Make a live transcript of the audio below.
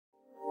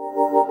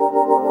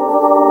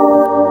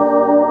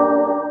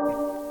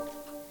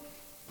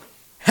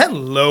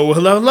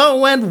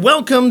Hello, and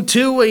welcome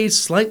to a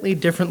slightly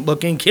different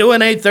looking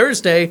Q&A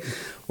Thursday,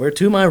 where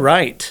to my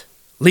right,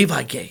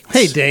 Levi Gates.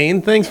 Hey,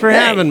 Dane, thanks for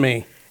having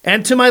me.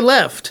 And to my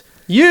left,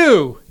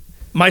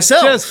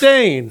 myself, just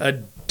Dane. A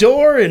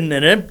door in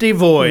an empty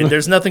void.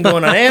 There's nothing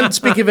going on. And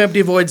speaking of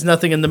empty voids,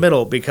 nothing in the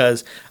middle,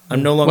 because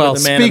I'm no longer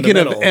the man in the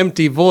middle. Speaking of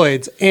empty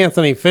voids,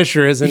 Anthony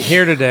Fisher isn't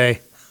here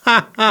today.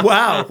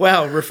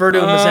 Wow. Refer to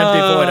him as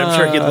empty void. I'm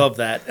sure he'd love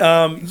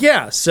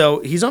that.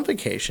 So he's on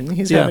vacation.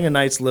 He's having a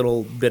nice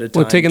little bit of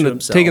time to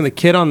himself. Taking the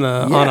kid on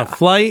a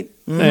flight.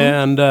 Mm-hmm.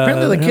 And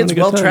apparently the kid's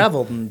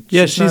well-traveled. And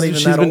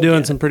she's been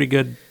doing some pretty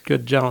good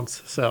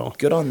jaunts. So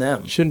good on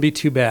them. Shouldn't be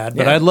too bad.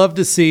 But I'd love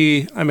to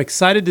see, I'm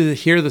excited to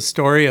hear the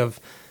story of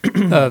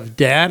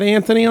Dad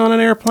Anthony on an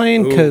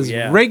airplane, because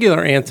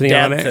regular Anthony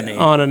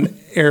on an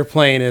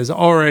airplane is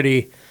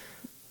already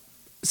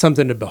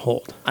something to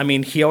behold. I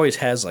mean, he always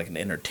has like an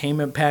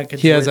entertainment package.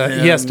 He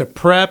has to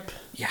prep.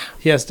 Yeah.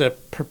 He has to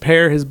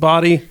prepare his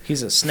body.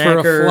 He's a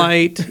snacker for a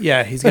flight.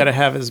 Yeah, he's got to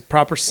have his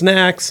proper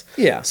snacks.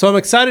 Yeah. So I'm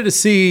excited to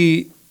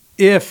see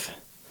if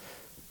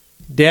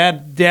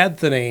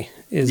Dadthony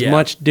is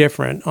much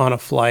different on a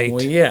flight.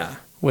 Well, yeah.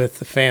 With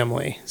the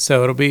family.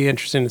 So it'll be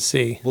interesting to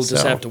see. We'll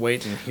just have to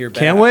wait and hear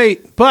back. Can't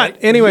wait. But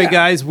anyway,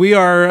 guys, we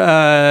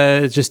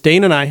are just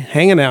Dane and I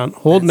hanging out,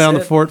 holding down the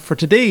fort for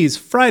today's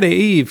Friday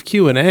Eve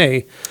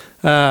Q&A.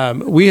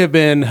 We have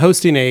been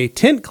hosting a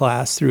tint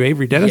class through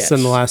Avery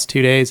Dennison the last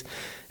 2 days,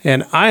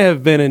 and I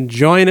have been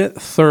enjoying it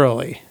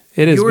thoroughly.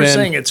 You were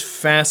saying it's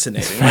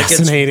fascinating. It's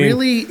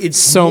fascinating. It's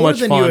so more much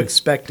than fun. You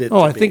expect it to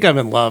I think I'm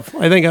in love.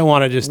 I think I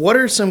want to just... What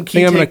are some key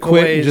takeaways? I'm going to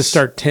quit and just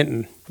start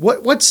tinting.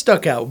 What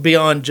stuck out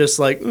beyond just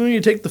like,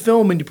 you take the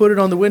film and you put it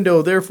on the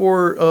window,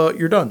 therefore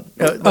you're done?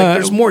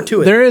 There's more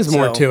to it. There is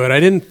more to it. I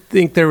didn't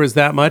think there was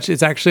that much.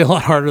 It's actually a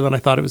lot harder than I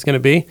thought it was going to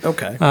be.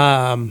 Okay.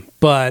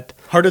 But...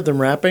 Harder than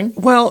wrapping?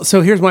 Well,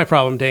 so here's my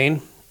problem,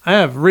 Dane. I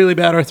have really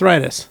bad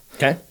arthritis.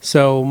 Okay.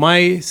 So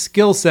my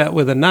skill set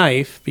with a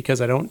knife,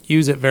 because I don't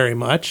use it very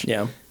much,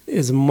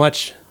 is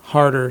much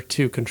harder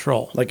to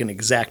control. Like an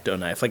X-Acto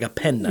knife, like a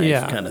pen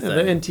knife kind of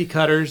thing. The NT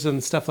cutters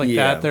and stuff like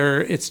that.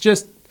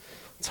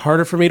 It's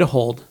harder for me to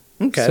hold.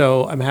 Okay.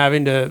 So I'm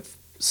having to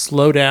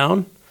slow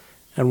down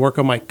and work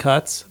on my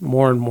cuts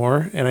more and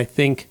more. And I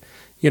think,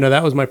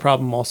 that was my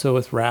problem also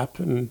with wrap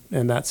and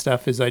that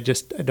stuff, is I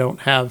don't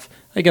have,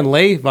 I can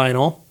lay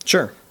vinyl.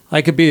 Sure.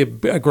 I could be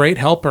a great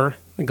helper,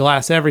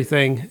 glass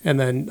everything, and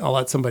then I'll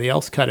let somebody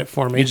else cut it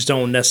for me. You just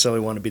don't necessarily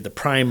want to be the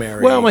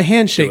primary. Well, my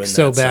hand shakes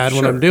so bad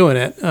when I'm doing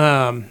it.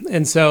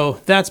 And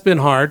so that's been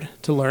hard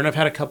to learn. I've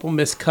had a couple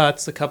missed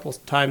cuts, a couple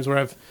times where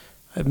I've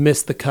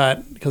missed the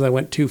cut because I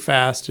went too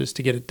fast just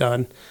to get it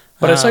done.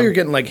 But I saw you're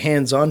getting like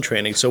hands-on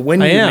training. So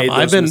when you made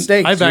those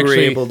mistakes, you were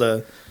able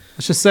to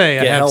let's just say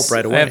get help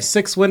right away. I have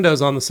 6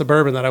 windows on the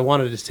Suburban that I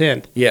wanted to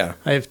tint. Yeah.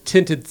 I have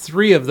tinted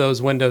 3 of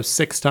those windows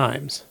 6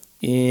 times.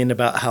 In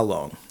about how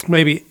long?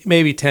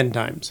 Maybe 10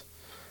 times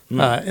in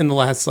the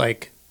last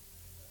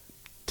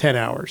 10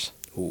 hours.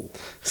 Ooh.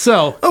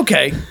 So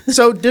okay,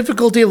 so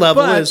difficulty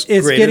level is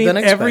greater than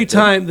expected. Every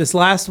time this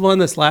last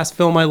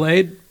film I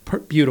laid,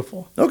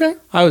 beautiful. Okay,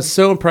 I was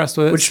so impressed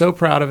with it, so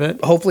proud of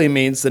it. Hopefully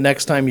means the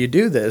next time you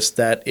do this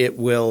that it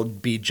will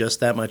be just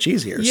that much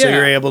easier. Yeah. So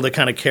you're able to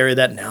kind of carry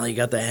that. Now you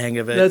got the hang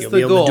of it. You'll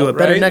be able to do it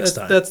better next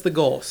time. That's the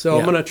goal. So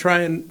I'm going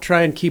to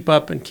try and keep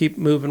up and keep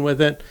moving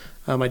with it.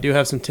 I do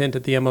have some tint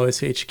at the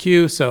MOS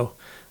HQ, so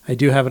I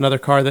do have another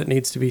car that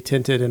needs to be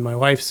tinted in my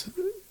wife's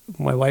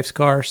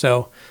car.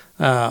 So,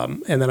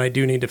 and then I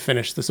do need to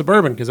finish the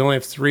Suburban because I only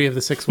have 3 of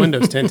the 6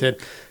 windows tinted.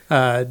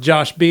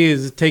 Josh B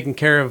is taking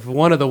care of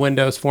one of the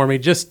windows for me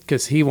just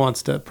because he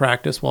wants to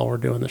practice while we're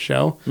doing the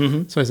show.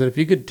 Mm-hmm. So I said, if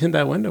you could tint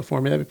that window for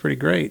me, that'd be pretty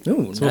great.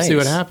 Ooh, so we'll see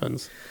what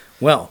happens.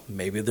 Well,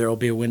 maybe there'll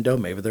be a window,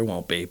 maybe there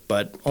won't be.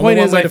 But the point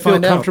is, I feel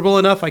comfortable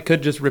enough. I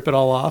could just rip it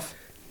all off.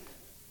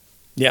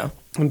 Yeah.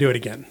 And do it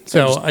again.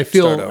 So I'm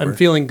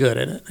feeling good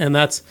in it. And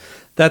that's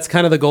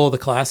kind of the goal of the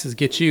class, is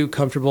get you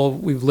comfortable.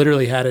 We've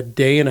literally had a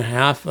day and a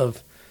half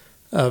of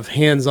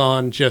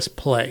hands-on just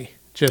play.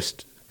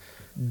 Just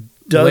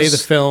lay the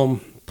film,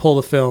 pull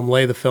the film,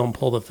 lay the film,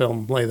 pull the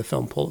film, lay the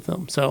film, pull the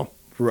film. So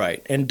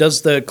right. And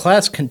does the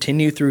class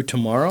continue through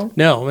tomorrow?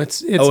 No,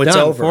 it's done.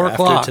 Over 4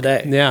 o'clock after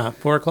today. Yeah,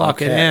 4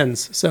 o'clock it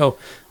ends. So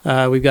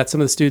we've got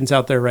some of the students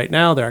out there right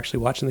now. They're actually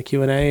watching the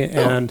Q&A,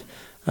 and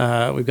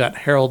we've got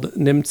Harold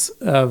Nimtz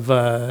of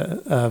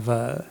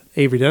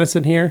Avery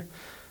Dennison here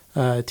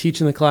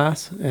teaching the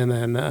class, and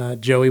then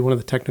Joey, one of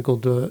the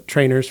technical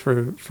trainers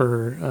for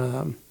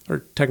or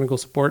technical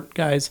support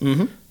guys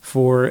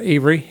for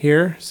Avery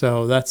here.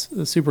 So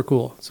that's super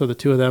cool. So the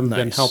 2 of them have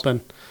been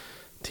helping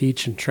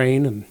teach and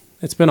train, and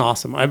it's been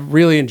awesome. I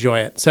really enjoy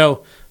it.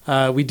 So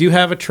we do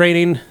have a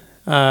training.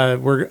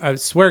 I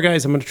swear,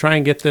 guys, I'm going to try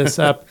and get this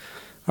up.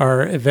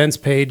 Our events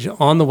page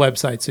on the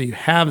website, so you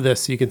have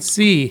this, so you can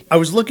see. I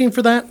was looking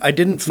for that. I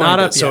didn't find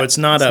it, so it's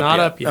not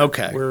up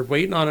yet. We're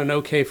waiting on an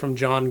okay from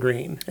John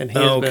Green, and he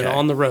has been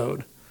on the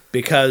road.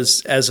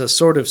 because as a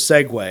sort of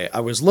segue, I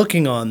was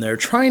looking on there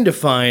trying to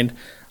find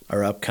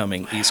our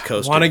upcoming East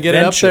Coast I want to get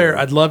it up there.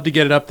 I'd love to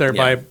get it up there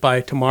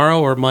by tomorrow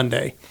or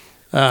Monday.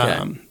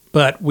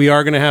 But we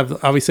are going to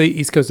have, obviously,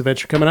 East Coast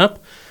Adventure coming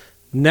up.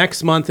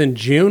 Next month in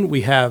June,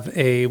 we have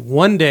a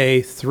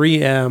one-day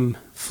 3M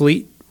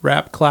fleet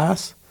wrap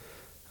class,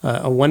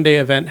 a one-day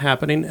event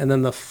happening. And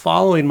then the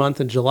following month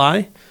in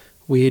July,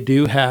 we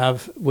do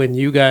have, when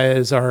you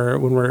guys are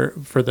in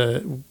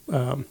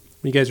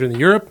the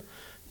Europe,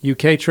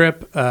 UK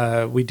trip,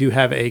 we do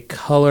have a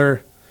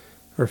color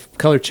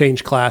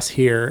change class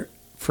here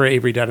for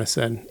Avery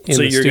Dennison in the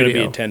studio. So you're going to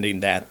be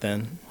attending that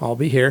then? I'll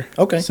be here.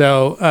 Okay.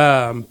 So,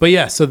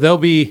 so there'll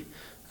be,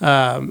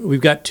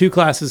 we've got 2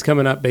 classes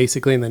coming up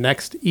basically in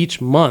each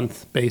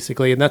month,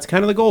 basically. And that's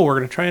kind of the goal. We're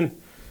going to try and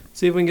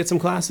see if we can get some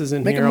classes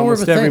in here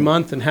almost every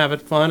month and have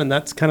it fun. And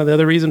that's kind of the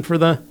other reason for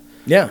the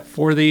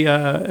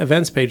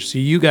events page, so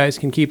you guys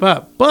can keep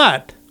up.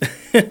 But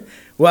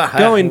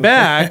going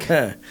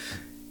back...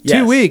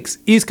 2 weeks,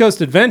 East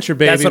Coast Adventure,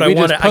 baby. That's what I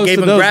wanted. I gave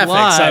him graphics.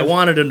 Live. I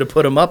wanted him to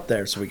put them up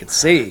there so we could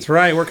see. That's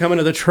right. We're coming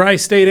to the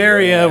tri-state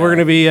area. We're going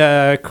to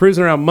be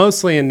cruising around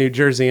mostly in New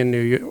Jersey and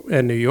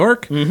New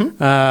York.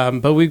 Mm-hmm.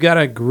 But we've got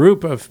a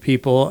group of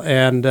people,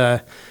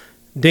 and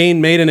Dane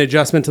made an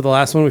adjustment to the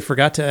last one. We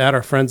forgot to add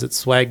our friends at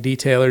Swag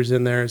Detailers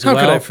in there as well.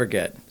 How could I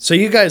forget? So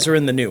you guys are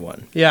in the new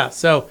one. Yeah.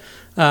 So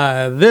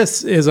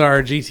this is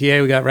our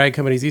GTA. We got Rag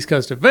Company's East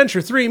Coast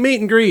Adventure 3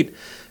 meet and greet.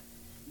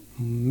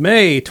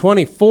 May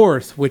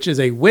 24th, which is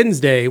a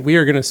Wednesday, we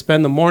are going to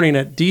spend the morning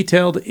at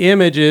Detailed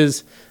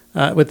Images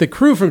with the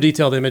crew from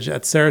Detailed Image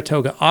at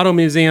Saratoga Auto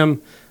Museum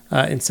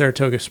in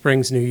Saratoga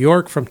Springs, New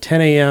York, from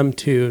 10 a.m.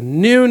 to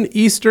noon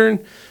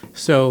Eastern.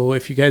 So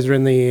if you guys are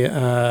in the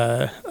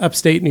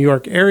upstate New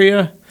York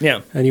area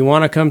and you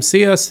want to come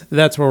see us,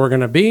 that's where we're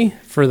going to be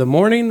for the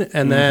morning.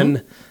 And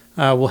then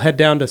we'll head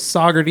down to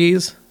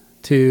Saugerties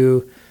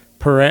to...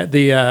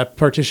 the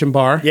Partition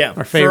Bar,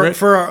 our favorite.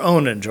 For our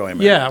own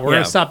enjoyment. Yeah, we're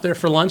going to stop there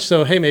for lunch.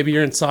 So, hey, maybe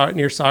you're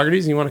near Saugerties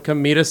and you want to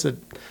come meet us at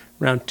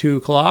around 2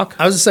 o'clock.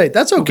 I was going to say,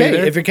 that's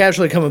okay if you're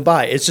casually coming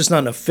by. It's just not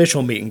an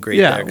official meet and greet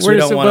there.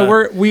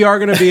 We are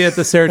going to be at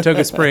the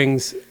Saratoga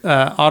Springs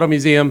Auto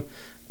Museum.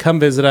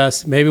 Come visit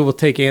us. Maybe we'll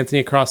take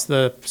Anthony across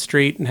the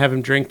street and have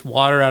him drink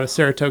water out of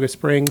Saratoga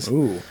Springs.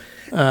 Ooh.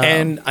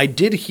 And I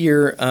did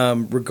hear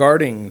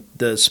regarding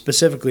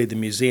specifically the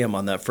museum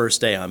on that first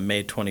day on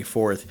May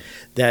 24th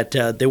that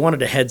they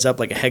wanted a heads up,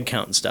 like a head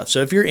count and stuff.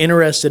 So if you're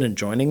interested in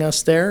joining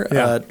us there,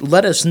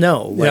 let us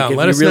know. If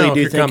you really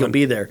do think you'll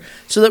be there,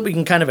 so that we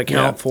can kind of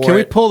account for it. Can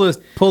we pull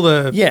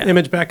the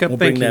image back up? We'll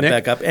bring that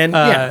back up.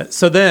 And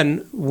so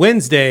then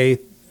Wednesday,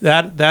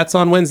 that's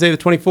on Wednesday the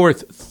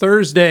 24th.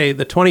 Thursday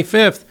the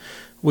 25th.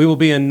 We will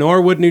be in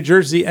Norwood, New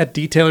Jersey at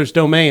Detailer's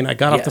Domain. I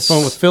got off the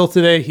phone with Phil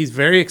today. He's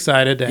very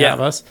excited to have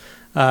us.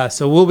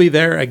 So we'll be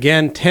there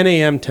again, 10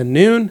 a.m. to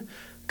noon.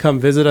 Come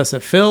visit us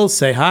at Phil's.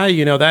 Say hi.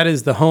 That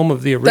is the home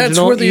of the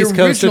original East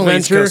Coast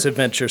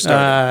Adventure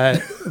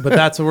started. But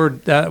that's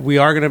where we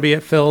are going to be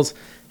at Phil's,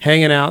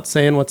 hanging out,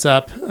 saying what's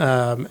up.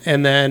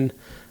 And then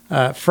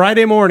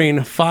Friday morning,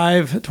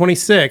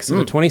 5/26,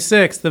 the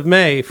 26th of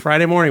May,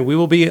 Friday morning, we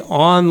will be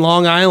on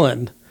Long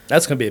Island.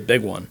 That's going to be a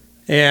big one.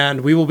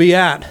 And we will be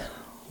at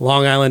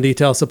Long Island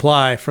Detail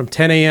Supply from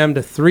 10 a.m.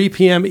 to 3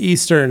 p.m.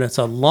 Eastern. It's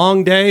a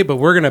long day, but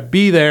we're going to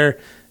be there.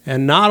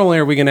 And not only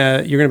are you're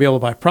going to be able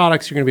to buy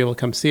products, you're going to be able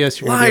to come see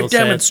us. You're going to be able to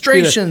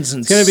demonstrations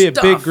and stuff. It's going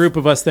to be a big group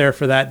of us there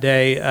for that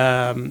day.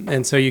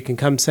 And so you can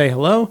come say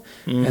hello.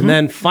 Mm-hmm. And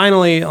then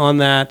finally on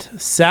that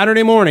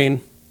Saturday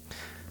morning,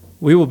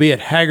 we will be at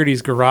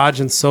Haggerty's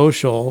Garage and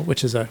Social,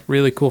 which is a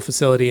really cool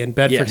facility in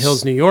Bedford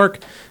Hills, New York.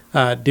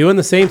 Doing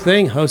the same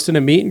thing, hosting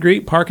a meet and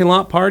greet parking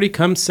lot party.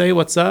 Come say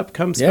what's up.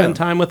 Come spend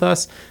time with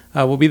us.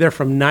 We'll be there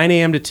from 9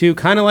 a.m. to 2,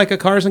 kind of like a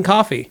Cars and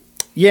Coffee.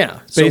 Yeah.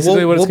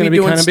 Basically what it's going to be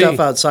doing stuff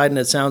outside, and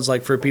it sounds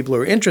like for people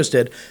who are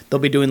interested, they'll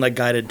be doing like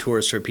guided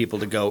tours for people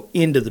to go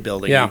into the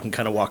building. Yeah. You can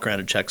kind of walk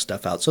around and check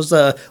stuff out. So it's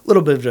a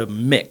little bit of a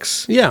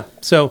mix. Yeah.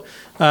 So,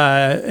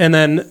 and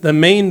then the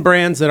main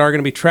brands that are going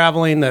to be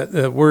traveling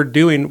that we're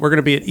going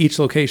to be at each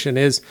location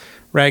is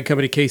Rag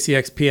Company,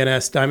 KCX,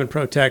 PNS, Diamond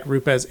Protec,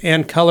 Rupes,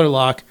 and Color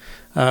Lock.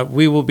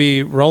 We will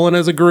be rolling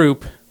as a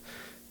group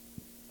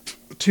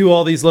to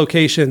all these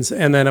locations.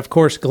 And then, of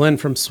course, Glenn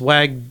from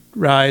Swag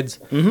Rides,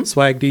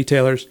 Swag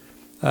Detailers,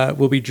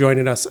 will be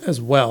joining us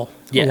as well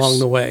along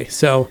the way.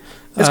 So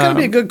it's going to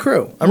be a good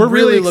crew. I'm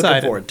really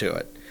looking forward to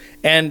it.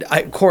 And,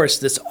 of course,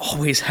 this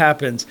always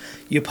happens.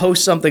 You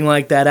post something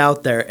like that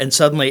out there, and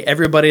suddenly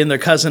everybody and their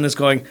cousin is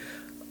going,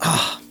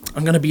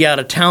 I'm going to be out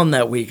of town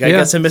that week. I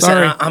guess I missed it.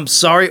 I'm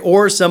sorry.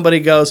 Or somebody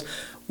goes,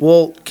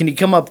 well, can you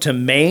come up to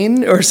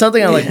Maine or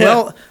something? I'm like,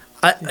 well,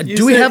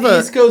 do we have a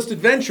East Coast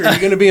Adventure? You're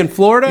going to be in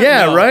Florida?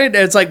 Yeah, right. And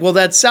it's like, well,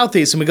 that's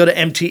Southeast, and we go to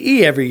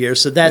MTE every year,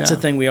 so that's a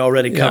thing we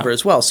already cover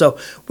as well. So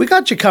we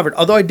got you covered.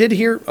 Although I did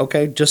hear,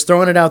 just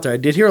throwing it out there, I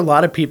did hear a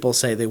lot of people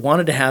say they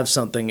wanted to have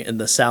something in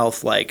the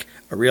South, like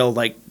a real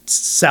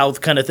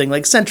South kind of thing,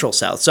 like Central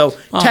South. So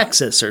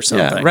Texas or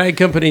something. Yeah, Rag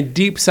Company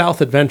Deep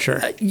South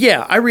Adventure.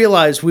 Yeah, I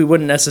realize we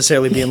wouldn't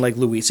necessarily be in like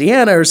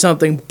Louisiana or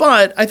something,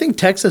 but I think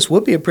Texas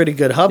would be a pretty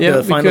good hub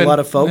to find a lot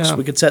of folks. Yeah.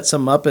 We could set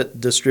some up at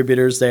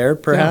distributors there,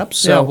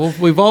 perhaps. Yeah, well,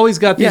 we've always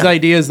got these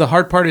ideas. The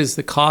hard part is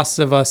the costs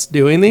of us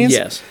doing these.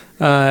 Yes.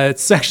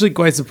 It's actually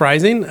quite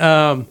surprising.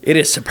 It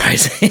is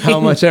surprising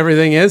how much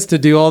everything is to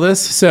do all this.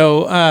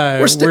 So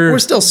we're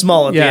still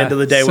small at the end of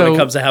the day when it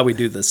comes to how we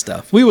do this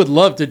stuff. We would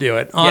love to do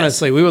it.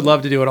 Honestly, we would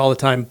love to do it all the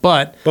time.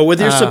 But with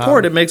your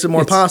support, it makes it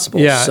more possible.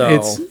 Yeah, so.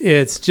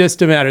 it's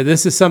just a matter.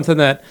 This is something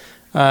that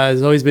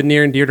has always been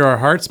near and dear to our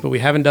hearts, but we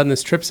haven't done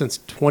this trip since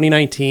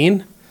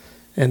 2019.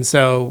 And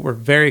so we're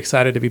very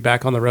excited to be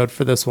back on the road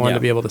for this one, to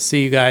be able to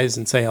see you guys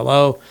and say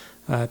hello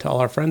to all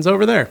our friends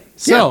over there.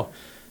 So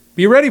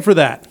be ready for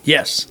that.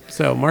 Yes.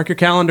 So mark your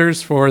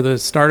calendars for the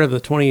start of the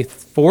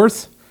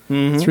 24th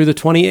through the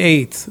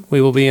 28th.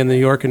 We will be in New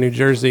York and New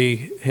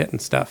Jersey hitting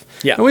stuff.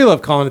 Yeah. And we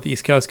love calling it the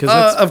East Coast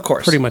because it's of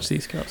course. Pretty much the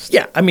East Coast.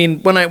 Yeah. I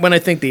mean, when I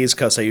think the East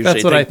Coast, I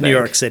usually think New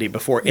York City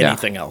before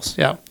anything else.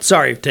 Yeah.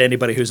 Sorry to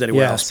anybody who's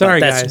anywhere else. Sorry,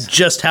 but that's guys.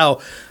 just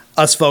how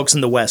us folks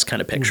in the West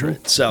kind of picture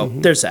it. So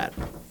there's that.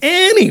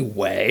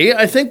 Anyway,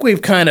 I think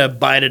we've kind of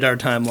bided our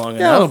time long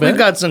enough. We've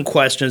got some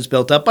questions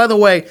built up. By the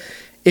way,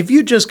 if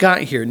you just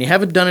got here and you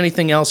haven't done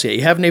anything else yet,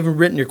 you haven't even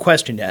written your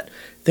question yet,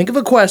 think of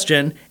a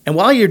question, and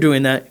while you're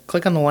doing that,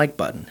 click on the like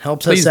button.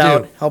 Helps us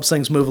out, helps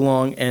things move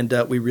along, and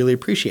we really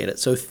appreciate it.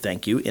 So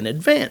thank you in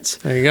advance.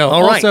 There you go.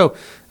 All right. Also,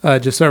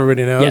 just so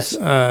everybody knows,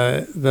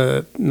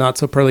 the Not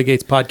So Pearly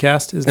Gates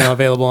podcast is now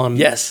available on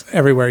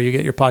everywhere you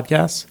get your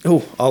podcasts.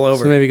 Oh, all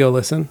over. So maybe go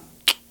listen.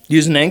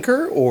 Using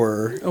Anchor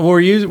or?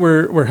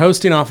 We're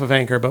hosting off of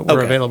Anchor, but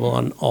we're available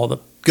on all the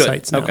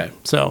sites now. Okay.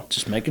 So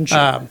just making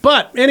sure.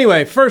 But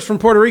anyway, first from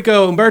Puerto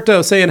Rico,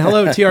 Umberto saying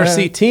hello,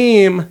 TRC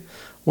team.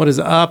 What is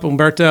up,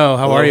 Umberto?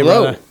 How are you,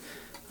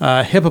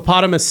 brother?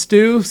 Hippopotamus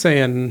Stew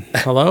saying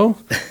hello.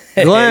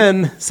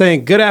 Glenn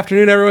saying good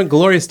afternoon, everyone.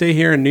 Glorious day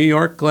here in New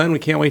York. Glenn, we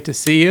can't wait to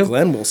see you.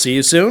 Glenn, we'll see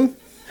you soon.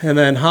 And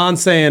then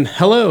Hans saying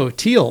hello,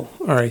 Teal,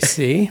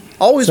 RIC.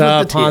 Always with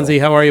the Teal.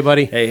 Ponzi, how are you,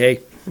 buddy? Hey.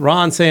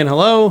 Ron saying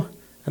hello.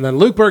 And then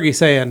Luke Berge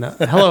saying,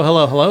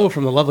 hello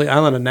from the lovely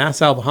island of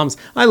Nassau, Bahamas.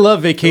 I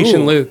love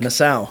Vacation Luke.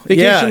 Nassau.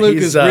 Vacation Luke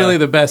is really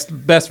the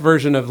best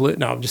version of Luke.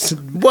 No, I'm just...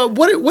 What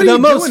are you doing out there? The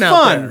most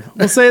fun.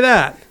 We'll say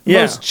that.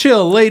 Most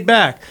chill, laid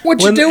back.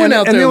 What you doing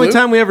out there, And the only Luke?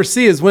 time we ever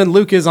see is when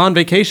Luke is on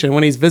vacation,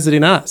 when he's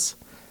visiting us.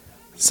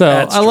 So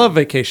I love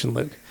Vacation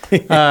Luke.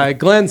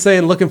 Glenn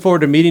saying, looking forward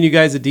to meeting you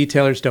guys at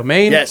Detailer's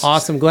Domain. Yes.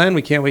 Awesome, Glenn.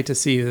 We can't wait to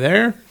see you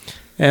there.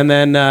 And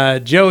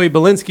then Joey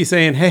Belinsky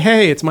saying,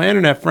 hey, it's my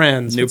internet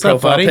friends. New What's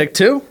profile up, buddy? pic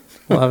too.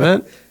 Love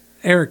it.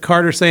 Eric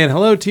Carter saying,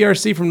 hello,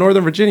 TRC from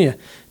Northern Virginia.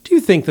 Do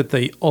you think that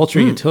the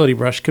Ultra Utility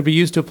Brush could be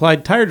used to apply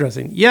tire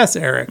dressing? Yes,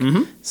 Eric.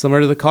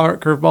 Similar to the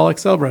Curveball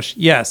XL brush?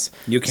 Yes.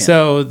 You can.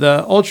 So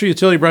the Ultra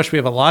Utility Brush, we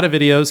have a lot of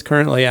videos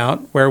currently out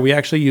where we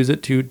actually use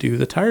it to do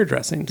the tire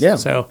dressings. Yeah.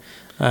 So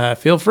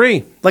feel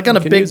free. Like on a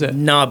big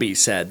knobby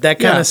set, that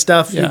kind of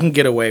stuff, you Yeah. can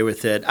get away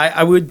with it.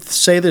 I would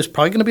say there's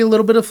probably going to be a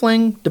little bit of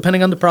fling,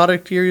 depending on the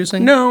product you're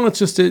using. No, it's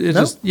just,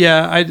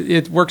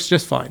 it works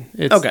just fine.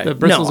 It's, Okay. The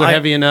bristles are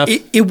heavy enough.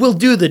 It will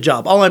do the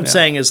job. All I'm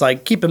saying is,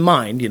 like, keep in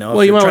mind, if you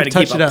you're might trying to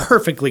touch keep it a up.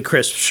 perfectly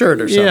crisp shirt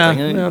or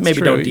something, that's maybe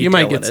true. don't detail You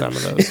might get it. some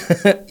of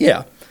those.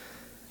 Yeah.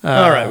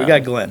 All right, we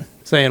got Glenn.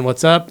 Saying,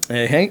 what's up?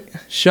 Hey.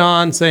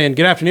 Sean saying,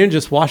 good afternoon,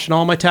 just washing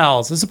all my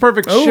towels. This is a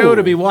perfect show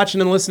to be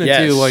watching and listening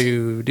to while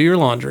you do your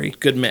laundry.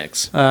 Good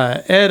mix.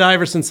 Ed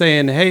Iverson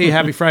saying, hey,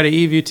 happy Friday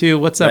Eve, you two.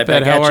 What's up,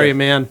 Ed? How are you,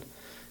 man?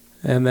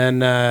 And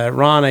then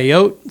Ron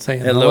Ayotte saying,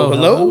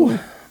 hello.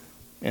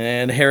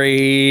 And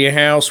Harry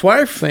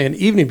Housewife saying,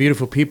 evening,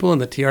 beautiful people in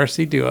the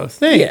TRC duo.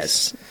 Thanks.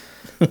 Yes.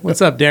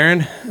 What's up,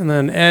 Darren? And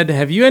then Ed,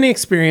 have you any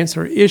experience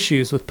or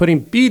issues with putting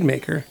bead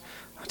maker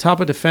on top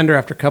of Defender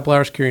after a couple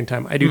hours curing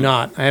time? I do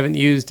not. I haven't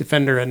used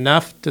Defender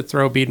enough to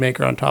throw bead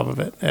maker on top of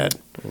it,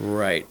 Ed.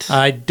 Right.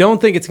 I don't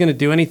think it's going to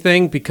do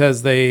anything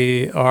because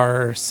they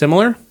are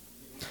similar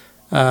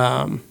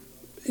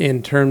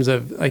in terms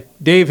of, like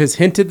Dave has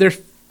hinted, they're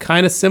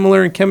kind of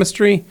similar in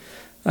chemistry.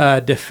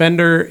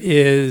 Defender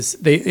is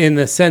in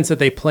the sense that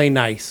they play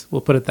nice.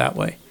 We'll put it that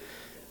way.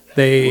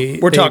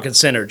 We're talking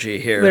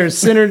synergy here.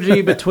 There's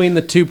synergy between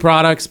the two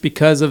products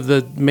because of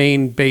the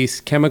main base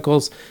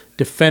chemicals.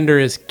 Defender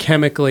is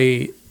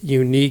chemically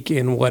unique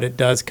in what it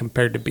does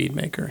compared to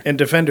Beadmaker. And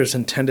Defender's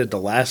intended to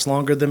last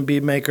longer than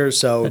Beadmaker,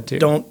 so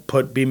don't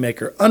put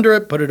Beadmaker under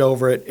it, put it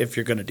over it if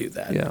you're going to do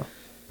that. Yeah.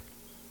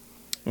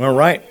 All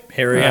right.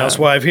 Harry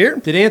Housewife here.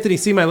 Did Anthony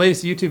see my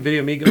latest YouTube video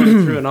of me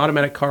going through an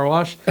automatic car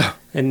wash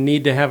and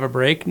need to have a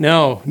break?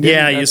 No.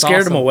 Yeah, you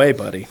scared him away,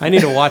 buddy. I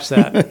need to watch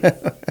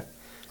that.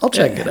 I'll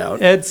check it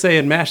out. Ed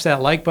saying, mash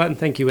that like button.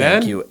 Thank you, Ed.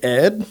 Thank you,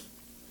 Ed.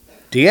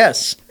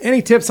 DS.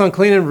 Any tips on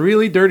cleaning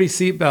really dirty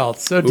seat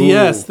belts? So,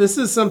 DS, this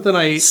is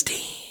something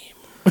Steam.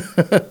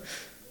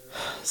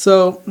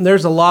 So,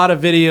 there's a lot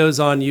of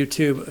videos on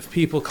YouTube of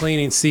people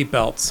cleaning seat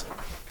belts.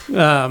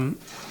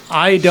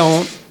 I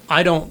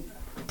don't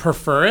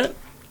prefer it.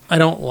 I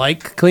don't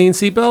like cleaning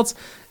seat belts.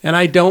 And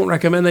I don't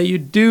recommend that you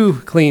do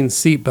clean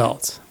seat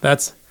belts.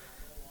 That's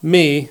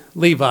me,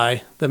 Levi,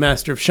 the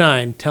master of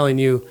shine, telling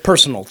you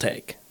Personal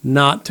take.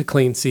 not to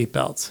clean seat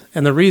belts.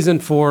 And the reason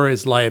for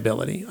is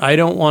liability. I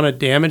don't want to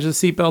damage the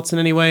seat belts in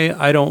any way.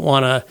 I don't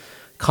want to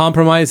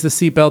compromise the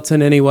seat belts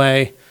in any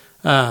way.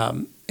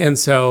 And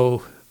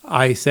so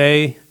I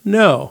say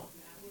no.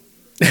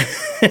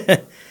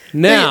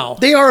 Now,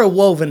 they are a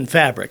woven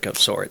fabric of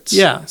sorts.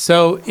 yeah.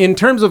 So in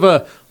terms of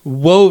a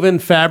woven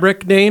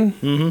fabric,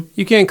 Dane,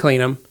 you can't clean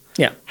them.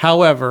 Yeah.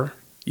 However,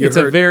 it's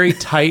a very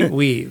tight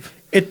weave.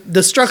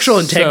 The structural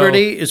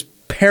integrity is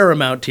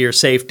paramount to your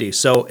safety.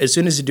 So as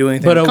soon as you do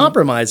anything to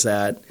compromise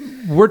that,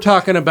 we're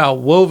talking about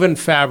woven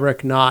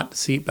fabric, not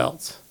seat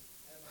belts.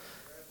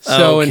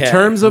 So in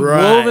terms of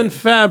woven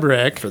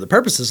fabric, for the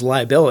purposes of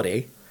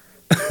liability,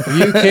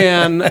 you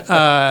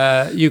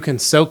can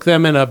soak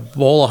them in a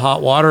bowl of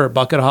hot water or a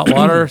bucket of hot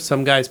water.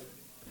 Some guys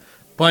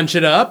bunch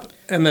it up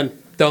and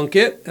then dunk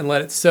it and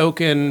let it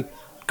soak in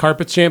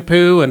carpet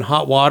shampoo and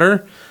hot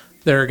water.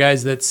 There are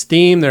guys that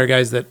steam. There are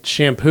guys that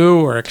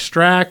shampoo or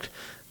extract.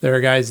 There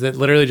are guys that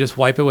literally just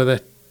wipe it with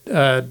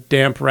a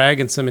damp rag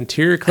and some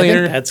interior cleaner.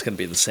 I think that's going to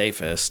be the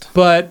safest.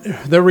 But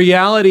the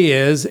reality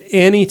is,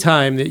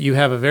 anytime that you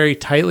have a very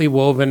tightly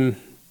woven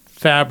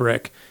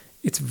fabric,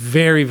 it's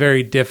very,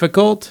 very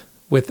difficult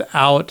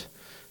without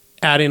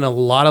adding a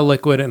lot of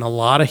liquid and a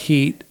lot of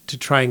heat to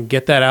try and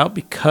get that out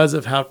because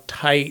of how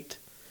tight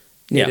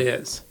it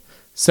is.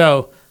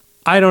 So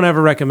I don't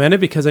ever recommend it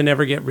because I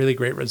never get really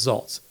great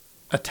results.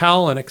 A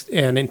towel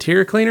and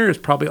interior cleaner is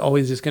probably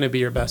always just going to be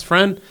your best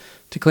friend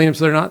to clean them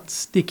so they're not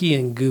sticky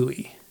and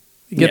gooey.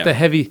 Get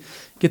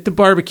the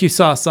barbecue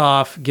sauce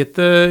off, get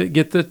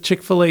the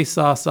Chick-fil-A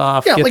sauce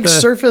off. Yeah, like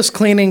surface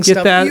cleaning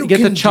stuff.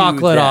 Get the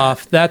chocolate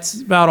off.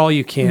 That's about all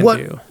you can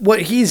do.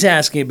 What he's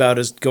asking about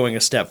is going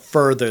a step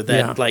further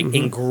than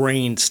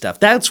ingrained stuff.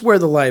 That's where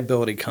the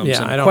liability comes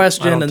in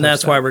question, and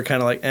that's why we're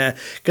kind of like,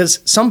 because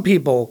some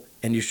people,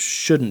 and you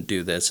shouldn't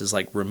do this, is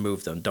like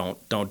remove them.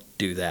 Don't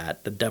do that.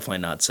 I'm definitely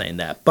not saying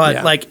that.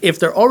 But like if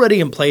they're already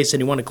in place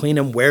and you want to clean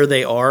them where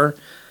they are,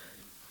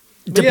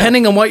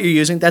 depending on what you're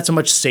using, that's a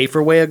much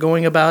safer way of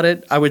going about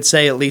it. I would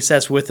say at least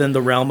that's within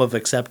the realm of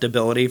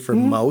acceptability for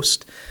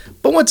most.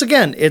 But once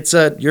again, it's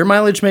your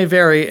mileage may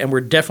vary, and we're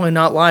definitely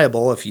not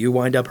liable if you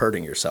wind up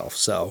hurting yourself.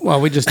 So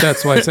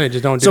that's why I say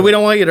just don't do it. So we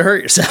don't want you to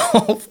hurt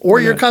yourself or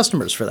your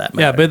customers for that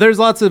matter. Yeah, but there's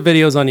lots of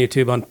videos on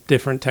YouTube on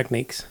different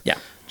techniques. Yeah.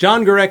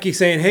 John Gorecki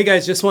saying, hey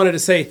guys, just wanted to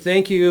say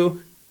thank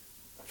you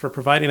for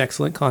providing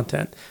excellent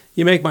content.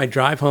 You make my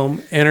drive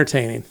home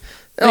entertaining.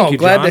 Thank you,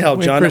 glad John. to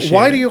help, John.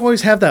 Why do you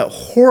always have that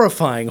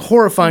horrifying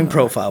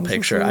profile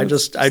picture? I'm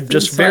just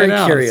very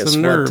curious. It's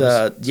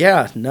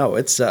that's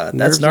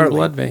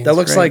gnarly. That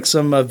looks like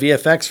some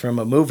VFX from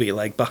a movie,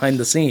 like behind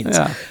the scenes.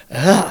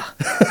 Yeah.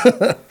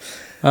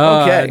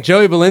 Okay.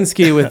 Joey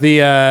Belinsky with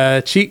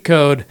the cheat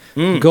code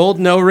gold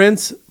no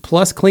rinse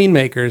plus clean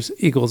makers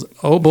equals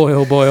oh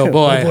boy.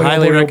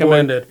 Highly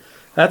recommended.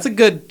 That's a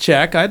good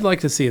check. I'd like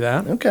to see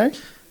that. Okay.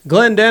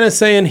 Glenn Dennis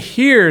saying,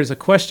 here's a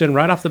question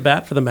right off the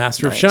bat for the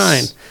Master of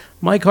Shine.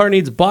 My car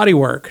needs body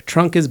work.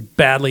 Trunk is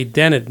badly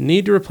dented.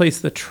 Need to replace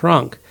the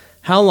trunk.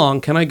 How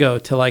long can I go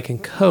till I can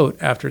coat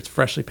after it's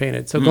freshly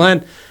painted? So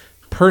Glenn,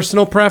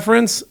 personal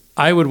preference,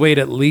 I would wait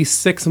at least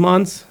 6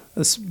 months.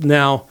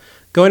 Now,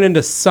 going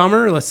into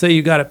summer, let's say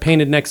you got it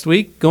painted next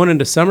week. Going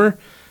into summer,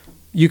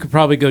 you could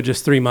probably go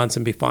just 3 months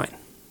and be fine.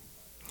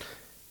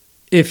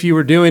 If you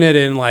were doing it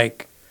in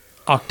like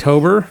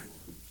October,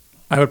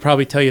 I would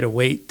probably tell you to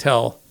wait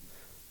till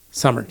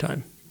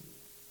summertime,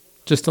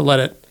 just to let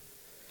it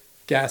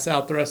gas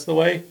out the rest of the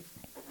way.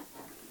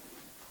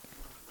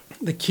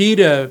 The key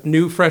to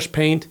new fresh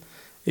paint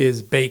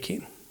is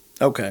baking.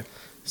 Okay.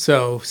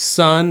 So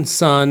sun.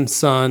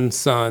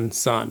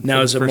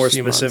 Now, is it more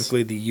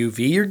specifically the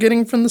UV you're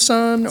getting from the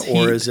sun,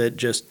 or is it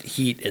just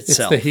heat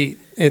itself? It's the heat.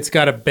 It's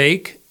got to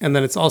bake, and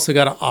then it's also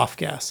got to off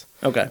gas.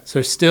 Okay.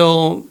 So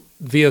still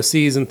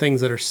VOCs and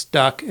things that are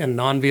stuck, and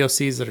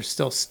non-VOCs that are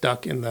still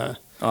stuck in the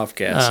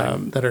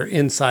off-gassing. That are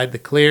inside the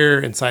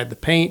clear, inside the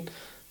paint,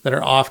 that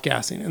are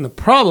off-gassing. And the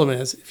problem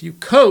is, if you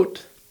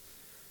coat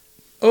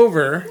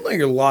over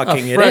you're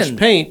locking a fresh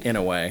paint, in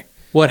a way,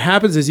 what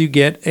happens is you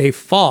get a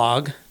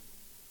fog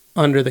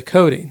under the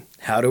coating.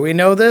 How do we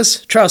know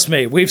this? Trust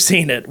me, we've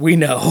seen it. We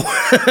know.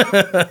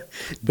 But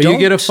you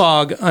get a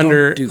fog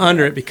under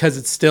it because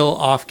it's still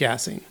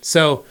off-gassing.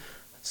 So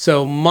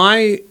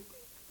the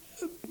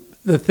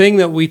thing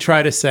that we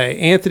try to say,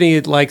 Anthony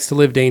likes to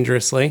live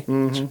dangerously,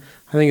 which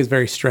I think is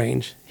very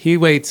strange. He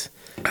waits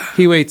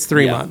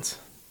 3 months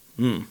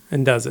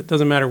and does it.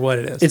 Doesn't matter what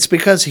it is. It's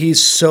because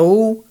he's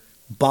so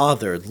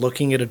bothered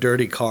looking at a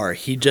dirty car.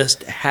 He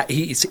just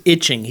he's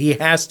itching. He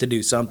has to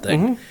do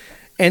something.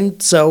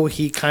 And so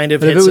he kind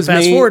of hits the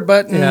fast forward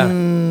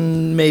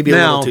button, maybe a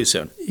little too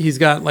soon. He's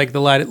got like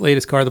the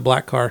latest car, the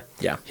black car.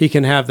 Yeah. He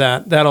can have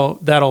that.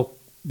 That'll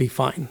be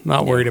fine.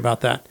 Not worried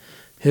about that.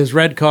 His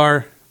red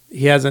car,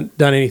 he hasn't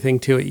done anything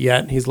to it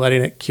yet. He's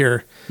letting it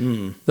cure.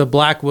 The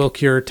black will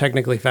cure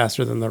technically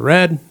faster than the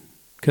red.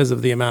 because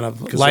of the amount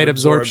of light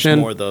absorption.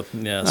 More the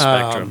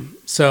spectrum.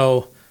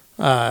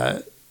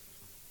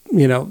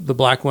 The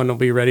black one will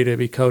be ready to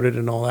be coated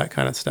and all that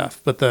kind of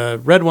stuff. But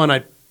the red one,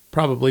 I'd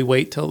probably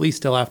wait till at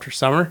least till after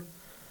summer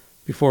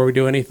before we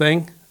do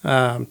anything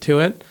to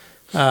it.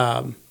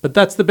 But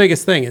that's the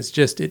biggest thing, is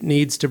just it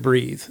needs to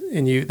breathe.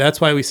 And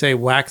that's why we say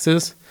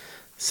waxes.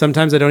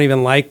 Sometimes I don't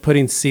even like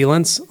putting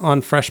sealants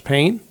on fresh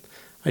paint.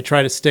 I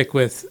try to stick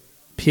with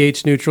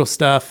pH neutral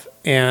stuff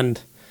and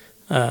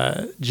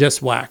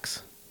just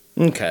wax.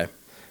 Okay.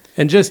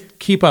 And just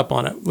keep up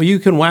on it. Well, you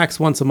can wax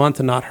once a month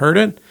and not hurt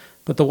it,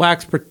 but the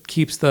wax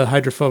keeps the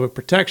hydrophobic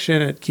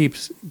protection. It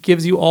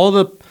gives you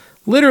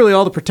literally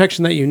all the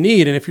protection that you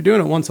need. And if you're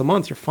doing it once a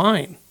month, you're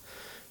fine.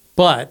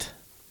 But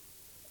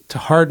to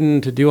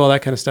harden, to do all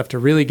that kind of stuff, to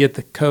really get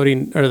the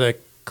coating or the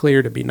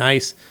clear to be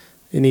nice,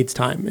 it needs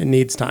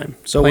time.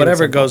 So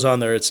whatever goes on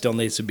there, it still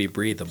needs to be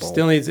breathable.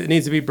 It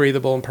needs to be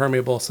breathable and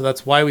permeable. So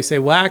that's why we say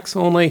wax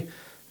only.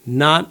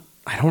 I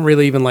don't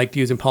really even like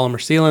using polymer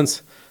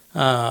sealants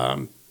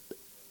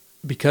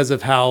because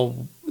of how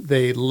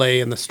they lay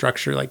in the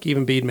structure. Like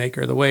even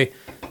Beadmaker, the way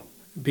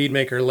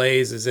Beadmaker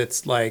lays is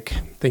it's like,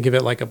 think of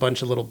it like a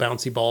bunch of little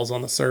bouncy balls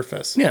on the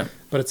surface. Yeah.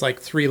 But it's like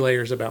 3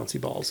 layers of bouncy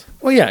balls.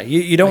 Well, yeah,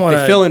 you don't want to...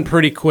 They fill in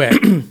pretty quick.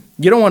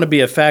 You don't want to be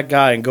a fat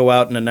guy and go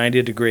out in a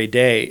 90-degree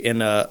day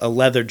in a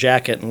leather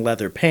jacket and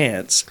leather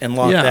pants and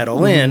lock that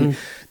all in.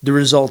 The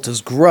result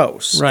is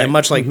gross. Right. And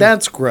much like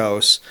that's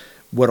gross,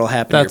 what'll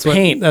happen to your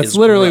paint that's is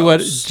literally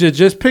gross.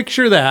 Just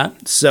picture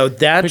that. So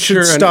that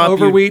should stop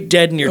you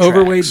dead in your tracks.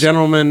 Overweight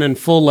gentleman in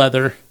full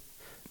leather,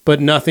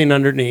 but nothing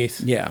underneath.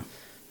 Yeah.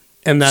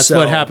 And that's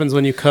what happens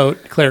when you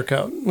clear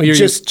coat.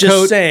 Just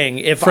saying,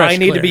 if I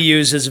need to be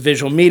used as a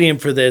visual medium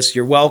for this,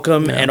 you're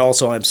welcome, and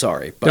also I'm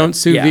sorry. But don't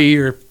sous vide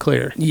or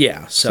clear.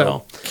 Yeah,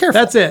 so careful.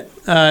 That's it.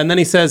 And then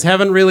he says,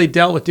 haven't really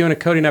dealt with doing a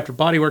coating after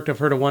body work. I've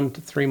heard a 1 to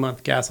 3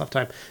 month gas off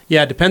time.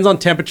 Yeah, it depends on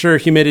temperature,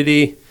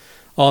 humidity,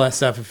 all that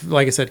stuff. If,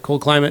 like I said,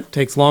 cold climate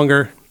takes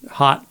longer.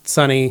 Hot,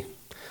 sunny,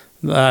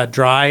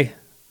 dry,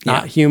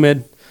 not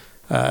humid,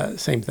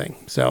 same thing.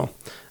 So...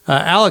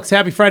 Alex,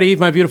 happy Friday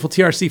Eve, my beautiful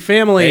TRC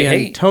family.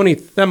 Hey. And Tony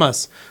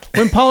Themas.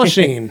 When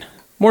polishing,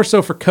 more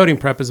so for coating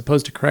prep as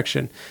opposed to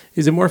correction,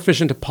 is it more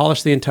efficient to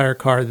polish the entire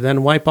car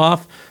then wipe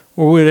off,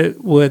 or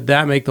would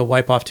that make the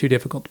wipe off too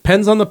difficult?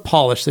 Depends on the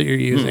polish that you're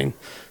using.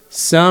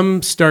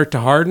 Some start to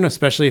harden,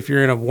 especially if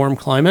you're in a warm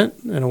climate,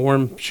 in a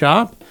warm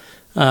shop.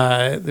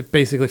 It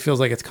basically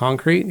feels like it's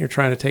concrete and you're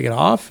trying to take it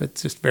off.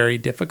 It's just very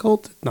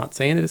difficult. Not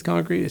saying it is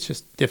concrete, it's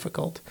just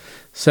difficult.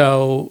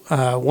 So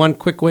one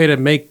quick way to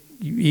make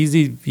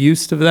easy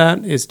use of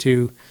that is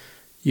to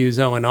use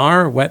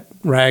O&R, wet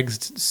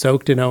rags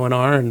soaked in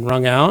O&R and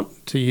wrung out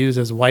to use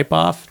as wipe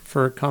off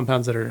for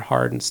compounds that are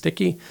hard and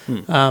sticky.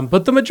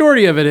 But the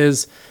majority of it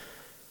is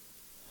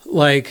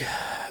like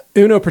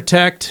Uno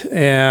Protect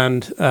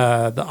and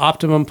the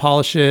Optimum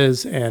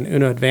polishes and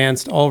Uno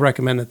Advanced all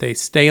recommend that they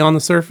stay on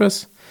the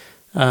surface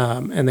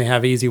and they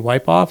have easy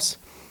wipe offs.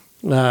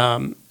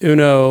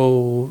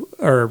 Uno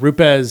or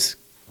Rupes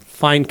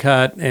Fine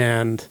Cut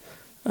and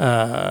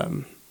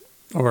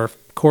or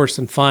coarse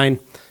and fine,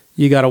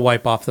 you got to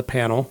wipe off the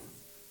panel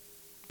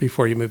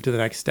before you move to the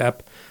next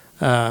step.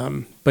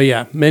 But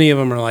yeah, many of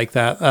them are like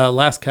that.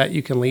 Last cut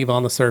you can leave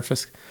on the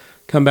surface,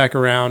 come back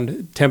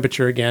around.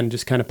 Temperature again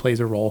just kind of plays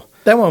a role.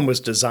 That one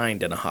was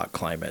designed in a hot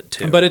climate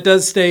too. But it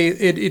does stay.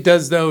 It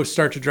does though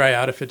start to dry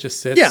out if it just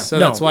sits. Yeah, so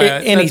that's why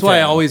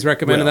I always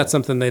recommend, and will. that's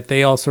something that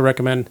they also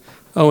recommend.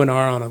 O&R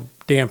on a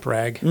damp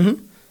rag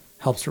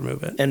helps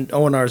remove it. And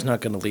O&R is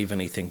not going to leave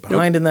anything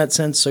behind in that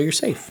sense, so you're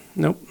safe.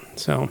 Nope.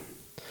 So.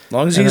 As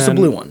long as you use the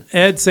blue one.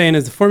 Ed saying,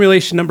 is the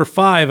formulation number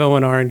 5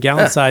 O&R in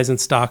gallon size in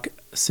stock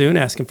soon?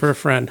 Asking for a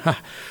friend. Not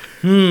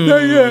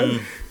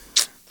yet.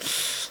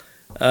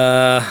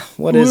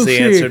 What is the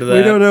answer to that?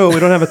 We don't know. We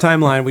don't have a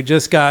timeline. We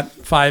just got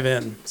 5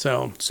 in.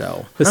 So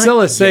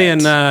Vasilis saying,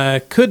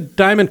 could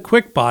Diamond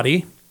Quick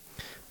Body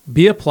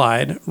be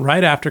applied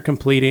right after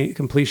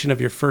completion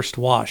of your first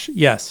wash?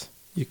 Yes,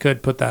 you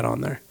could put that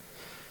on there.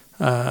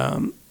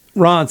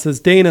 Ron says,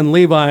 Dane and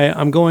Levi,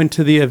 I'm going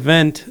to the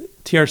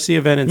TRC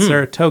event in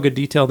Saratoga,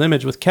 detailed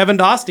image with Kevin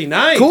Dostie.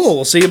 Nice. Cool.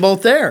 We'll see you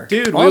both there.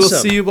 Dude, awesome. We will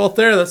see you both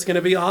there. That's going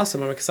to be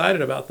awesome. I'm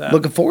excited about that.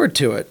 Looking forward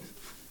to it.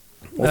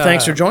 Well,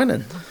 thanks for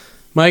joining.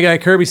 My guy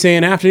Kirby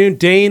saying, afternoon,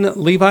 Dane,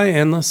 Levi,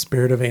 and the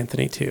spirit of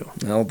Anthony too.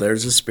 Well,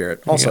 there's a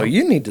spirit. Also,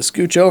 you need to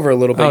scooch over a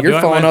little bit.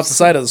 You're falling off the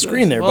side of the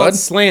screen there, bud. It's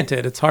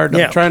slanted. It's hard.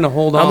 I'm trying to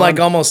hold on. I'm like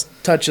almost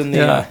touching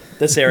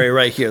this area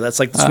right here. That's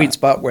like the sweet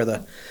spot where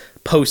the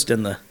post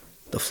and the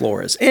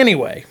floor is.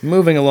 Anyway,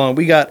 moving along,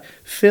 we got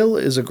Phil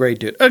is a great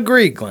dude.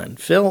 Agreed, Glenn.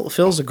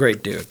 Phil's a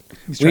great dude.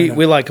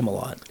 We like him a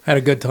lot. I had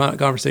a good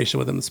conversation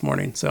with him this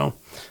morning. So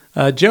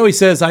Joey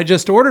says, I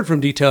just ordered from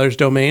Detailer's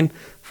Domain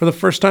for the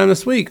first time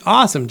this week.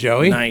 Awesome,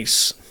 Joey.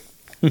 Nice.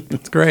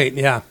 That's great.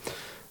 Yeah.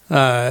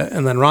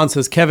 And then Ron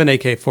says, Kevin,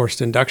 a.k.a.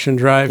 Forced Induction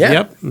Drive.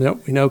 Yeah.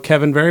 Yep. We know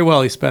Kevin very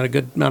well. He spent a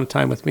good amount of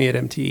time with me at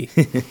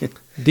MTE.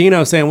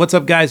 Dino saying, what's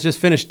up, guys? Just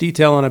finished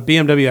detail on a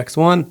BMW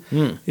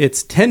X1.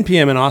 It's 10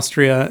 p.m. in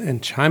Austria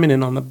and chiming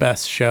in on the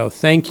best show.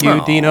 Thank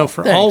you, Dino,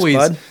 for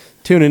always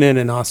tuning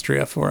in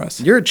Austria for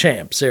us. You're a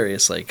champ,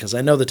 seriously, because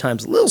I know the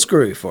time's a little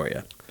screwy for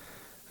you.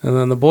 And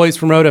then the boys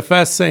from Road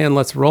FS saying,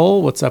 let's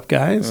roll. What's up,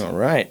 guys? All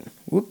right.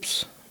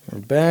 Whoops. We're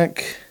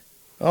back.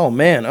 Oh,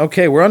 man.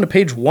 Okay, we're on to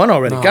page 1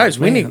 already. Guys,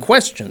 we need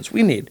questions.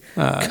 We need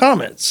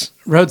comments.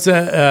 Road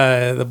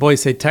said, the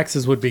boys say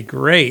Texas would be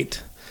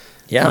great.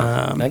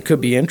 Yeah, that could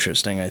be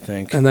interesting, I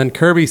think. And then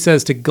Kirby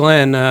says to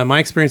Glenn, my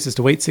experience is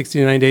to wait 60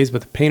 to 90 days,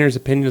 but the painter's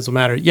opinions will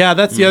matter. Yeah,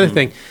 that's the other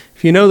thing.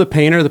 If you know the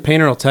painter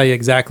will tell you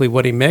exactly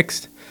what he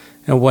mixed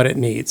and what it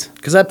needs.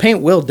 Because that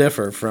paint will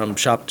differ from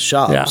shop to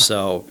shop,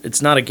 so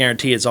it's not a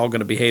guarantee it's all going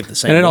to behave the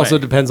same way. And it also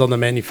depends on the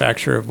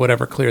manufacturer of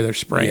whatever clear they're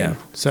spraying. Yeah.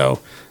 So,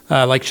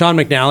 like Sean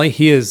McNally,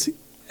 he is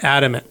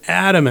adamant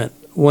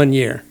 1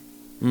 year.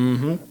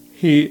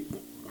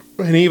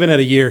 Mm-hmm. And even at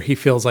a year, he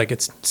feels like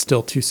it's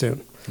still too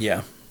soon.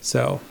 Yeah.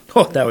 So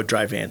that would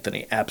drive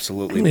Anthony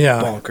absolutely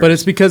bonkers. But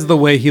it's because of the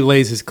way he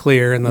lays his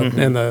clear and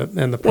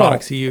the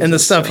products he uses. And the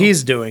stuff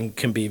he's doing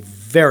can be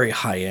very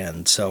high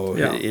end, so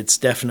it's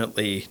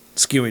definitely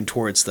skewing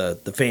towards the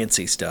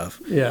fancy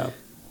stuff. Yeah.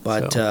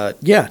 But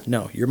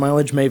your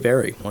mileage may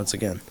vary once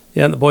again.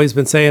 Yeah, and the boys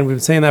we've been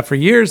saying that for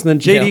years. And then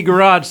JD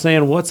Garage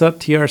saying, "What's up,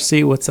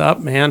 TRC? What's up,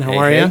 man? How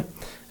are you?"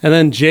 And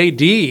then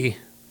JD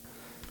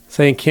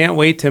saying, "Can't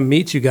wait to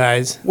meet you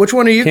guys." Which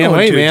one are you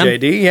going to, man?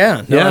 JD?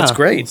 Yeah, that's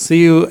great. We'll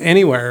see you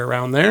anywhere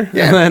around there.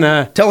 Yeah. And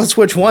then, tell us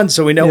which one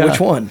so we know which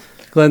one.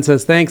 Glenn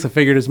says, "Thanks, I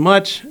figured as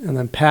much." And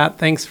then Pat,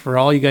 "Thanks for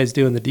all you guys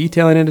do in the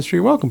detailing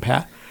industry." Welcome,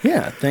 Pat.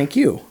 Yeah, thank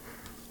you.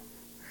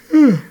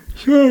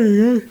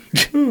 Sorry,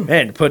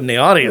 man, you're putting the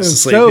audience to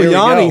sleep. So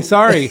yawny,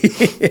 sorry.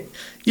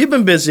 You've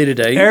been busy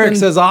today. Eric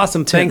says,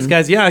 "Awesome, thanks,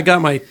 guys." Yeah, I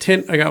got my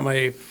tint. I got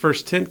my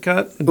first tint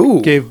cut.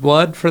 Ooh. Gave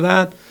blood for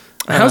that.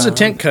 How's a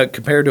tint cut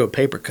compared to a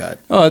paper cut?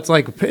 Oh, it's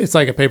like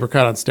a paper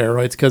cut on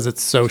steroids because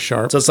it's so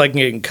sharp. So it's like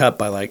getting cut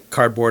by like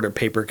cardboard or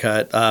paper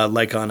cut,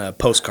 like on a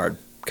postcard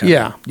cut.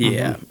 Yeah.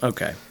 Yeah. Mm-hmm.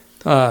 Okay.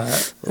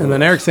 And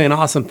then Eric saying,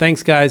 "Awesome,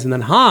 thanks, guys." And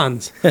then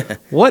Hans,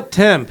 what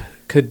temp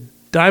could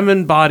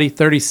Diamond Body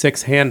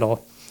 36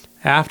 handle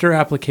after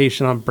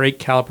application on brake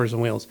calipers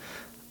and wheels?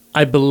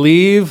 I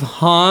believe,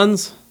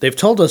 Hans, they've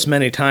told us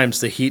many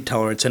times the heat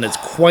tolerance, and it's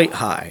quite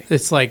high.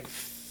 It's like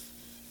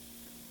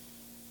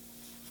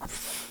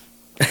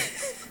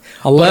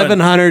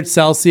 1100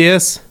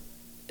 Celsius.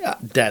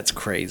 That's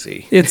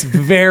crazy. It's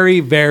very,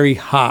 very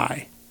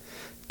high.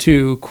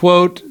 To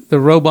quote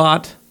the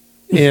robot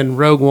in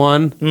Rogue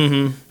One,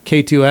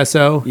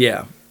 K2SO,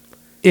 yeah,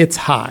 it's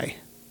high.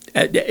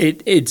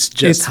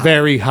 It's high.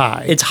 Very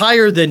high. It's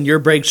higher than your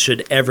brakes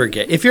should ever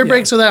get. If your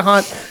brakes are that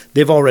hot,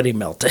 they've already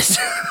melted.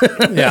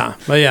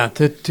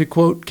 To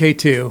quote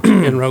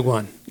K2 in Rogue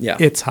One,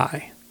 it's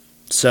high.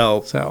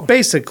 So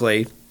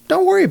basically,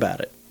 don't worry about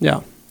it.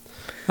 Yeah.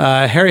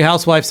 Harry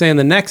Housewife saying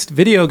the next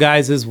video,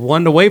 guys, is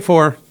one to wait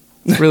for.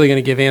 It's really going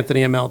to give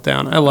Anthony a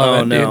meltdown. I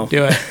love it, dude.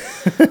 Do it.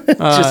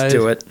 Just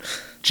do it.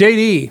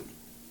 JD,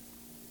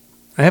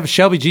 I have a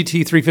Shelby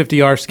GT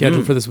 350R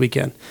scheduled for this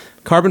weekend.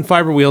 Carbon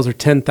fiber wheels are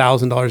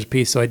 $10,000 a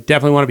piece, so I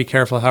definitely want to be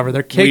careful. However,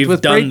 they're caked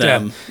with brake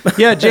dam.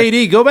 Yeah,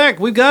 JD, go back.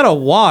 We've got a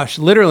wash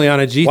literally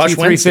on a GT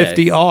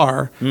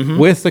 350R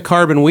with the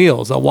carbon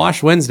wheels. A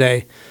wash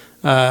Wednesday.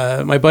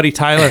 My buddy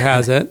Tyler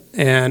has it,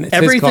 and it's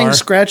everything his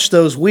car. Scratched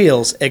those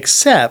wheels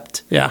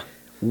except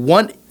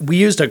one. We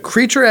used a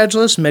Creature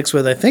Edgeless mixed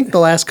with I think the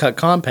Last Cut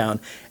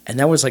compound, and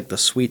that was like the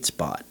sweet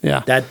spot.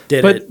 Yeah, that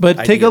did it.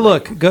 But take a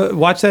look. Go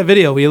watch that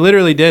video. We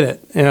literally did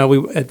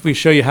it. We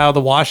show you how to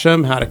wash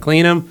them, how to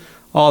clean them,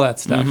 all that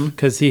stuff.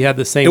 Because he had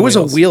the same. It was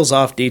wheels. a wheels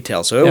off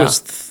detail, so it was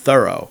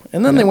thorough.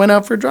 And then they went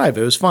out for a drive.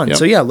 It was fun. Yep.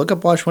 So look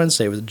up Wash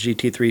Wednesday with the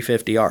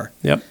GT350R.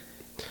 Yep.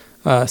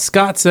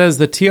 Scott says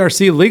the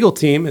TRC legal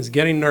team is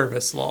getting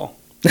nervous, lol.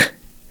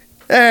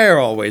 They're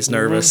always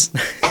nervous.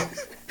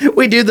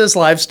 We do this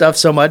live stuff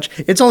so much,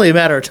 it's only a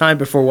matter of time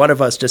before one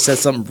of us just says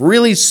something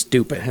really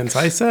stupid. Hence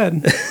I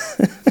said.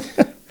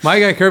 My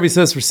guy Kirby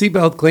says for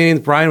seatbelt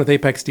cleanings, Brian with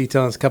Apex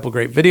Detail has a couple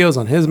great videos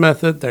on his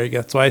method. There you go.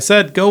 That's why I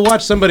said go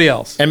watch somebody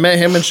else. I met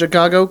him in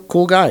Chicago.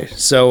 Cool guy.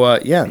 So,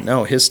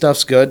 his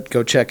stuff's good.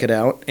 Go check it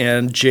out.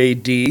 And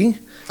JD...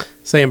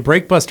 saying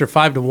BrakeBuster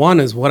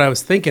 5-1 is what I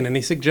was thinking.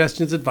 Any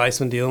suggestions, advice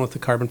when dealing with the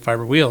carbon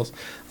fiber wheels?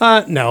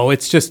 No,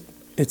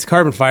 it's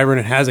carbon fiber and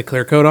it has a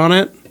clear coat on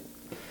it.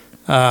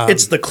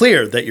 It's the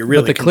clear that you're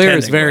really. But the clear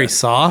is very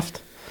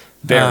soft.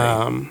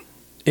 Very.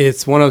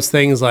 It's one of those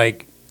things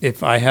like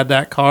if I had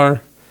that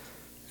car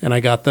and I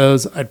got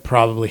those, I'd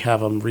probably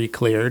have them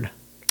re-cleared.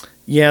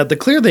 Yeah, the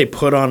clear they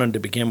put on them to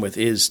begin with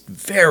is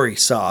very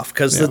soft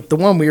because the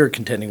one we were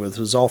contending with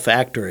was all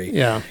factory.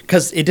 Yeah.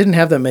 Because it didn't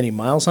have that many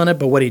miles on it,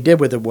 but what he did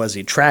with it was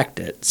he tracked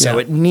it. So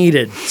it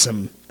needed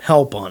some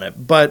help on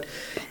it. But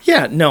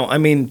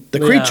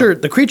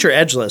the Creature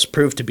Edgeless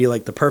proved to be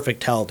like the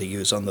perfect towel to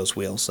use on those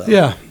wheels. So.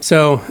 Yeah.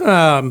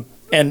 So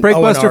And Brake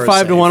O&R Buster is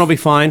 5 to safe. 1 will be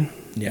fine.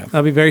 Yeah.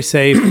 That'll be very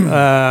safe.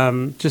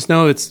 Just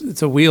know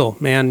it's a wheel,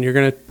 man. You're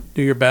going to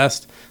do your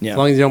best. Yeah. As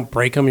long as you don't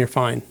break them, you're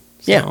fine.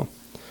 So. Yeah.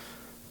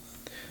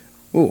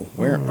 Ooh,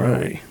 where are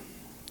we? I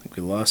think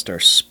we lost our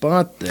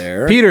spot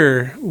there.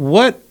 Peter,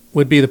 what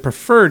would be the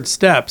preferred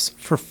steps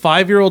for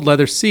 5-year-old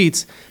leather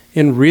seats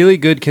in really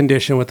good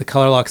condition with the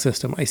ColorLock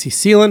system? I see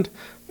sealant,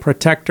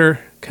 protector,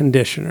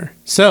 conditioner.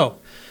 So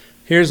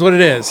here's what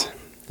it is.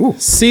 Ooh.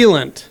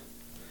 Sealant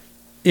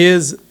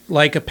is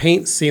like a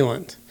paint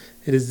sealant.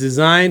 It is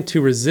designed to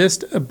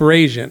resist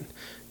abrasion.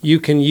 You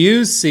can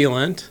use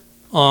sealant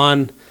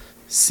on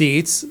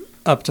seats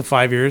up to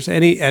 5 years,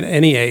 at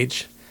any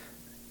age.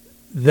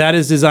 That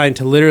is designed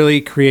to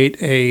literally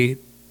create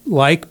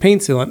like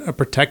paint sealant, a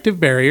protective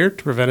barrier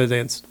to prevent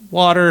against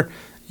water,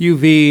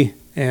 UV,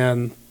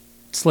 and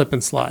slip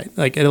and slide.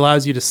 Like, it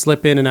allows you to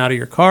slip in and out of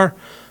your car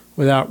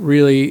without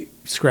really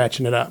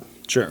scratching it up,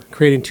 Sure.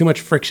 creating too much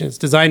friction. It's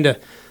designed to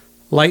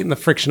lighten the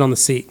friction on the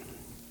seat.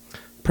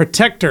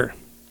 Protector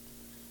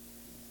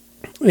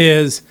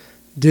is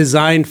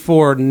designed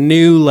for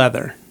new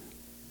leather,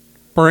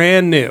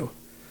 brand new.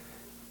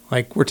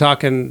 Like, we're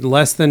talking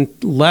less than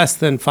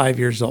 5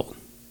 years old.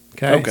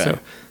 Okay. So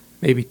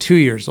maybe 2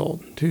 years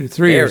old, 2 to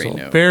 3 years old.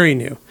 New. Very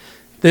new.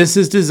 This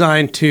is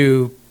designed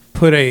to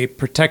put a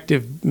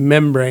protective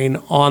membrane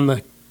on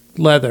the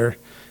leather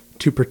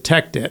to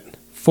protect it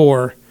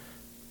from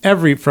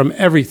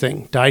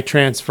everything, dye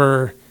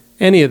transfer,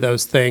 any of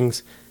those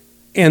things,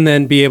 and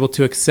then be able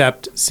to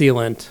accept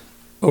sealant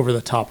over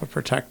the top of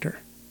protector.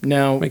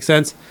 Now, Make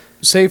sense?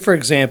 say, for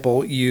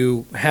example,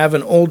 you have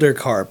an older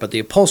car, but the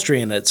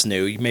upholstery in it's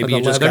new. Maybe The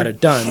you just leather? got it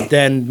done.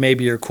 Then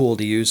maybe you're cool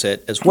to use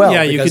it as well.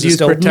 Yeah, you because could it's use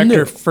still protector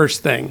new.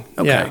 first thing.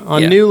 Okay, Yeah,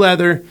 on yeah. new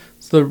leather.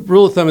 So the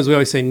rule of thumb is we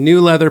always say new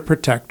leather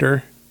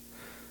protector.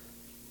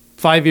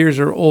 5 years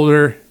or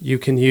older, you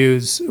can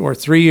use, or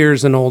 3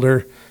 years and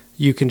older,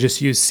 you can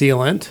just use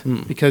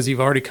sealant because you've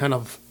already kind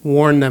of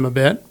worn them a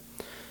bit.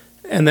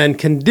 And then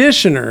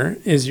conditioner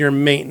is your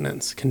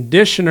maintenance.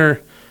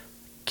 Conditioner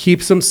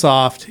keeps them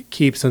soft,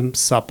 keeps them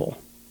supple.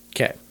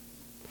 Okay.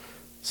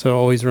 So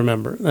always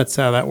remember, that's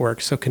how that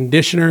works. So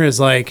conditioner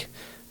is like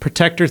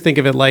protector. Think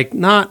of it like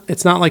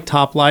it's not like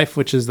Top Life,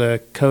 which is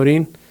the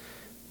coating.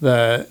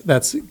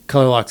 That's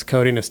ColorLock's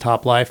coating is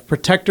Top Life.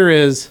 Protector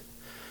is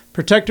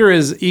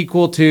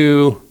equal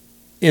to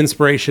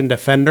Inspiration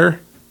Defender,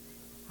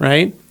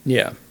 right?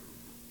 Yeah.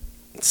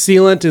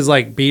 Sealant is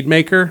like Bead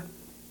Maker,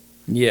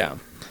 Yeah.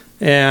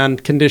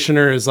 and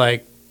conditioner is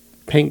like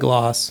Paint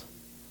Gloss.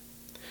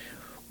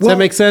 Does Well, that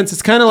make sense?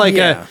 It's kind of like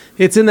yeah.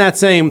 it's in that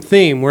same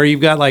theme where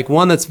you've got like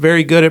one that's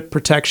very good at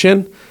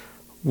protection,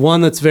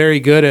 one that's very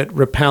good at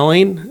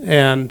repelling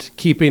and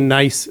keeping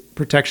nice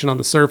protection on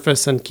the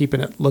surface and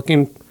keeping it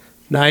looking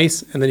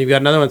nice. And then you've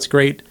got another one that's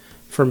great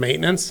for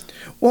maintenance.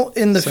 Well,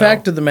 and the So,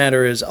 fact of the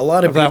matter is, a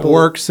lot of If that people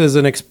works as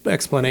an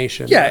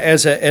explanation. Yeah,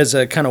 as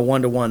a kind of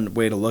one-to-one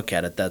way to look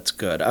at it, that's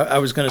good. I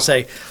was going to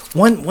say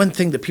one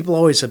thing that people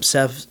always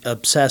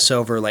obsess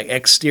over, like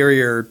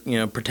exterior,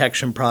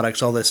 protection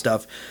products, all this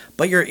stuff,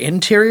 but your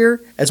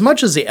interior, as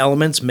much as the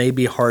elements may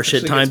be harsh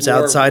Actually at times gets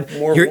more outside,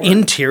 your worn.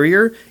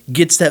 interior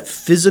gets that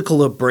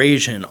physical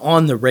abrasion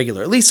on the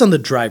regular, at least on the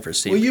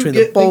driver's seat, Well, between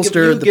the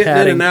bolster, the getting in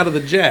padding. and out of the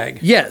Jag.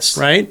 Yes,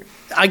 Right?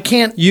 I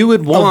can't You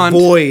would want-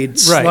 avoid Right.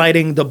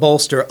 sliding the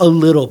bolster a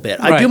little bit.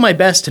 I do Right. my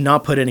best to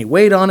not put any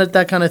weight on it,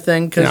 that kind of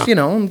thing, because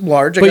Yeah. I'm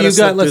large. I But gotta you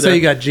slip got, let's through say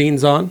you there. got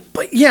jeans on.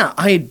 But yeah,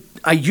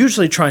 I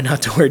usually try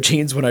not to wear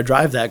jeans when I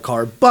drive that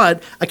car,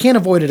 but I can't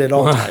avoid it at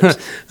all times.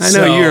 I know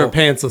So- you're a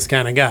pantsless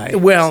kind of guy.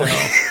 well.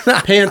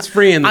 Pants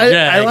free in the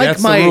Jag.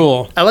 That's my the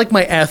rule. I like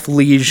my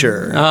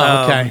athleisure,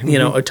 Oh,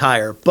 okay.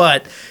 attire.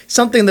 But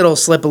something that'll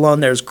slip along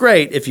there is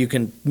great if you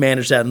can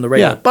manage that in the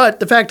regular. Yeah. But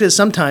the fact is,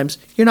 sometimes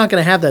you're not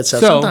going to have that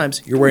stuff.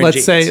 Sometimes you're wearing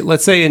jeans.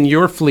 Let's say in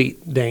your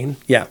fleet, Dane.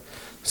 Yeah,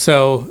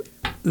 So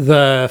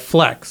the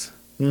Flex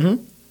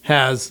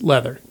has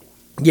leather.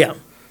 yeah,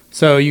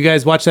 So you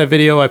guys watch that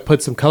video. I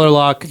put some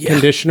ColorLock Yeah.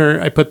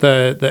 conditioner. I put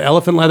the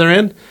elephant leather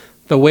in.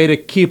 The way to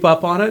keep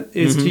up on it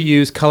is to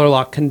use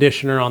ColorLock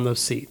conditioner on those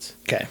seats.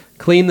 okay.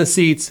 Clean the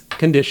seats,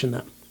 condition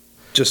them.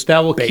 Just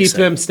That will keep basic.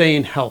 them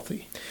staying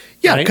healthy.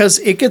 Yeah, right? because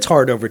it gets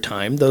hard over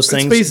time. Those It's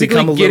things basically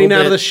become a getting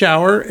little out of the bit.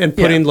 shower and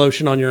putting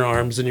lotion on your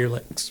arms and your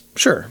legs.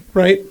 Sure.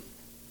 Right?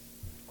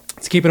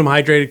 It's keeping them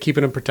hydrated,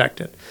 keeping them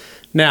protected.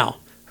 Now,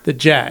 the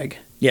Jag,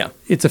 Yeah.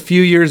 it's a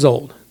few years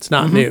old. It's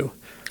not new.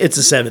 It's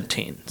a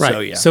 17. Right. So,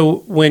 yeah.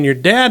 So when your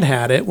dad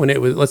had it, when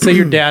it was, let's say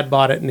your dad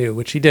bought it new,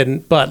 which he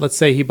didn't, but let's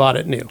say he bought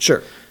it new.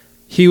 sure.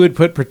 He would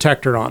put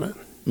protector on it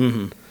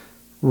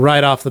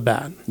right off the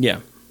bat Yeah.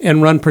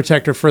 and run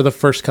protector for the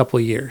first couple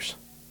of years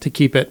to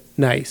keep it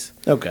nice.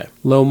 Okay.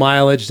 Low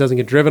mileage, doesn't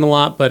get driven a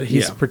lot, but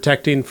he's Yeah.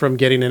 protecting from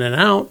getting in and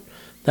out,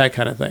 that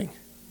kind of thing.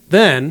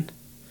 Then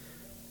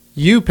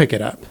you pick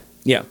it up.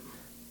 Yeah.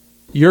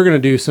 You're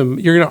going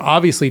to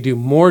obviously do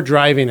more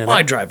driving in Well, I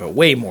it. drive it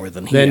way more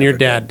than he Than your ever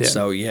dad did.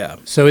 So, yeah.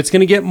 So it's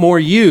going to get more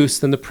use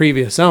than the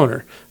previous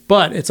owner,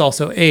 but it's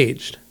also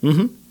aged.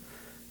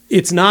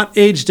 it's not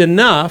aged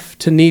enough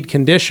to need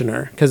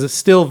conditioner because it's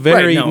still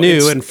very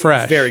new and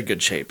fresh. Very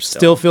good shape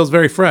still feels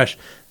very fresh.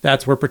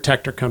 That's where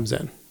protector comes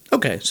in.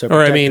 Okay, so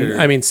protector,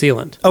 I mean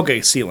sealant. Okay,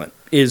 sealant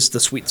is the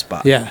sweet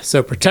spot. Yeah,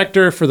 so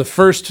protector for the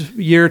first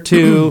year,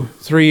 2,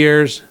 3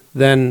 years,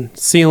 then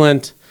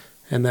sealant,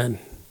 and then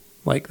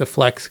like the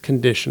Flex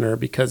conditioner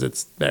because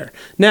it's there.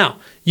 Now,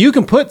 you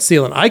can put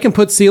sealant. I can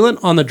put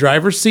sealant on the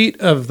driver's seat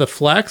of the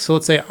Flex. So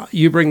let's say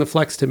you bring the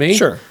Flex to me.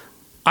 Sure.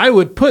 I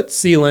would put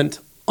sealant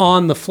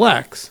on the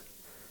Flex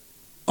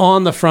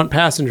on the front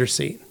passenger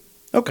seat.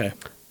 Okay.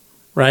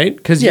 Right?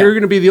 Because you're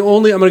going to be the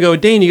only, I'm going to go,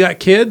 Dane, you got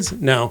kids?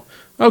 No.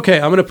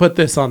 Okay, I'm going to put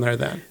this on there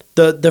then.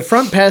 The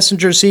front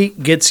passenger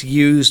seat gets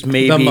used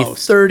maybe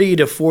 30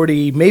 to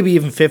 40, maybe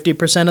even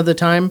 50% of the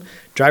time.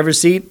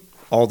 Driver's seat,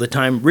 all the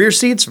time. Rear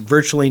seats,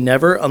 virtually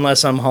never,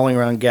 unless I'm hauling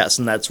around guests,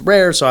 and that's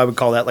rare, so I would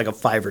call that like a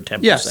 5 or 10%.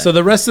 Yeah, so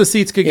the rest of the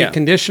seats could get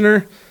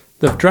conditioner.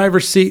 The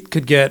driver's seat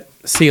could get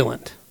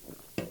sealant.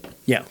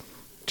 Yeah.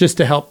 Just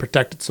to help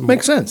protect it some more.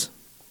 Makes sense.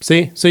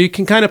 See? So you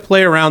can kind of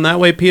play around that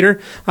way, Peter.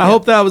 I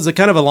hope that was a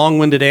kind of a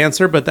long-winded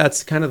answer, but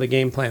that's kind of the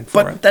game plan for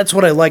it. But that's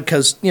what I like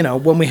because,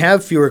 when we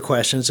have fewer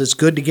questions, it's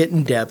good to get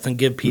in depth and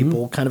give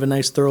people kind of a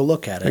nice thorough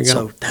look at it.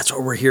 So that's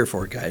what we're here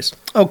for, guys.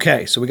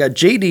 Okay, so we got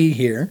JD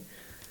here.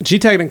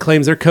 G-Tagnon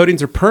claims their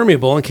coatings are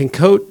permeable and can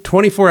coat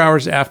 24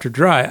 hours after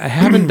dry. I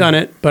haven't done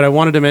it, but I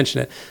wanted to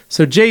mention it.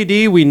 So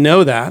JD, we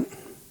know that.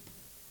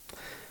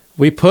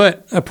 We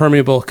put a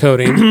permeable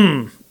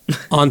coating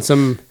on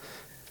some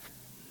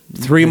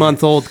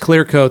 3-month-old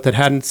clear coat that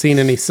hadn't seen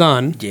any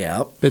sun.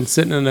 Yeah. Been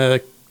sitting in a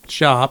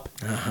shop.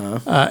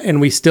 And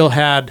we still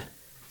had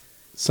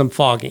some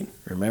fogging.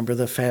 Remember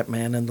the fat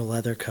man in the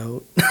leather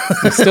coat?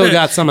 We still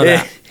got some of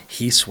that.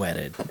 He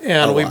sweated.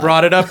 And we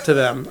brought it up to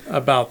them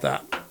about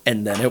that.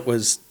 And then it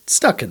was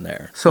stuck in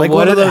there. So like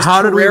one of those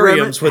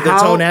terrariums with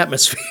its own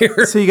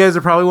atmosphere. So you guys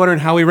are probably wondering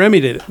how we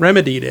remedied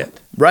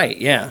it. Right,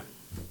 yeah.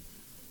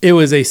 It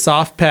was a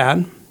soft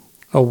pad,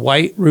 a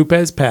white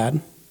Rupes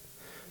pad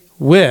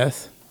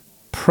with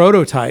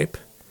prototype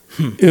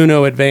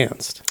Uno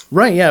Advanced.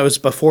 Right, yeah, it was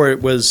before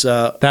it was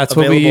That's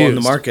available what we used. in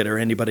the market or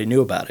anybody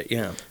knew about it,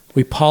 yeah.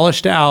 We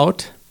polished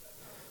out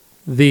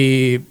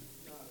the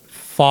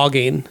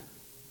fogging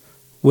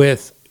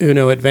with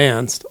Uno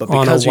Advanced but on a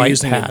white because you're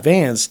using pad.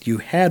 Advanced, you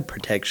had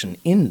protection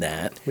in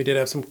that. We did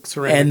have some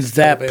ceramics. And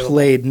that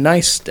played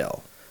nice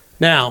still.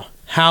 Now,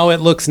 how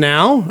it looks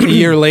now, a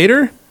year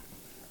later,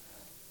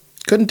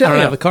 couldn't tell I don't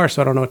you. have the car,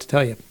 so I don't know what to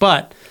tell you.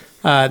 But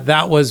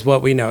that was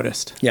what we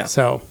noticed. Yeah.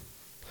 So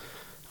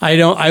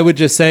I would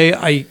just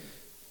say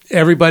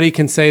everybody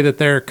can say that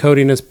their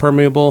coating is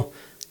permeable.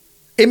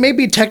 It may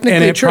be technically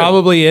and it true.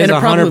 Probably is and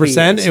it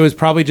 100%. Is. It was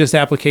probably just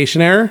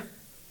application error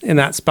in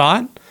that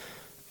spot,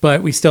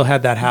 but we still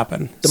had that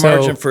happen. The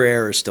margin for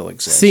error still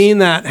exists. Seeing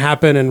that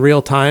happen in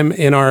real time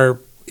in our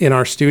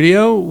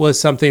studio was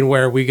something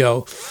where we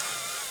go,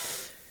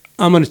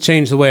 I'm going to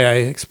change the way I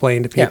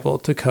explain to people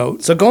to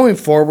coat. So going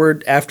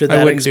forward after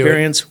that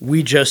experience,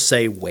 we just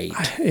say wait.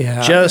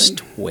 Yeah.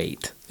 Just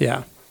wait.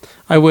 Yeah.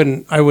 I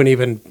wouldn't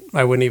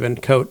even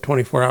coat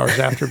 24 hours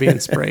after being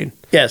sprayed.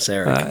 Yes,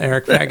 Eric.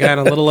 Eric, fat guy in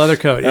a little leather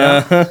coat.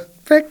 Yeah.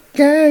 Fat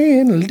guy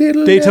in a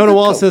little Daytona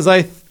Wall says,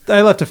 I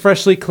left a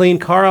freshly cleaned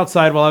car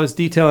outside while I was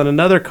detailing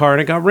another car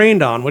and it got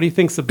rained on. What do you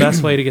think's the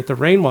best way to get the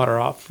rainwater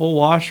off? Full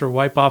wash or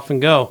wipe off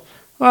and go?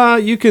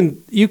 You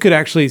could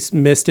actually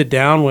mist it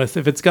down with,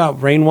 if it's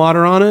got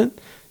rainwater on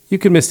it, you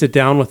could mist it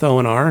down with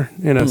O&R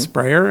in a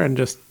sprayer and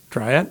just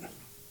dry it.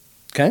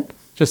 Okay.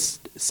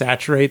 Just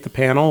saturate the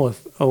panel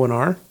with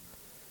O&R.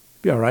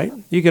 Be all right.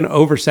 You can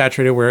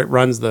oversaturate it where it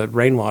runs the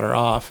rainwater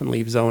off and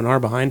leaves O&R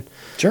behind.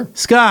 Sure.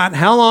 Scott,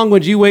 how long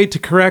would you wait to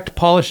correct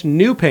polish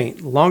new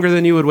paint? Longer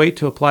than you would wait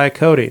to apply a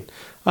coating?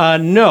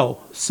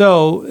 No.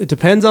 So it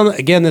depends on,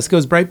 again, this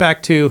goes right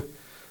back to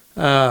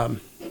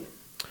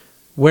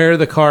where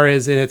the car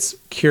is in its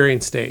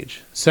curing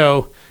stage.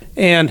 So,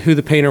 and who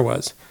the painter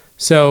was.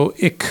 So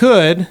it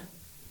could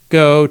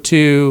go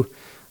to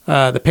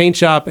the paint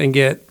shop and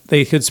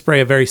they could spray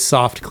a very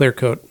soft clear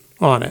coat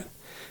on it.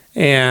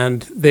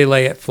 And they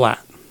lay it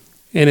flat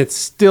and it's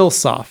still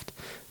soft.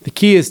 The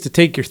key is to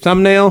take your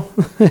thumbnail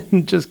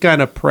and just kind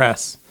of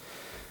press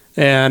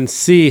and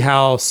see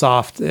how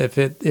soft, if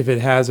it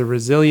has a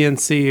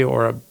resiliency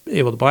or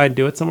able to bind.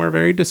 Do it somewhere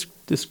very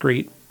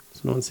discreet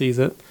so no one sees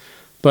it,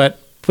 but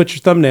put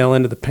your thumbnail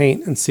into the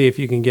paint and see if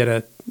you can get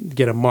a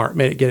mark,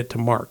 get it to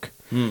mark.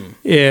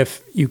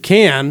 If you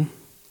can,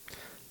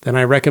 then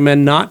I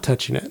recommend not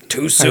touching it.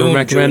 Too soon, I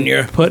recommend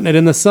Junior. Putting it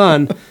in the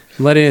sun,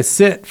 letting it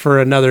sit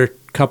for another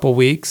couple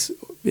weeks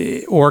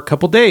or a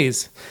couple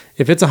days.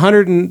 If it's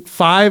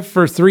 105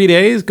 for 3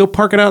 days, go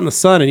park it out in the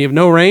sun and you have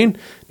no rain,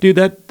 dude,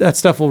 that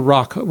stuff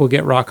will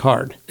get rock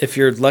hard. If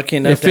you're lucky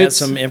enough to have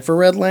some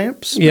infrared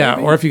lamps. Yeah,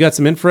 maybe? or if you got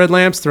some infrared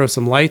lamps, throw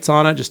some lights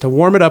on it just to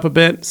warm it up a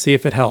bit, see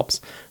if it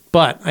helps.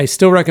 But I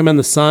still recommend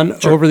the sun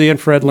over the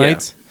infrared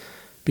lights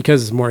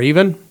because it's more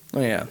even. Oh,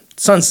 yeah.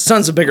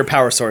 Sun's a bigger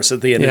power source at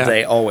the end of the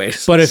day,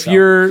 always. But if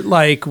you're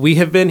like, we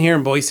have been here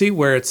in Boise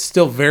where it's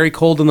still very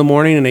cold in the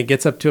morning and it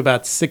gets up to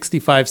about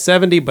 65,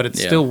 70, but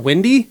it's still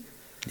windy.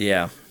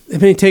 Yeah.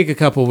 It may take a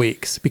couple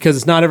weeks because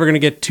it's not ever going to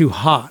get too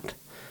hot.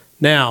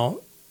 Now,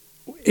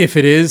 if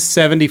it is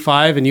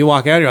 75 and you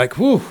walk out, you're like,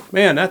 whew,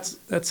 man,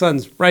 that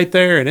sun's right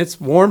there and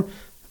it's warm.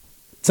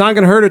 It's not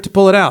going to hurt it to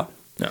pull it out.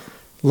 No.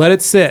 Let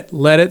it sit,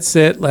 let it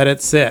sit, let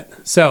it sit.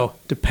 So,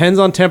 depends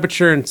on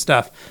temperature and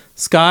stuff.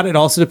 Scott, it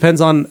also depends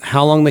on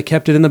how long they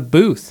kept it in the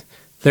booth.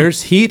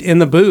 There's heat in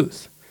the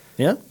booth.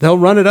 Yeah. They'll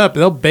run it up.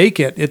 They'll bake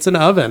it. It's an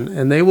oven,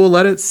 and they will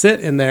let it sit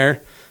in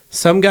there.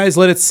 Some guys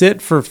let it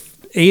sit for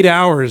 8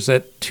 hours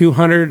at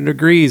 200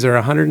 degrees or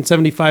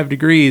 175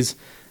 degrees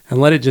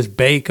and let it just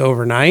bake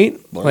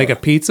overnight, like a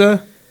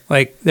pizza.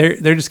 Like, they're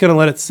just going to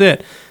let it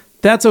sit.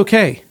 That's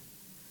okay.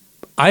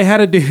 I had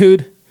a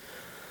dude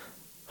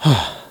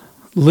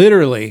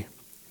literally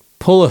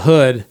pull a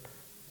hood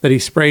that he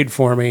sprayed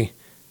for me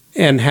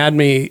and had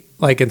me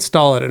like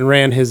install it and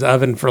ran his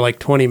oven for like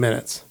 20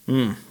 minutes.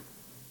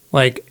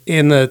 Like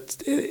in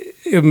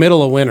the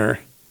middle of winter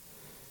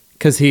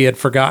because he had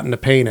forgotten to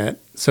paint it.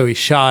 So he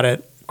shot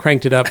it,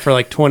 cranked it up for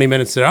like 20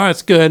 minutes. Said, oh,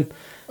 it's good.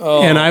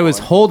 Oh, and I was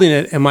holding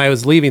it and I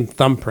was leaving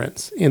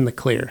thumbprints in the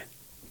clear.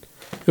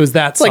 It was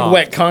that soft. Like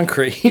wet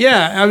concrete.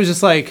 Yeah. I was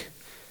just like,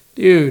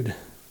 dude,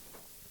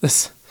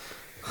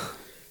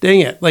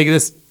 dang it. Like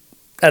this.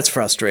 That's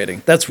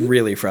frustrating. That's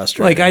really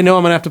frustrating. Like, I know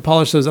I'm going to have to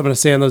polish those. I'm going to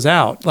sand those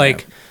out.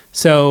 Like,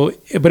 so,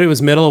 but it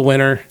was middle of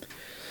winter.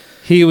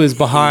 He was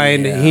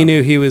behind. Yeah. He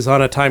knew he was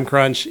on a time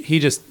crunch. He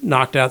just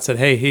knocked out, said,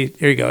 hey, here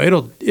you go.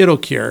 It'll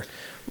cure.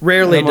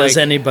 Rarely does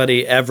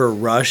anybody ever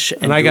rush.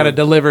 And I got to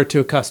deliver to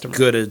a customer.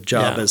 Good a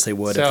job as they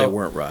would if they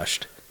weren't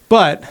rushed.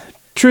 But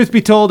truth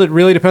be told, it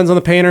really depends on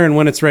the painter and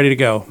when it's ready to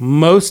go.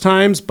 Most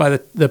times,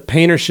 the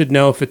painter should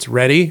know if it's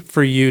ready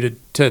for you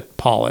to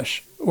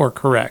polish or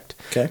correct.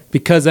 Okay.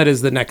 Because that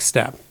is the next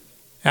step.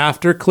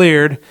 After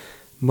cleared,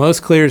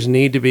 most clears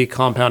need to be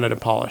compounded and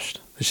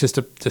polished. It's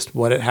just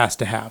what it has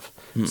to have.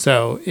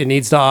 So it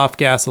needs to off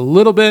gas a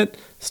little bit,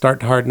 start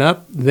to harden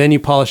up, then you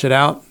polish it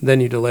out, then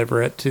you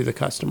deliver it to the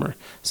customer.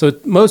 So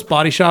most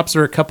body shops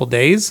are a couple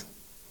days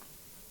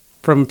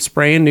from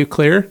spraying new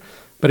clear.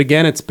 But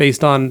again, it's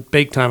based on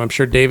bake time. I'm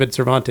sure David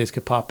Cervantes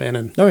could pop in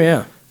and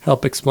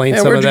help explain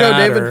some of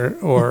that,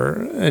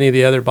 or any of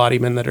the other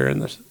bodymen that are in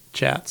the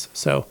chats.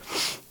 So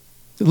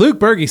Luke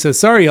Berge says,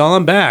 sorry, y'all,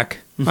 I'm back.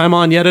 I'm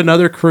on yet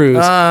another cruise.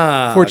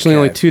 Fortunately,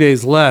 only 2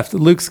 days left.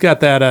 Luke's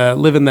got that,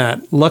 living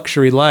that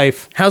luxury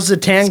life. How's the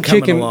tan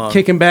coming along?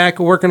 Kicking back,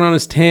 working on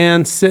his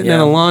tan, sitting in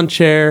a lawn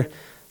chair,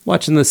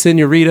 watching the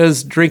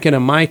senoritas, drinking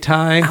a Mai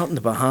Tai. Out in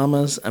the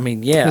Bahamas. I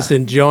mean, yeah. Just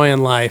enjoying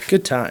life.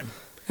 Good time.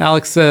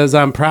 Alex says,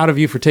 I'm proud of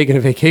you for taking a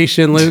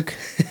vacation, Luke.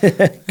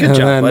 Good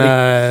job,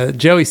 buddy.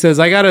 Joey says,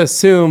 I got to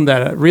assume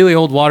that really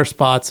old water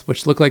spots,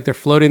 which look like they're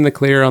floating in the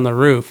clear on the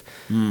roof.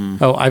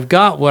 Oh, I've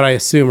got what I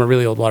assume are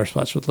really old water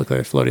spots, which look like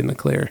they're floating in the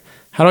clear.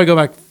 How do I go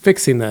back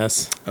fixing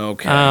this?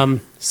 Okay.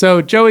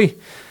 So, Joey...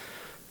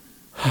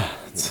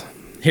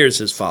 Here's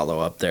his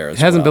follow-up there as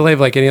well. It hasn't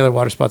behaved like any other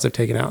water spots I've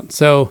taken out.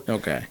 So,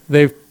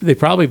 they've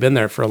probably been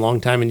there for a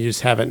long time and you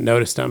just haven't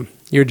noticed them.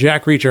 Your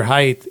jack reacher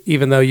height,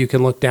 even though you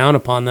can look down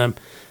upon them,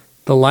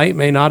 the light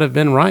may not have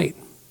been right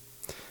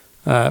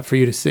for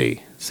you to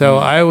see. So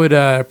I would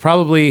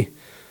probably,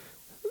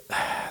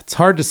 it's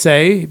hard to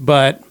say,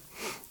 but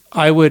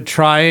I would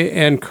try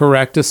and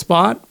correct a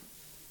spot.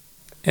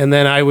 And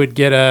then I would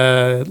get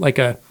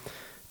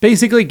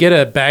basically get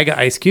a bag of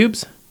ice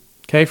cubes,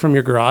 okay, from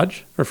your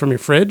garage or from your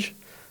fridge,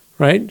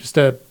 right? Just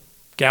a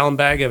gallon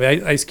bag of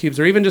ice cubes,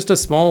 or even just a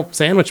small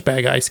sandwich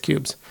bag of ice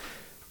cubes.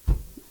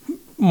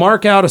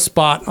 Mark out a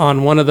spot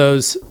on one of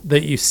those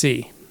that you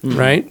see.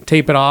 Right?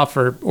 Tape it off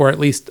or at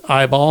least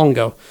eyeball and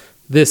go,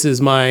 this is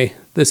my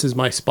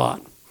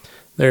spot.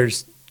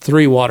 There's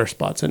 3 water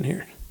spots in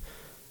here.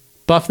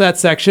 Buff that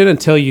section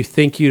until you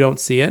think you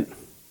don't see it.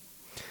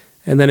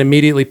 And then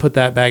immediately put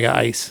that bag of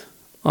ice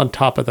on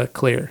top of the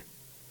clear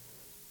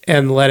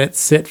and let it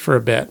sit for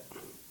a bit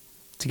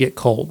to get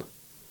cold.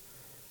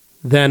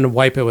 Then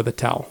wipe it with a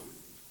towel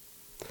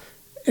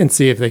and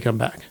see if they come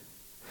back.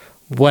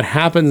 What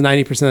happens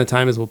 90% of the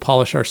time is we'll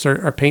polish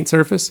our paint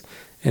surface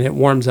and it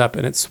warms up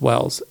and it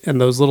swells. And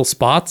those little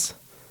spots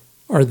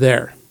are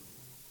there.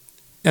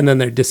 And then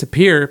they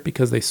disappear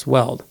because they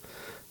swelled.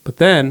 But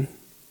then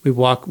we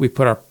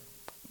put our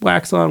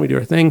wax on, we do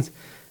our things,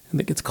 and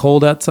it gets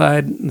cold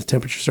outside and the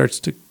temperature starts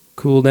to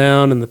cool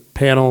down and the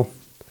panel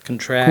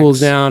contracts, cools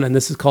down. And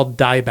this is called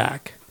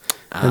dieback.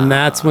 And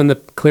that's when the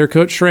clear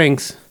coat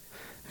shrinks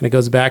and it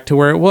goes back to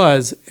where it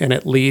was and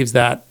it leaves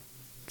that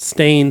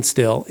stain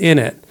still in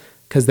it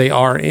because they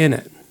are in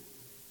it.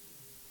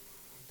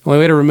 The only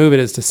way to remove it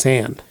is to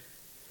sand.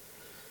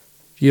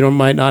 You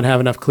might not have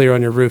enough clear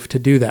on your roof to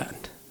do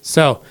that.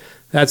 So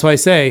that's why I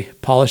say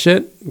polish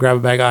it, grab a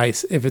bag of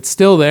ice. If it's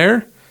still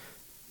there,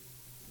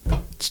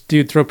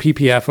 dude, throw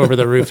PPF over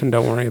the roof and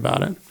don't worry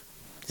about it.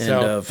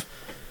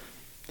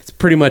 It's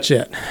pretty much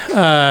it.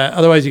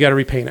 Otherwise, you got to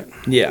repaint it.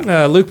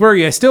 Yeah. Luke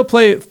Berge, I still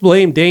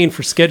blame Dane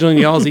for scheduling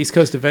y'all's East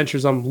Coast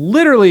adventures. I'm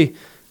literally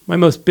my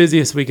most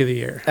busiest week of the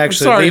year.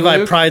 Actually, sorry, Levi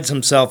Luke. prides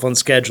himself on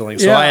scheduling,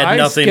 so Yeah, I had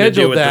nothing to do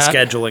scheduled with that. the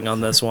scheduling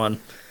on this one.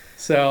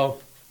 So,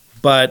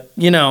 But,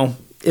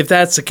 if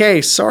that's the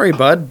case, sorry,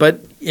 bud,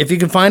 but if you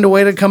can find a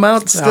way to come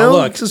out still,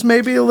 look, just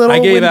maybe a little I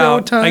gave window out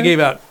of time. I gave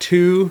out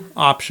 2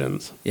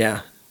 options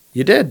Yeah,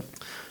 you did.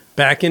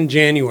 back in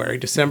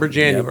December,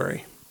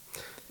 January,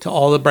 to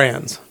all the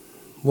brands.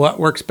 What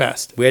works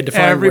best? We had to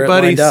find where it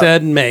Everybody lined up.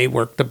 said May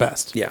worked the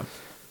best. Yeah.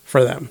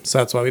 For them. So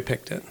that's why we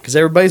picked it. Because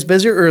everybody's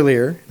busy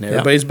earlier and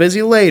everybody's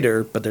busy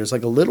later, but there's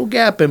like a little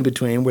gap in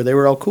between where they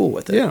were all cool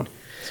with it. Yeah.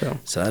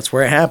 So that's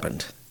where it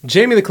happened.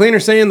 Jamie the Cleaner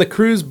saying the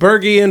Cruise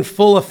Berge in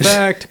full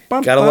effect.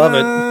 Gotta love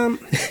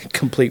it.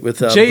 Complete with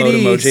boat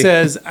JD emoji.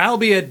 says, I'll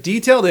be at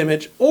Detailed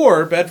Image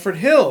or Bedford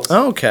Hills.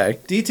 Oh, okay.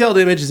 Detailed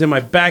Image is in my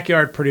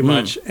backyard pretty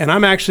much. And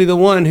I'm actually the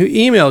one who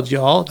emailed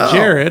y'all,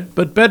 Jared.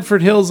 But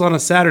Bedford Hills on a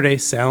Saturday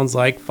sounds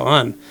like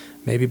fun.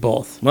 Maybe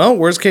both. Well,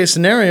 worst case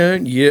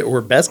scenario, or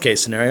best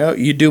case scenario,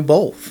 you do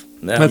both.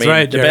 That's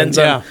right, Jared. Depends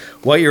on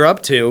what you're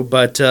up to.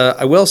 But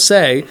I will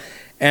say,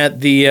 at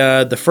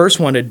the first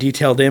one, a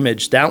Detailed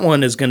Image, that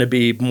one is going to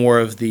be more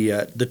of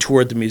the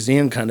tour of the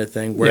museum kind of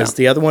thing, whereas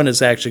the other one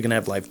is actually going to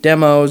have live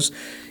demos.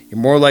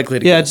 You're more likely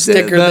to get a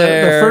sticker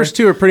there. The first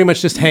 2 are pretty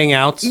much just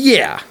hangouts.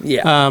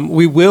 Yeah.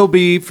 We will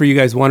be, for you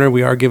guys wondering,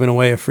 we are giving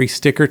away a free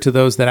sticker to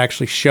those that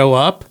actually show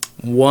up.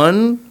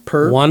 One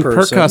per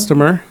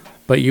customer.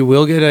 But you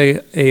will get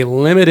a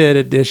limited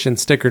edition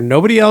sticker.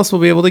 Nobody else will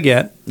be able to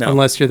get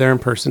unless you're there in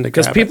person to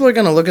grab it. Because people are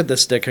going to look at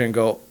this sticker and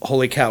go,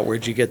 holy cow,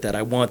 where'd you get that?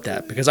 I want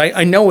that. Because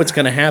I know it's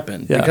going to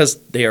happen because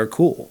they are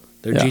cool.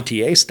 They're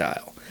GTA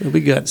style. It'll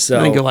be good. So,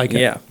 I think you'll like it.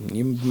 Yeah,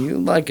 you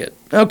like it.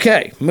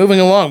 Okay, moving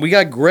along. We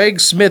got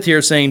Greg Smith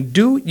here saying,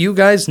 do you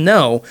guys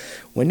know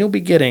when you'll be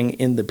getting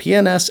in the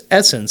PNS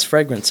Essence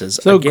fragrances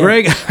So, again?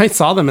 Greg, I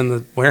saw them in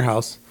the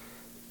warehouse.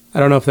 I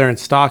don't know if they're in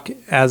stock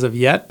as of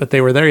yet, but they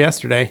were there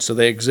yesterday. So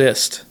they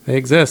exist. They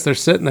exist. They're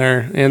sitting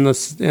there in the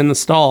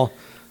stall,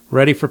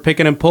 ready for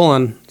picking and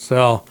pulling.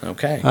 So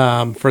Okay.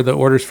 For the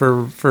orders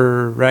for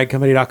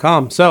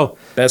ragcompany.com. So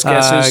Best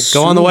guess is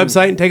go on the soon.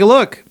 website and take a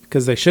look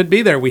because they should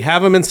be there. We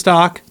have them in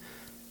stock.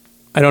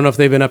 I don't know if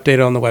they've been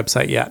updated on the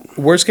website yet.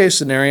 Worst case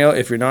scenario,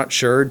 if you're not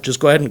sure, just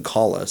go ahead and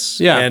call us.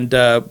 Yeah. And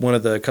one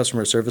of the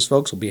customer service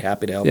folks will be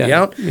happy to help you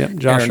out. Yeah,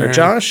 Josh Aaron or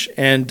Josh.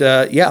 And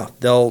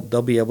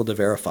they'll be able to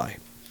verify.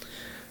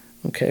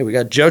 Okay, we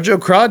got JoJo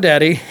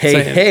Crawdaddy.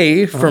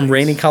 Hey, from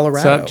rainy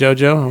Colorado. What's up,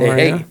 JoJo? How are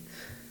you?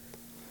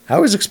 I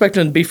was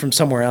expecting to be from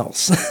somewhere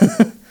else.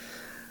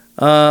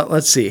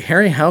 Let's see.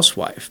 Harry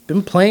Housewife.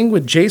 Been playing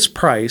with Jace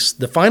Price.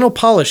 The final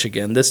polish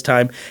again. This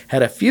time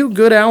had a few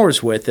good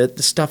hours with it.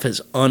 The stuff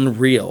is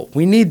unreal.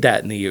 We need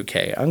that in the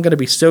UK. I'm going to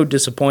be so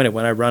disappointed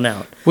when I run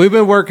out. We've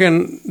been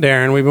working,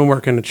 Darren. We've been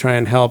working to try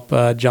and help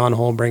John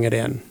Hull bring it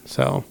in.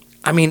 So.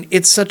 I mean,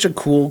 it's such a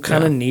cool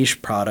kind of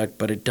niche product,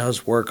 but it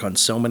does work on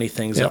so many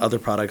things that other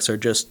products are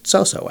just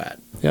so-so at.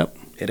 Yep.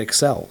 It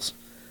excels.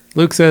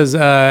 Luke says,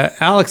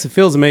 Alex, it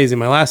feels amazing.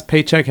 My last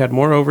paycheck had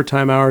more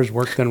overtime hours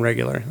worked than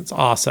regular. That's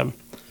awesome.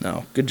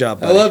 No, good job,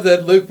 buddy. I love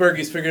that Luke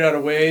Berge's figured out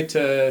a way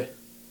to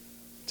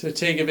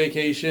take a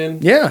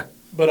vacation. Yeah.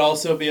 But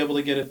also be able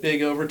to get a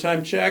big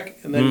overtime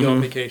check and then go on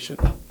vacation.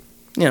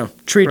 Yeah,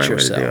 treat Right way to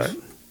yourself. do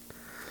it.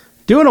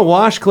 Doing a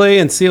wash, clay,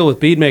 and seal with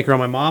bead maker on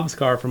my mom's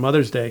car for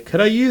Mother's Day. Could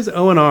I use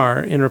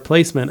O&R in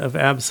replacement of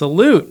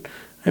Absolute?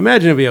 I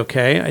imagine it'd be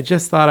okay. I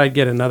just thought I'd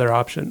get another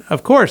option.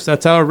 Of course,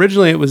 that's how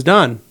originally it was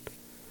done.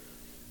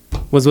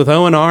 Was with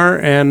O&R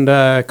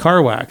and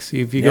car wax.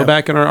 If you go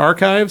back in our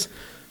archives,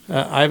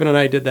 Ivan and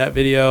I did that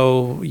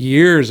video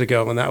years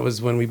ago, and that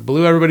was when we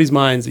blew everybody's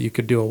minds that you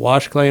could do a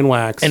wash, clay, and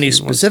wax. And he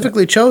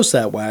specifically chose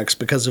that wax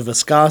because the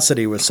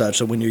viscosity was such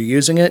that when you're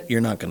using it, you're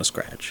not going to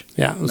scratch.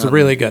 Yeah, it was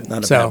really good.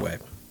 Not a bad way.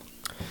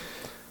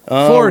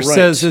 Forrest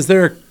says, is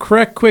there a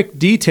correct quick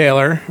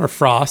detailer, or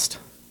Frost,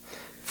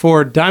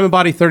 for Diamond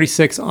Body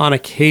 36 on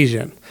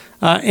occasion?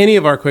 Any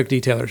of our quick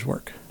detailers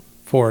work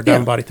for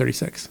Diamond Body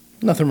 36.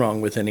 Nothing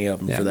wrong with any of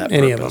them for that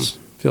any purpose.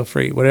 of them. Feel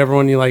free. Whatever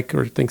one you like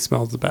or think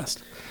smells the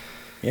best.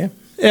 Yeah.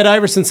 Ed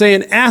Iverson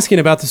asking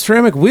about the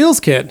ceramic wheels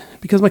kit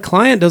because my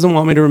client doesn't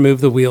want me to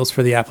remove the wheels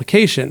for the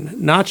application.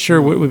 Not sure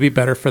what would be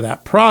better for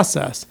that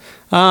process.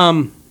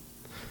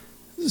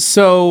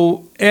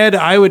 So, Ed,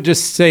 I would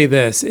just say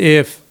this.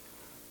 Diamond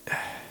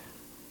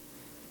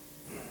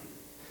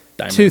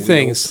two wheels.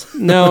 things.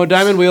 No,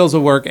 diamond wheels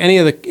will work. Any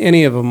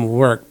of them will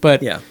work.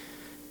 But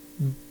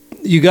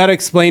you got to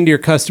explain to your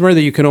customer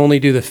that you can only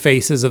do the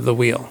faces of the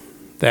wheel.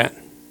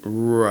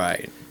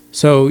 Right.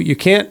 So you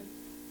can't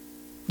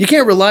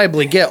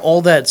reliably get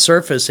all that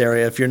surface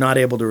area if you're not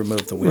able to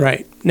remove the wheel.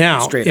 Right.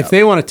 Now, Straight if up.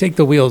 they want to take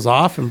the wheels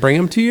off and bring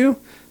them to you,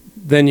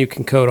 then you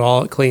can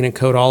clean and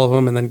coat all of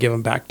them and then give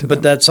them back to them.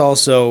 But that's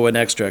also an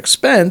extra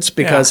expense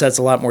because that's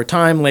a lot more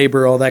time,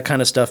 labor, all that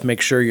kind of stuff.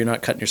 Make sure you're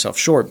not cutting yourself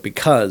short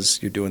because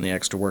you're doing the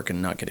extra work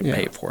and not getting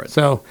paid for it.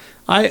 So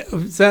I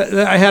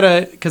had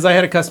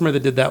a customer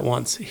that did that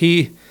once.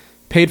 He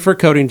paid for a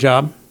coating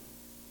job,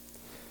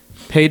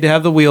 paid to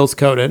have the wheels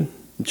coated,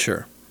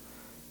 Sure.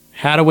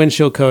 had a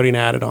windshield coating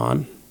added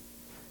on,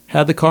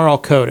 had the car all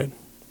coated.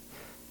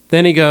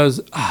 Then he goes,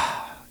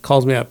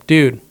 calls me up,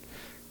 dude,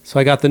 so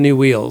I got the new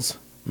wheels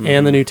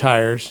and the new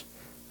tires.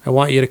 I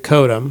want you to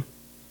coat them.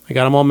 I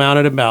got them all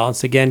mounted and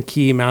balanced. Again,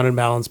 key mounted and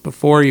balanced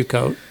before you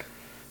coat.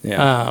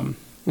 Yeah. And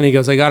he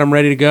goes, I got them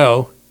ready to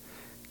go.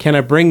 Can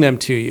I bring them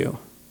to you?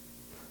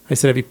 I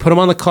said, have you put them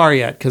on the car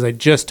yet? Because I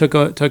just took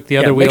the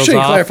other wheels off. Make sure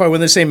you clarify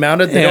when they say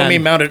mounted, they don't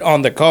mean mounted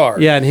on the car.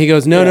 Yeah, and he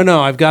goes,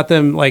 no. I've got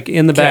them like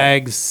in the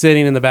bags,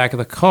 sitting in the back of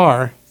the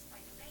car.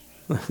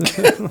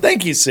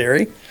 Thank you,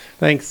 Siri.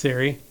 Thanks,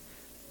 Siri.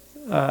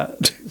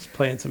 Just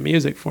playing some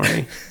music for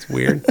me. It's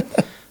weird.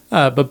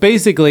 But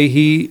basically,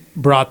 he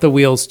brought the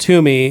wheels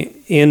to me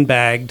in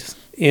bagged,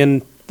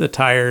 in the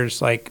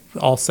tires, like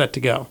all set to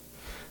go.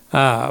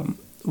 Then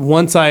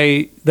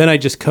I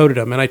just coated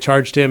them, and I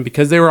charged him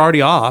because they were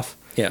already off.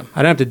 Yeah. I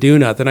didn't have to do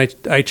nothing.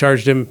 I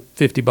charged him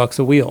 $50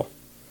 a wheel.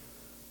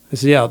 I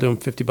said, I'll do them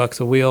 $50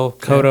 a wheel,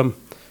 coat them.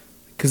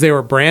 Because they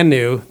were brand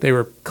new, they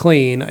were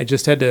clean. I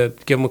just had to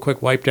give them a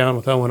quick wipe down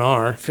with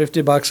O&R.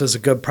 $50 is a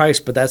good price,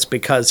 but that's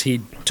because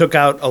he took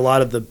out a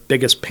lot of the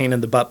biggest pain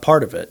in the butt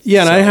part of it.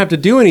 Yeah, and I didn't have to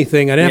do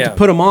anything. I didn't have to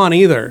put them on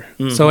either.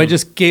 So I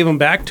just gave them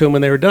back to him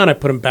when they were done. I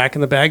put them back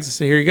in the bags and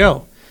said, here you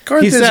go. Car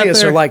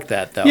enthusiasts are like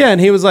that, though. Yeah, and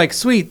he was like,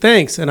 sweet,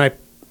 thanks. And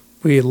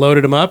we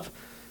loaded him up,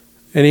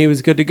 and he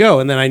was good to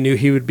go. And then I knew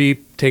he would be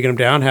taking them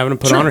down, having them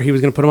put on, or he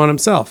was going to put them on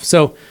himself.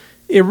 So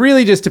it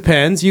really just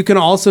depends. You can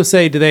also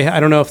say, I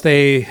don't know if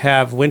they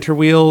have winter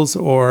wheels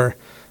or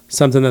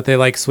something that they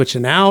like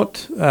switching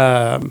out.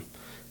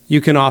 You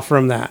can offer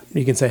them that.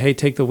 You can say, hey,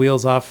 take the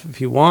wheels off if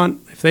you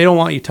want. If they don't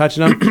want you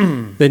touching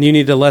them, then you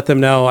need to let them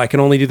know, I can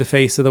only do the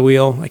face of the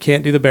wheel. I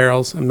can't do the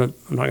barrels. I'm not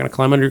going to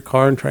climb under your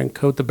car and try and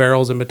coat the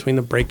barrels in between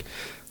the brake.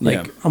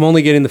 I'm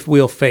only getting the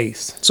wheel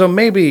face. So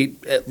maybe,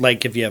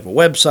 like if you have a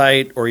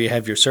website or you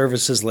have your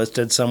services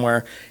listed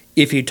somewhere,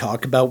 if you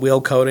talk about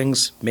wheel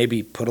coatings,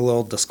 maybe put a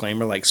little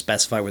disclaimer like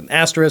specify with an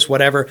asterisk,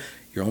 whatever.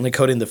 You're only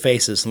coating the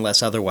faces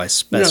unless otherwise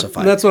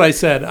specified. That's what I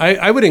said.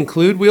 I would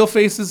include wheel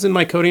faces in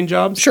my coating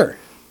jobs. Sure.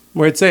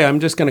 Where I'd say I'm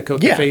just going to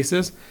coat the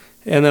faces.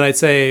 And then I'd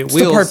say it's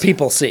wheels. The part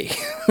people see.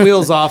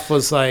 Wheels off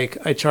was like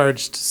I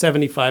charged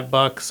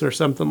 $75 or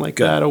something like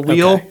that a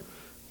wheel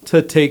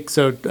to take.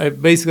 So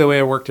basically the way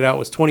I worked it out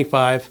was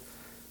 $25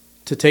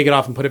 to take it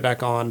off and put it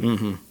back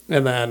on,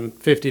 and then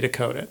 $50 to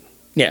coat it.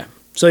 Yeah.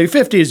 So your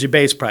 $50 is your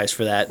base price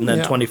for that, and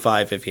then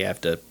 $25 if you have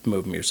to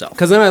move them yourself.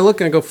 Because then I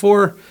look and I go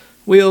 4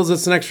 wheels.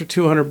 It's an extra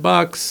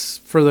 $200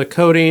 for the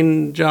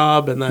coating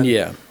job, and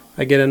then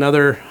I get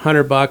another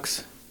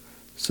 $100.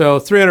 So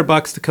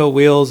 $300 to coat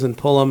wheels and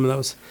pull them.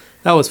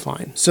 That was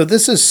fine. So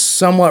this is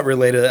somewhat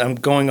related. I'm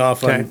going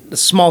off on a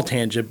small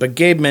tangent, but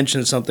Gabe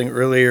mentioned something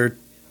earlier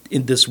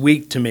in this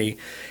week to me,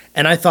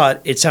 and I thought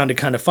it sounded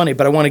kind of funny,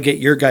 but I want to get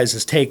your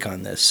guys' take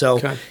on this.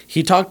 So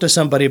he talked to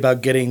somebody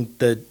about getting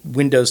the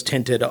windows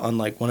tinted on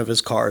like one of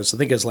his cars, I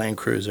think his Land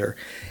Cruiser,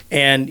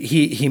 and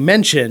he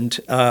mentioned,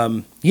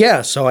 so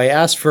I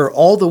asked for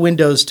all the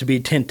windows to be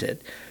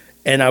tinted,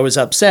 and I was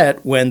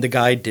upset when the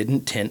guy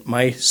didn't tint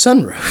my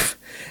sunroof.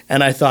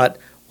 And I thought,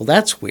 well,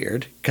 that's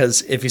weird,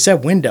 because if you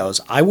said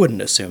windows, I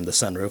wouldn't assume the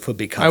sunroof would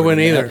be covered. I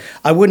wouldn't either.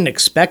 I wouldn't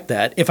expect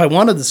that. If I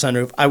wanted the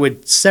sunroof, I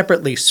would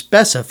separately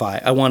specify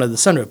I wanted the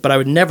sunroof, but I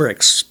would never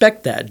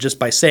expect that just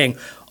by saying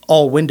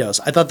all windows.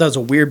 I thought that was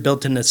a weird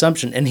built-in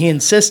assumption, and he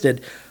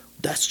insisted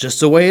that's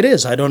just the way it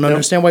is. I don't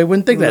understand why you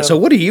wouldn't think that. So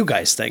what do you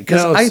guys think?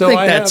 Because I think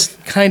that's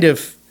kind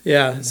of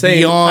beyond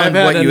I've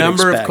had what a you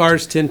number expect. of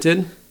cars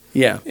tinted,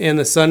 and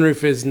the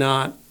sunroof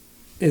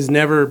is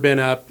never been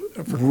up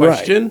for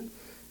question. Right.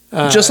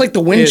 Just like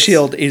the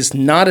windshield is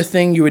not a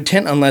thing you would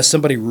tint unless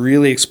somebody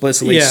really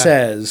explicitly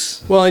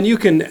says. Well, and you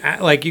can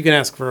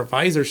ask for a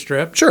visor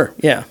strip. Sure,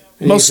 yeah.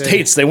 Most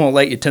states they won't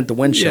let you tint the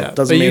windshield. Yeah,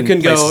 but you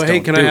can go, hey,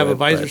 can I have a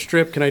visor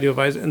strip? Can I do a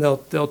visor? And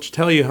they'll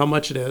tell you how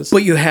much it is.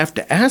 But you have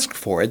to ask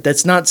for it.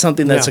 That's not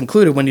something that's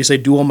included when you say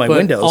do all my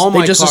windows.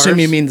 They just assume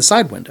you mean the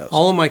side windows.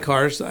 All of my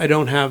cars, I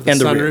don't have the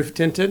sunroof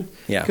tinted.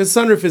 Yeah, because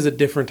sunroof is a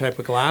different type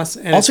of glass.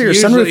 And also, your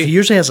sunroof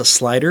usually has a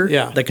slider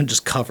that can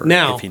just cover it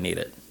if you need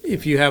it.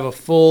 If you have a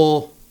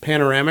full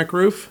panoramic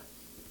roof,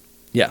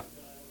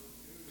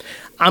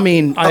 I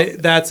mean,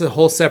 that's a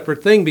whole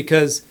separate thing,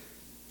 because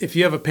if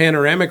you have a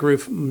panoramic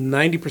roof,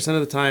 90%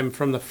 of the time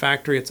from the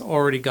factory, it's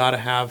already got to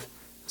have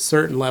a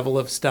certain level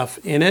of stuff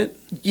in it.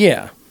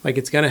 Yeah. Like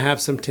it's going to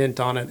have some tint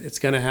on it. It's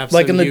going to have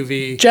like some in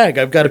the UV Jag,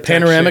 I've got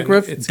protection. A panoramic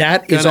roof.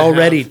 That is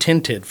already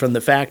tinted from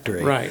the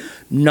factory. Right.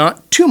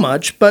 Not too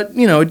much, but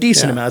a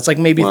decent amount. It's like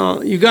maybe.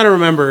 Well, you got to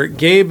remember,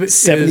 Gabe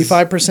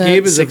 75%.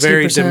 Gabe is 60%. a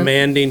very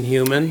demanding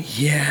human.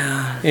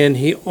 Yeah. And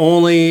he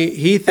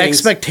thinks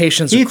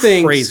expectations are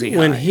crazy high.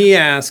 When he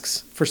asks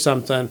for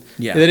something,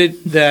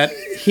 that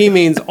he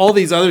means all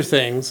these other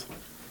things,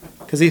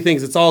 because he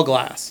thinks it's all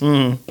glass.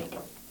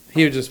 Mm-hmm.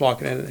 He was just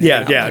walking in.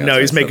 Yeah. No,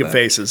 he's making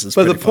faces. It's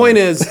but the point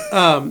funny. is,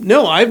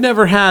 no, I've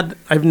never had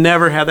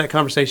that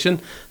conversation.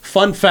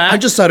 Fun fact. I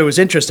just thought it was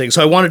interesting.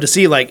 So I wanted to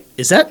see, like,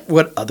 is that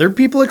what other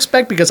people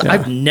expect? Because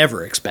I've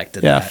never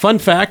expected that. Fun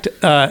fact,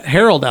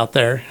 Harold out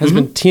there has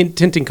been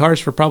tinting cars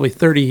for probably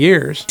 30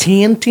 years.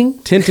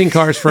 Tinting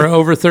cars for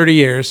over 30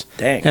 years.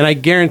 Dang. And I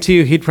guarantee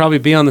you he'd probably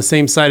be on the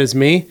same side as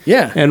me.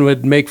 Yeah. And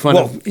would make fun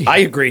of... I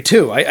agree,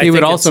 too. He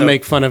would also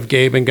make fun of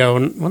Gabe and go,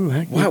 what the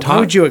heck? Why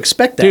would you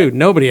expect that? Dude,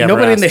 nobody in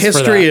the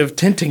history of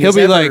tinting He'll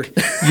be like,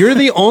 you're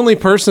the only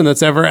person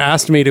that's ever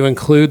asked me to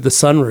include the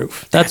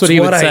sunroof. That's what he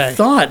would say. I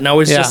thought. And I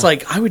was just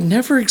like, I would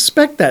never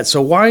expect that.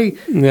 So why?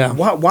 Yeah.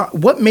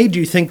 What made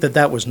you think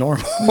that was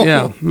normal?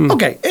 Yeah.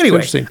 Okay.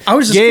 Anyway, I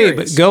was just Gabe,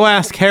 curious. Go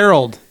ask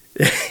Harold.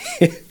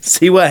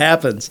 See what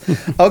happens.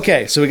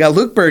 Okay. So we got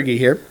Luke Berge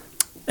here.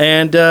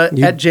 And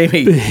at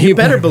Jamie, you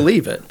better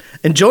believe it.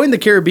 Enjoying the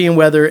Caribbean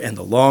weather and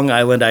the Long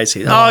Island iced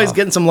teas. Oh, he's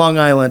getting some Long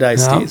Island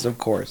iced teas, of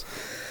course.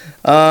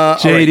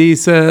 JD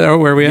said, or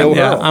where are we at?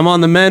 Yeah, I'm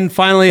on the men.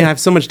 Finally, I have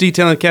so much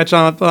detail to catch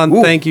up on.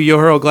 Ooh. Thank you,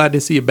 Yohiro. Glad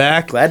to see you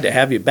back. Glad to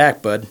have you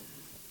back, bud.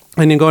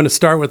 And you're going to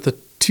start with the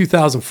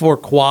 2004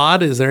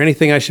 quad. Is there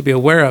anything I should be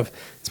aware of?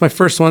 It's my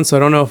first one, so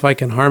I don't know if I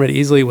can harm it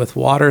easily with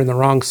water in the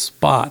wrong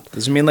spot.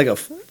 Does it mean like a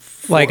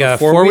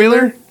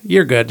four-wheeler?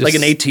 You're good. Just, like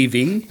an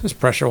ATV? Just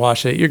pressure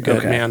wash it. You're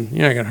good, man.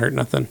 You're not going to hurt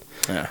nothing.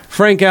 Yeah.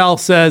 Frank Al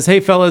says, hey,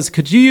 fellas,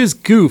 could you use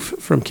Goof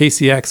from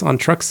KCX on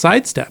truck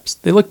side steps?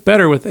 They look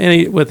better with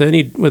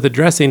a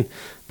dressing,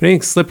 but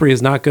anything slippery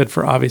is not good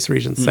for obvious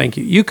reasons. Thank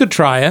you. You could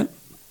try it.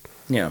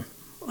 Yeah.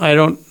 I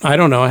don't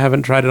know. I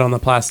haven't tried it on the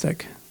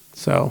plastic.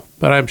 So,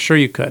 but I'm sure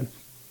you could.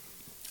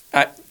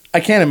 I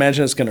can't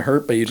imagine it's going to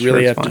hurt, but you'd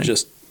really have to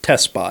just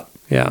test spot.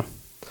 Yeah.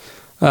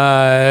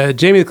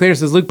 Jamie the Cleaner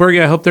says, Luke Berge,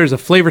 I hope there's a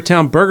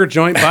Flavortown burger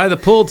joint by the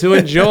pool to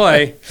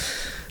enjoy.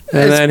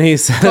 And then he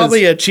says...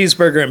 Probably a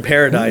cheeseburger in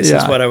paradise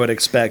is what I would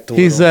expect.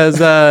 He says,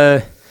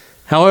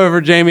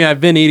 however, Jamie, I've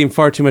been eating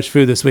far too much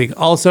food this week.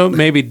 Also,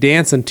 maybe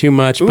dancing too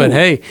much. Ooh. But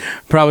hey,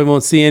 probably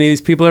won't see any of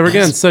these people ever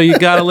again. So you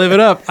got to live it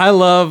up. I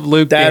love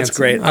Luke That's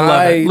dancing. Great. I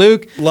love it.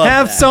 Luke,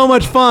 have so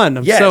much fun.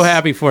 I'm so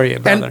happy for you,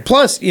 brother. And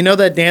plus,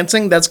 that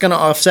dancing, that's going to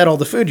offset all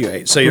the food you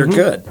ate. So you're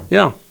good.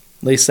 Yeah.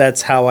 At least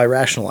that's how I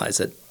rationalize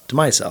it to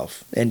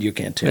myself. And you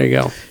can too. There you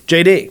go.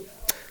 JD.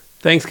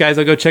 Thanks, guys.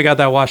 I'll go check out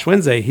that Wash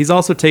Wednesday. He's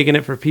also taking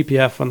it for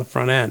PPF on the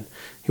front end.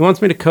 He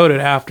wants me to coat it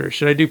after.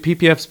 Should I do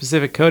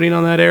PPF-specific coating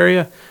on that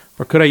area,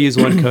 or could I use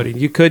one coating?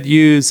 You could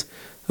use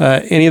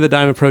any of the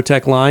Diamond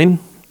ProTech line,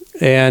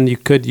 and you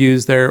could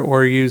use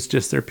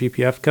just their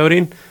PPF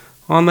coating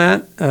on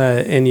that,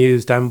 and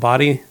use Diamond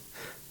Body.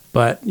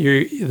 But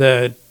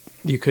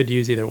you could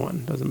use either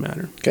one. Doesn't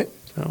matter. Okay.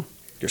 So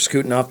you're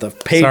scooting off the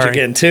page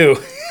again, too.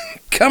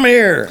 Come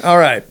here. All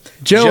right.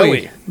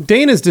 Joey.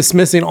 Dana's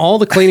dismissing all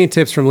the cleaning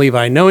tips from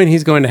Levi, knowing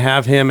he's going to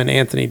have him and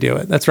Anthony do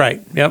it. That's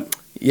right. Yep.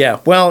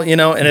 Yeah. Well,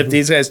 and if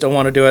these guys don't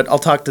want to do it, I'll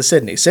talk to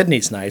Sydney.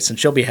 Sydney's nice, and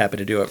she'll be happy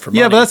to do it for money.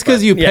 Yeah, but that's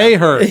because you pay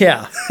her.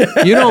 Yeah.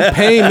 You don't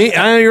pay me.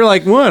 You're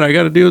like, what? I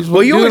got to do is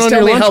well, you always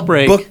tell me how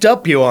break. booked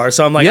up you are,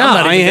 so I'm like,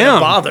 I'm not even going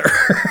to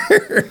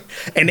bother.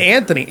 And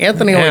Anthony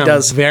only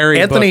does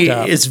Anthony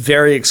is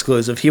very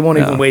exclusive. He won't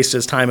even waste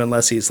his time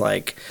unless he's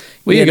like,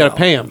 well, you got to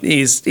pay him.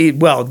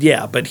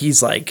 But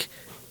he's like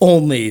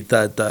only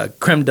the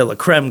creme de la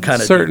creme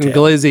kind of certain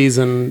glizzies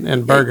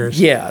and burgers.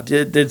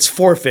 It's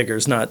 4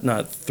 figures,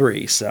 not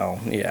 3. So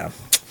yeah.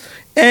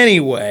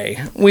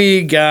 Anyway,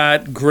 we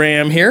got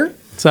Graham here.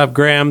 What's up,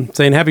 Graham?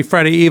 Saying happy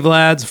Friday Eve,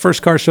 lads.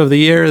 First car show of the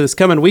year. This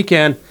coming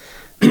weekend,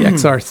 the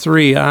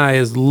XR3i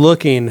is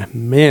looking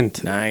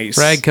mint. Nice.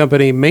 Bragg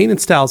Company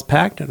maintenance styles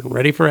packed and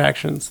ready for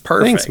actions.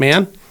 Perfect. Thanks,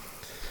 man.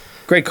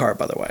 Great car,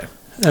 by the way.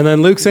 And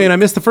then Luke saying, I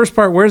missed the first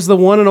part. Where's the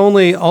one and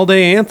only All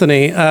Day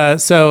Anthony?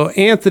 So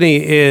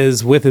Anthony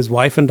is with his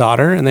wife and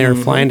daughter, and they are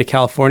flying to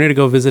California to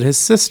go visit his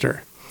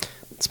sister.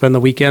 Spend the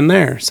weekend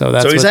there. So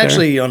he's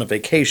actually on a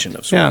vacation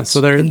of sorts. Yeah,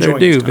 so they're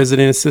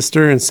visiting his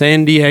sister in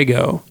San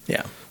Diego.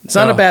 Yeah. It's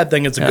not a bad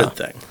thing. It's a good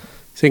thing.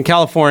 So in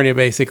California,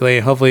 basically.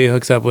 Hopefully he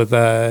hooks up with,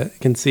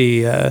 can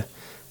see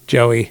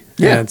Joey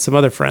and some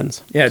other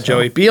friends. Yeah, so.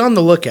 Joey, be on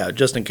the lookout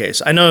just in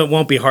case. I know it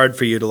won't be hard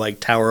for you to like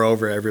tower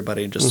over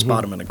everybody and just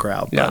spot them in a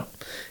crowd. But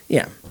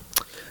yeah.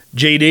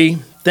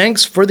 JD,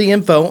 thanks for the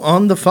info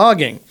on the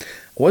fogging.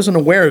 I wasn't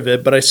aware of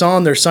it, but I saw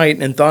on their site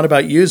and thought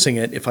about using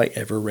it if I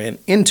ever ran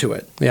into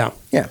it. Yeah.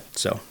 Yeah,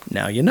 so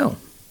now you know.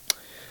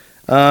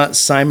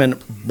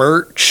 Simon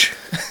Birch.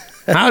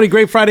 Howdy,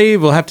 great Friday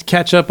Eve. We'll have to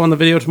catch up on the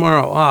video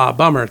tomorrow.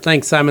 Bummer.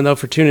 Thanks, Simon, though,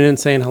 for tuning in and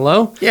saying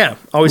hello. Yeah,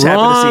 always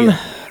happy to see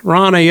you.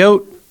 Ron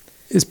Ayotte,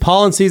 is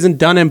pollen season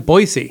done in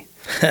Boise?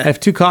 I have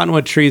 2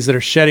 cottonwood trees that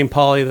are shedding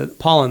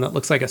pollen that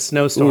looks like a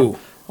snowstorm. Ooh.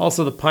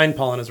 Also, the pine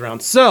pollen is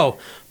around. So,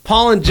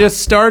 pollen just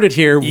started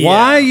here. Yeah,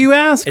 why, you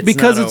ask?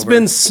 Because it's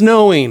been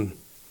snowing.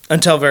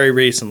 Until very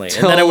recently.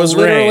 And then it was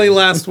literally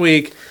last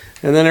week,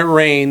 and then it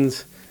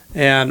rains.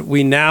 And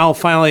we now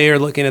finally are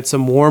looking at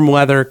some warm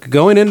weather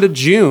going into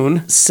June.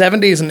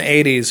 70s and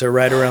 80s are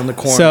right around the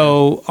corner.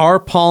 So our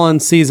pollen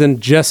season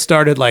just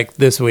started like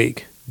this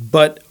week.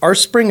 But our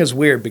spring is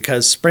weird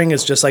because spring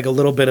is just like a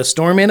little bit of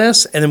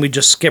storminess, and then we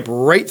just skip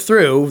right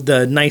through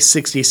the nice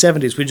 60s,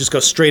 70s. We just go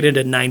straight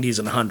into 90s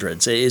and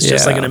 100s. It's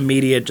just like an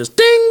immediate just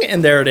ding,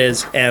 and there it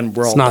is, and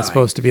we're all It's not dying.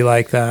 supposed to be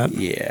like that.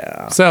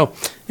 Yeah. So,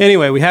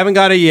 anyway, we haven't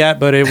got it yet,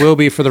 but it will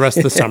be for the rest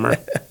of the summer.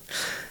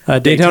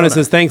 Daytona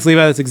says, thanks,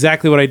 Levi. That's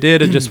exactly what I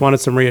did. I just wanted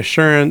some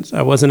reassurance.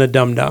 I wasn't a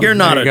dum-dum. You're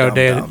not there you a go,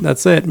 Dave. dum-dum.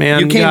 That's it, man.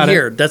 You came got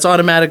here. It. That's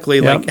automatically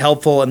like Yep.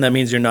 helpful, and that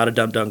means you're not a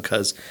dum-dum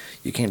because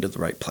you came to the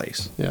right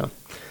place. Yeah.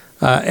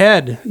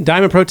 Ed,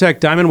 Diamond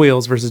Protect Diamond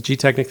Wheels versus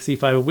G-Technic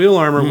C5 wheel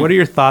armor. What are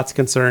your thoughts,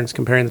 concerns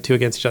comparing the two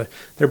against each other?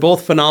 They're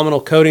both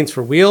phenomenal coatings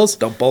for wheels.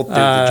 They'll both do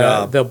the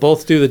job. They'll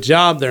both do the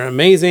job. They're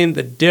amazing.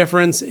 The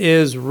difference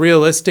is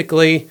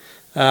realistically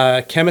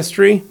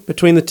chemistry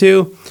between the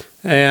two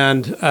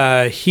and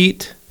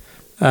heat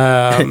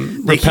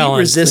The heat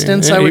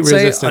resistance, I would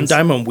say, on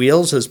Diamond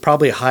wheels is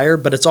probably higher,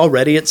 but it's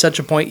already at such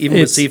a point, even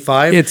with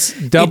C5. It's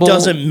double. It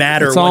doesn't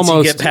matter once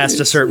you get past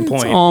a certain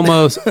point.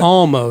 It's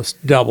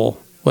almost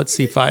double what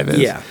C5 is.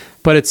 Yeah.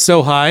 But it's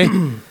so high,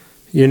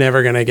 you're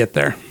never going to get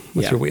there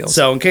with your wheels.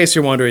 So in case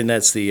you're wondering,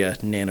 that's the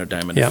nano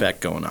diamond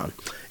effect going on.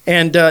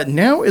 And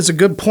now is a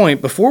good point,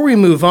 before we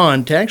move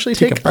on, to actually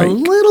take a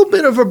little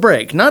bit of a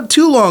break. Not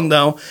too long,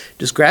 though.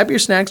 Just grab your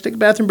snacks, take a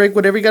bathroom break,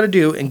 whatever you got to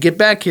do, and get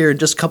back here in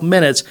just a couple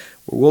minutes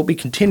where we'll be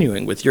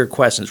continuing with your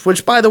questions,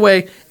 which, by the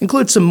way,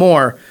 includes some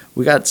more.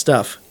 We got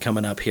stuff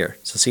coming up here.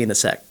 So see you in a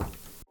sec.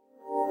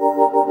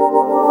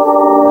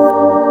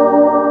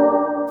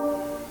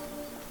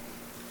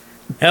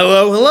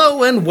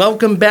 Hello, and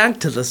welcome back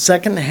to the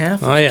second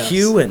half of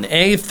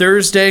Q&A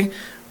Thursday,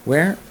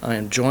 where I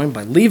am joined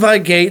by Levi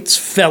Gates,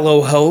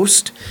 fellow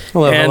host,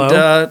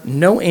 and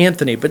no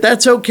Anthony, but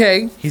that's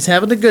okay. He's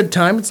having a good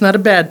time. It's not a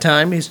bad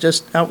time. He's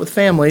just out with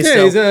family.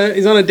 Yeah, so.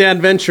 He's on a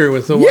dad venture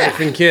with a wife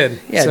and kid.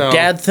 Yeah, so.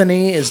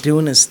 Dadthony is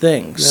doing his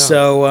thing. Yeah.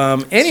 So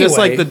anyway, it's just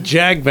like the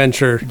Jag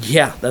venture.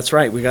 Yeah, that's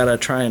right. We got to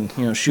try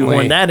and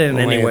shoehorn that in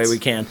any way we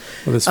can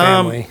with his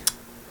family.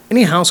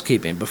 Any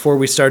housekeeping before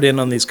we start in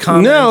on these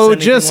comments? No,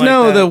 just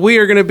know that we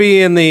are going to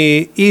be in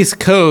the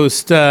East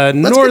Coast,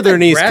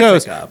 northern East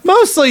Coast,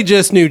 mostly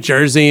just New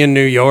Jersey and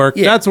New York.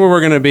 Yeah. That's where we're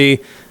going to be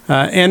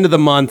end of the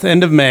month,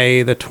 end of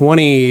May, the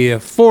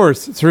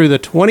 24th through the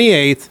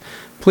 28th.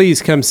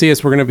 Please come see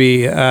us. We're going to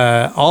be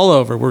all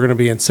over. We're going to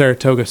be in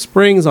Saratoga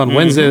Springs on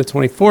Wednesday, the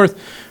 24th.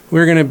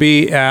 We're going to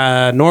be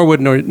at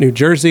Norwood, New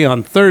Jersey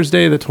on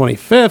Thursday, the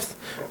 25th.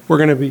 We're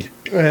going to be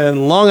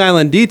in Long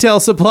Island Detail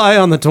Supply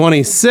on the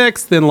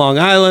 26th in Long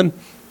Island.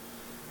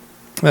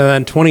 And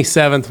then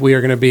 27th, we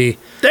are going to be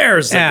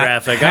there's the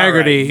graphic.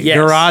 Haggerty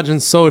Garage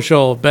and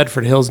Social,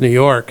 Bedford Hills, New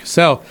York.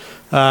 So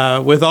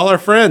with all our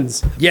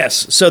friends.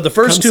 Yes. So the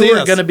first two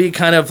are going to be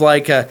kind of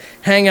like a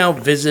hangout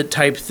visit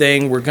type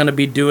thing. We're going to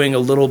be doing a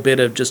little bit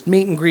of just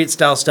meet and greet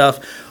style stuff,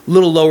 a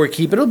little lower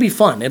key, but it'll be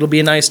fun. It'll be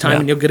a nice time,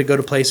 and you'll get to go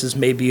to places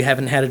maybe you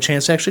haven't had a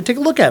chance to actually take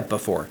a look at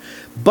before.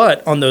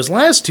 But on those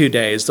last 2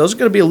 days, those are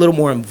going to be a little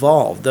more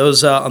involved.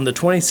 Those on the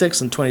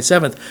 26th and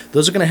 27th,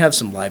 those are going to have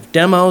some live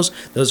demos.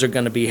 Those are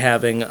going to be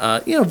having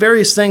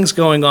various things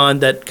going on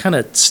that kind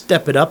of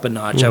step it up a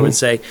notch, I would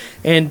say,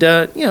 and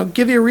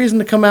give you a reason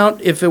to come out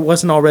if it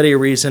wasn't already a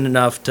reason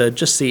enough to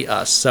just see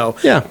us. So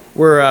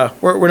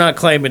we're not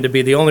claiming to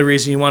be the only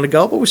reason you want to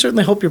go, but we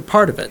certainly hope you're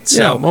part of it.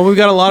 So, yeah, well, we've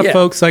got a lot of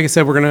folks. Like I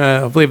said, we're going to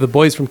hopefully have the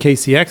boys from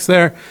KCX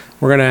there.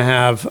 We're going to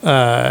have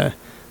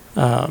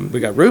we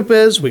got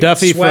Rupes, we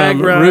Duffy got Swag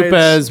from Rides.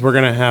 Rupes. We're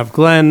going to have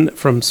Glenn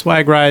from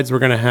Swag Rides. We're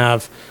going to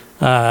have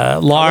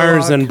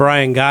Lars and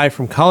Brian Guy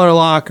from Color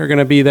Lock are going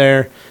to be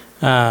there.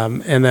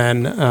 And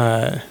then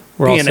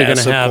we're PNS, also going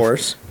to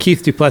have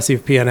Keith Duplessis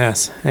of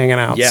PNS hanging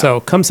out. Yeah. So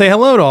come say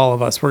hello to all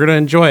of us. We're going to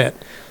enjoy it.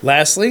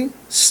 Lastly,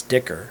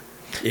 sticker.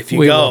 If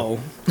you go.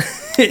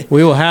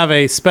 We will have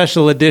a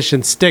special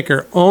edition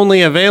sticker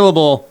only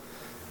available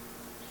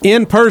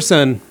in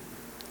person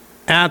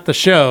at the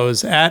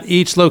shows, at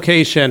each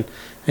location,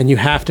 and you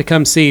have to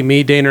come see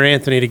me, Dana, or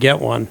Anthony to get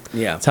one.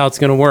 Yeah. That's how it's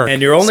going to work.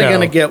 And you're only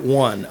going to get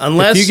one.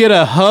 Unless if you get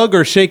a hug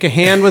or shake a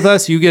hand with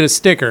us, you get a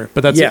sticker,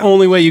 but that's the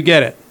only way you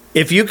get it.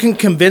 If you can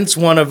convince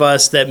one of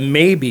us that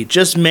maybe,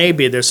 just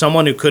maybe, there's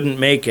someone who couldn't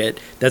make it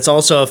that's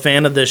also a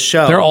fan of this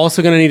show. They're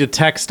also going to need to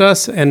text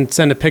us and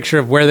send a picture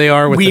of where they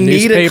are with the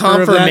newspaper. We need a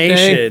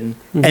confirmation,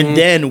 and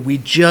then we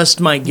just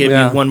might give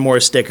you one more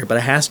sticker, but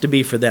it has to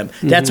be for them.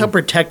 That's how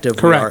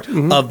protective we are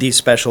of these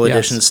special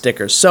edition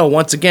stickers. So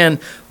once again,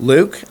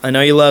 Luke, I know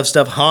you love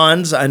stuff.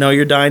 Hans, I know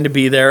you're dying to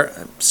be there.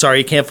 Sorry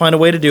you can't find a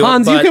way to do it.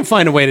 Hans, you can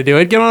find a way to do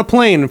it. Get on a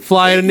plane and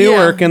fly to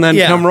Newark and then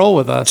come roll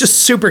with us. Just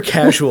super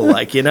casual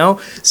like,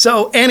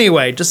 So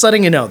anyway, just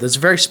letting you know, there's a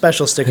very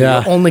special sticker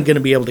you're only going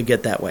to be able to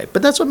get that way.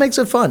 But that's what makes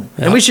it fun.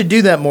 Yeah. And we should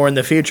do that more in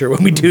the future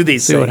when we do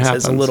these things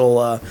as a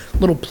little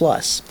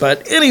plus.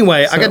 But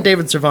anyway, I got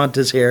David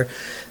Cervantes here.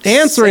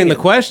 Answering the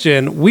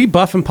question, we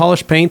buff and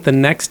polish paint the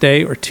next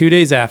day or 2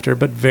 days after,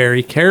 but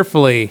very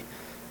carefully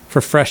for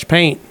fresh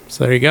paint.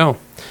 So there you go.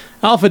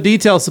 Alpha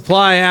Detail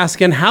Supply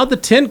asking, how'd the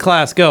tint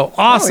class go?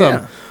 Awesome. Oh,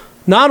 yeah.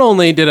 Not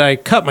only did I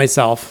cut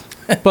myself,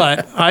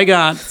 but I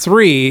got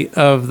 3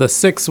 of the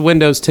 6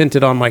 windows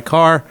tinted on my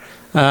car.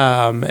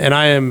 And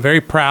I am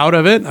very proud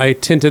of it. I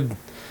tinted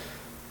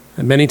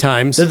many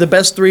times. They're the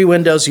best 3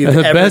 windows you've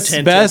ever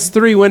tinted. Best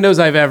 3 windows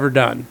I've ever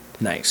done.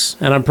 Nice.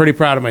 And I'm pretty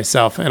proud of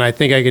myself. And I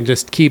think I can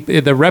just keep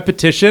it. The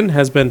repetition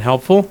has been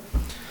helpful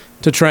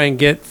to try and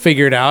get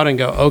figured out and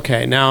go,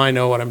 okay, now I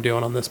know what I'm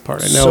doing on this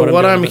part. I know so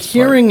what I'm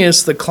hearing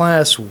is the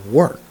class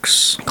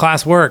works.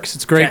 Class works.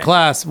 It's a great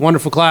class.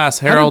 Wonderful class.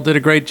 Harold did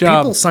a great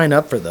job. People sign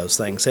up for those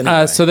things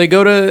anyway. So they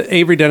go to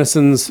Avery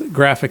Dennison's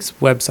graphics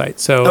website.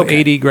 So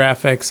AD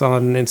Graphics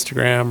on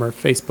Instagram or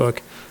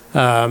Facebook.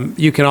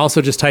 You can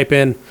also just type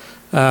in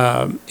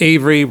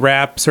Avery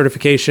Wrap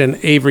Certification,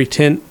 Avery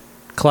Tint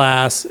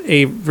class,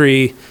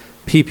 Avery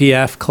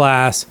PPF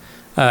class,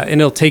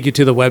 and it'll take you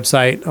to the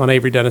website on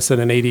Avery Dennison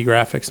and AD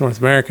Graphics North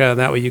America. And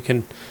that way you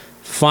can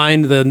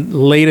find the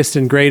latest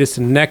and greatest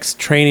and next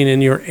training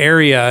in your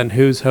area and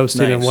who's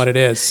hosting and what it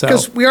is.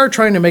 Because we are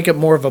trying to make it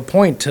more of a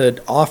point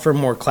to offer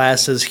more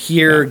classes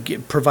here,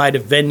 provide a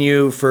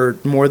venue for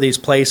more of these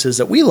places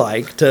that we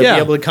like to be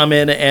able to come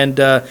in and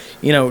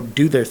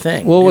do their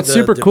thing. Well, what's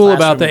super cool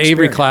about the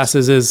Avery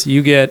classes is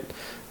you get,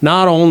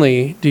 not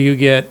only do you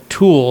get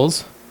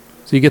tools,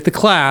 so you get the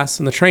class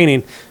and the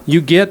training,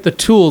 you get the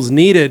tools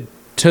needed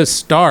to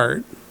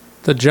start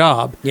the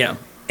job. Yeah.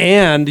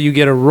 And you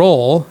get a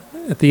role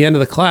at the end of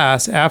the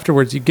class.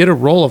 Afterwards, you get a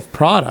roll of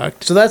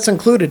product. So that's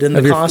included in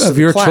the cost of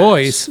your class.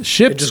 choice,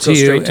 shipped to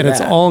you, and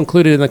it's all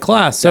included in the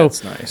class. So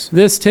that's nice.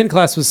 This tint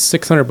class was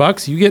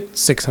 $600. You get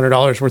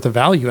 $600 worth of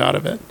value out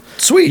of it.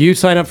 Sweet. You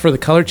sign up for the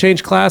color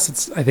change class.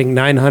 It's I think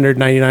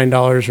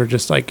 $999, or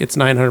just like it's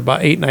 $900,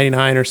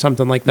 $899 or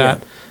something like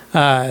that.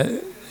 Yeah.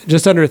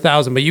 Just under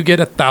 $1,000, but you get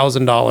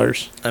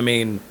 $1,000. I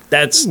mean,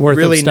 that's worth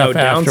really of stuff no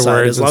downside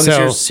afterwards. as long as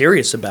you're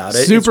serious about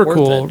it. Super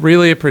cool.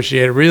 Really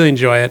appreciate it. Really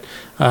enjoy it.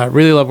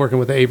 Really love working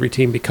with the Avery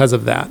team because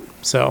of that.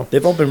 So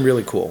they've all been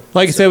really cool.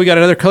 Like I said, we got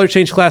another color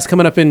change class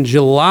coming up in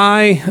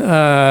July,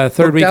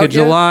 third week of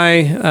July,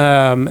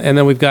 and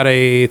then we've got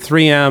a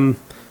 3M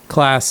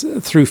class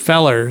through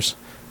Fellers.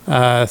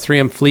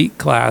 3M Fleet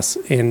class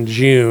in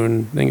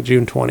June, I think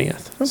June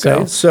 20th.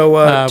 Okay, so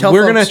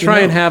we're going to try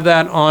and have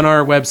that on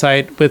our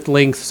website with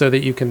links so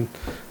that you can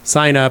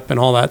sign up and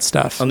all that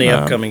stuff. On the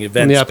upcoming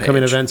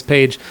events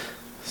page.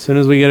 As soon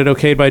as we get it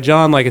okayed by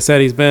John, like I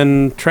said, he's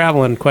been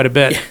traveling quite a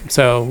bit,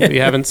 so we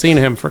haven't seen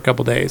him for a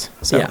couple days.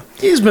 So. Yeah,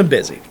 he's been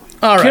busy.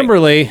 All right.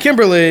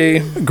 Kimberly.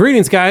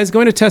 Greetings, guys.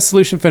 Going to test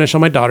solution finish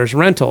on my daughter's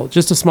rental.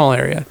 Just a small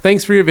area.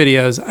 Thanks for your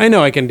videos. I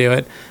know I can do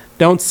it.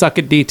 Don't suck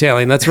at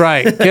detailing. That's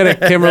right. Get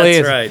it, Kimberly.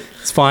 That's right.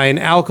 It's fine.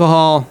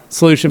 Alcohol,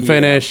 solution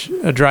finish,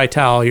 a dry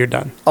towel, you're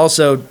done.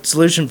 Also,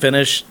 solution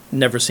finish,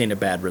 never seen a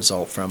bad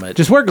result from it.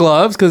 Just wear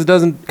gloves because it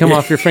doesn't come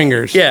off your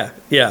fingers. Yeah.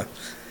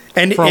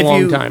 And for a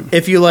long time.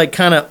 If you like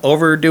kind of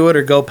overdo it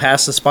or go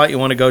past the spot you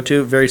want to go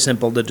to, very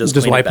simple to just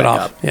clean wipe it back off.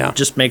 up. Yeah.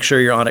 Just make sure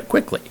you're on it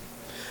quickly.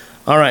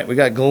 All right, we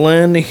got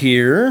Glenn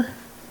here.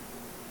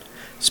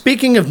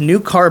 Speaking of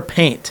new car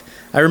paint,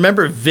 I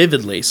remember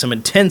vividly some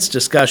intense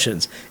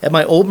discussions at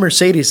my old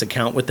Mercedes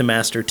account with the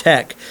master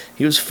tech.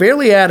 He was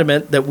fairly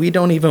adamant that we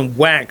don't even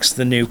wax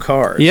the new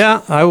cars.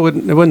 Yeah, it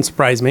wouldn't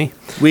surprise me.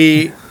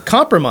 We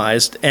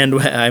compromised,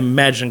 and I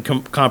imagine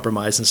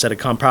compromised instead of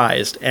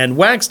comprised, and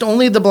waxed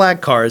only the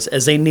black cars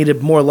as they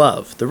needed more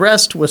love. The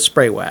rest was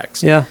spray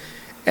wax. Yeah.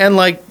 And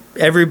like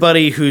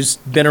everybody who's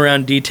been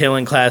around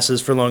detailing classes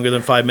for longer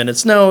than 5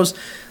 minutes knows,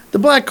 the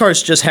black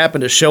cars just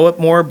happen to show up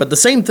more, but the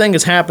same thing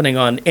is happening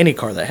on any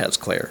car that has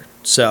clear.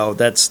 So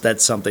that's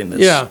something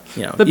that's,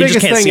 the biggest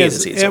thing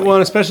is,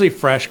 especially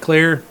fresh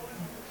clear,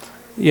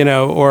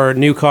 or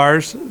new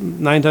cars,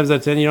 9 times out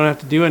of 10, you don't have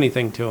to do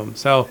anything to them.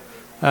 So,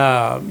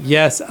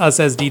 yes,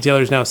 us as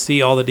detailers now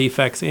see all the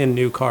defects in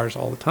new cars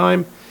all the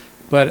time,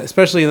 but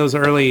especially in those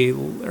early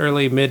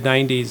mid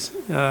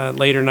 90s,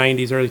 later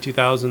 90s, early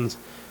 2000s,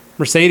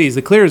 Mercedes,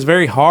 the clear is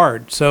very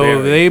hard.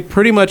 So they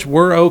pretty much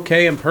were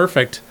okay and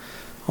perfect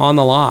on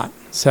the lot.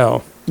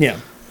 So,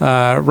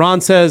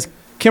 Ron says,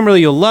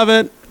 Kimberly, you'll love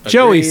it.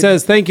 Joey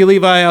says, thank you,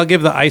 Levi. I'll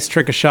give the ice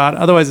trick a shot.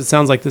 Otherwise, it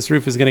sounds like this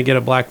roof is going to get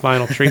a black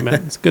vinyl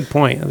treatment. It's a good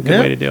point. That's a good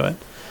way to do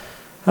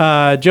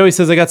it. Joey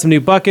says, I got some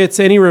new buckets.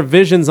 Any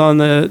revisions on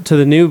to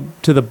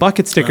the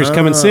bucket stickers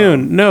coming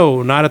soon?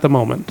 No, not at the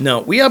moment.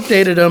 No, we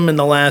updated them in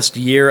the last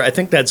year. I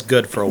think that's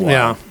good for a while.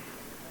 Yeah.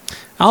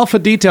 Alpha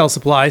Detail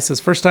Supply says,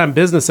 first-time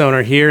business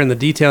owner here in the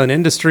detailing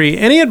industry.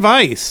 Any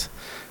advice?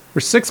 We're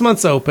 6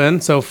 months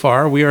open so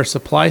far. We are a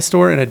supply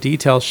store and a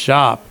detail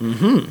shop.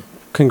 Mm-hmm.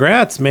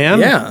 Congrats, man.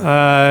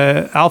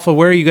 Yeah. Alpha,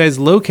 where are you guys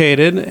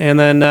located? And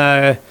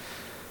then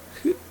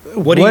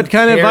what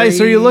kind of advice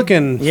are you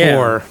looking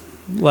for?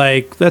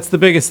 Like, that's the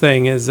biggest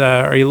thing is,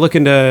 are you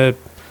looking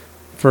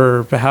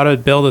for how to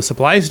build a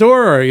supply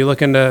store, or are you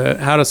looking to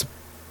how to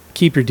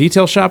keep your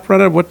detail shop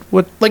running?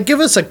 What? Like,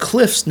 give us a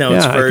Cliff's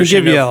Notes version. I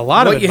can give you a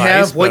lot of advice. What you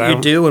have, what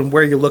you do, and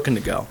where you're looking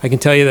to go. I can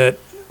tell you that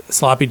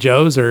Sloppy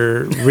Joes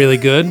are really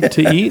good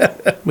to eat.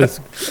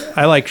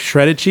 I like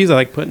shredded cheese. I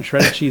like putting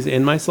shredded cheese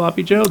in my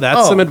sloppy Joe.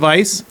 That's some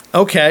advice.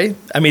 Okay.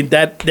 I mean,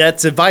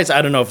 that's advice.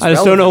 I don't know if it's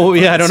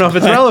relevant. I don't know if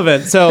it's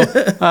relevant.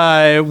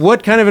 So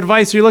what kind of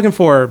advice are you looking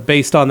for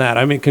based on that?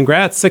 I mean,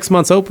 congrats. 6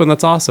 months open.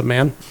 That's awesome,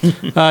 man.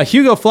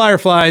 Hugo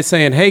Flyerfly is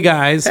saying, hey,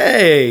 guys.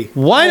 Hey.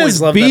 Why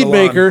does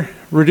Beadmaker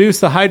reduce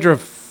the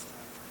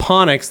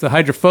hydroponics, the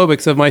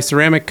hydrophobics of my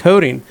ceramic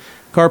coating,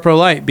 CarPro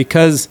Light?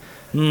 Because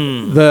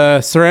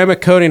the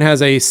ceramic coating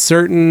has a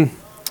certain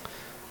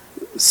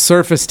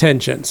surface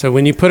tension. So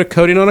when you put a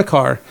coating on a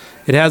car,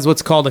 it has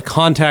what's called a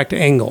contact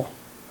angle.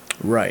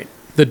 Right.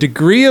 The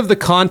degree of the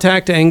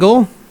contact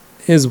angle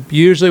is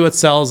usually what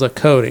sells a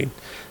coating.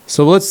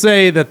 So let's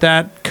say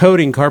that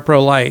coating,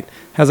 CarPro Light,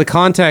 has a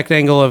contact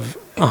angle of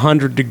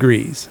 100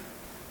 degrees.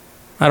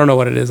 I don't know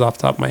what it is off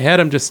the top of my head.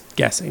 I'm just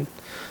guessing.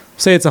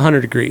 Say it's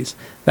 100 degrees.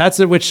 That's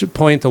at which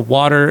point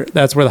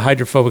that's where the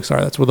hydrophobics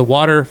are. That's where the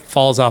water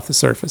falls off the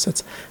surface.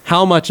 That's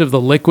how much of the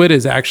liquid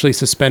is actually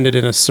suspended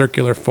in a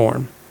circular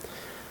form.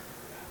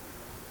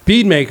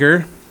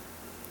 Beadmaker,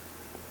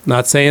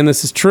 not saying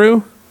this is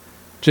true,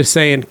 just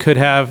saying could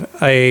have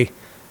a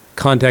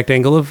contact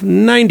angle of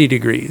 90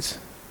 degrees.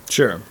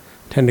 Sure.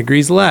 10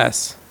 degrees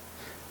less,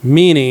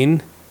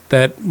 meaning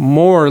that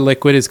more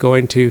liquid is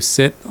going to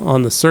sit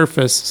on the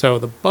surface. So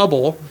the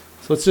bubble,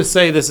 so let's just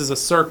say this is a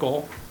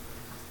circle,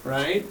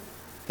 right?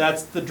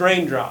 That's the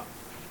drain drop.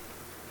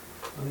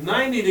 A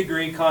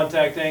 90-degree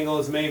contact angle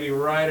is maybe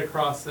right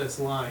across this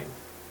line.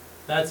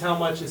 That's how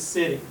much is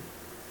sitting.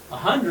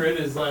 100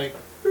 is like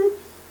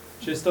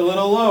just a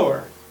little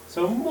lower.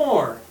 So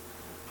more.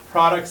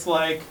 Products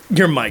like...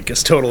 Your mic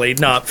is totally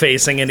not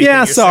facing anything.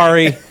 Yeah,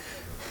 sorry.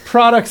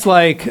 Products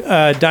like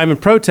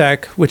Diamond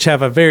Protec, which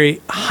have a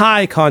very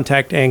high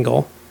contact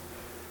angle,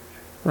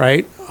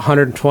 right?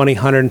 120,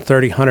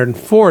 130,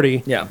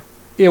 140. Yeah.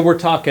 Yeah, we're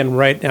talking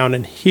right down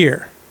in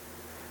here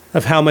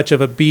of how much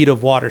of a bead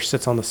of water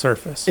sits on the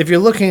surface. If you're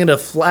looking at a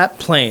flat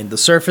plane, the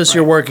surface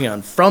you're working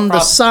on from the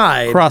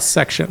side...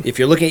 Cross-section. If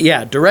you're looking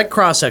direct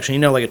cross-section,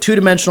 like a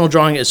two-dimensional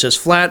drawing, it's just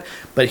flat,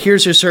 but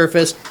here's your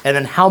surface, and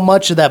then how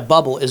much of that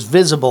bubble is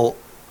visible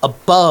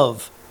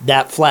above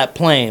that flat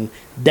plane.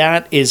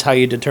 That is how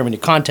you determine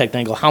your contact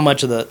angle, how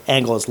much of the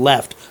angle is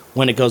left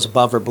when it goes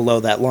above or below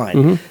that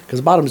line. Because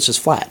the bottom is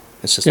just flat.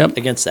 It's just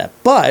against that.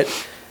 But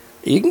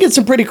you can get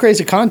some pretty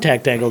crazy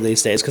contact angle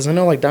these days, because I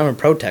know like Diamond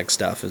Protec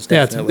stuff is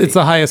definitely... Yeah, it's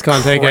the highest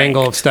contact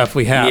angle of stuff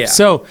we have. Yeah.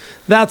 So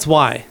that's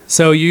why.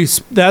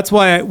 That's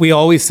why we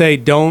always say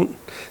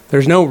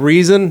there's no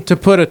reason to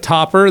put a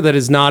topper that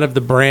is not of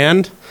the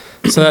brand.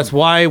 So that's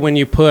why when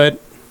you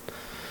put...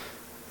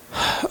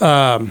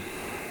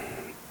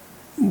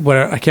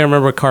 I can't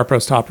remember what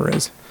CarPro's topper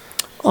is.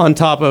 On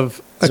top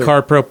of a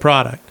CarPro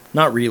product.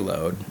 Not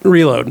Reload.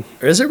 Reload.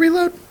 Or is it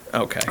Reload?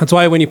 Okay. That's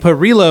why when you put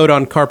Reload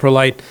on CarPro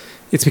Light,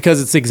 it's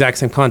because it's the exact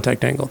same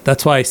contact angle.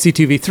 That's why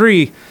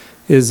C2V3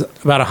 is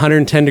about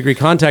 110 degree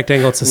contact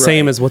angle. It's the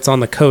same as what's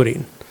on the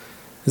coating,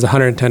 is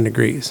 110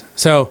 degrees.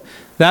 So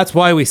that's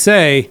why we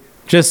say,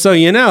 just so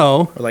you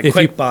know... Or like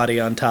Quick Body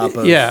on top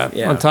of...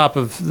 on top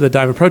of the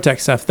Diamond Protec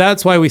stuff.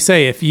 That's why we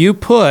say if you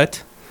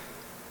put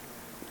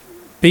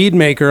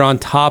Beadmaker on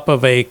top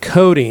of a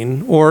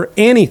coating or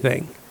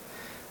anything,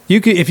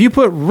 if you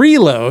put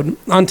Reload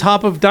on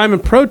top of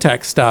Diamond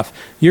Protec stuff,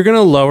 you're going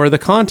to lower the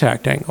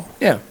contact angle.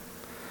 Yeah.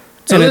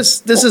 So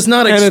this is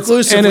not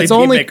exclusively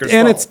Beadmaker's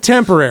fault. It's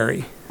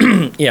temporary.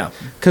 Yeah.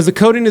 Because the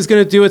coating is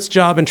going to do its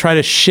job and try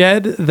to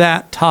shed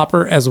that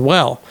topper as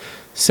well.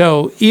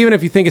 So even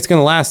if you think it's going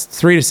to last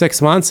 3 to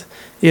 6 months,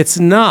 it's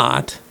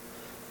not,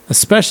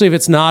 especially if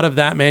it's not of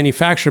that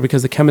manufacturer,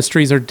 because the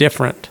chemistries are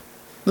different.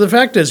 The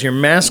fact is you're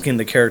masking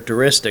the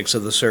characteristics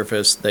of the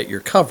surface that you're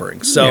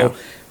covering. So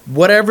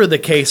whatever the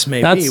case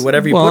may be,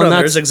 whatever you put on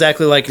there is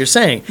exactly like you're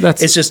saying.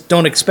 It's just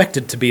don't expect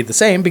it to be the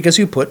same because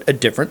you put a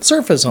different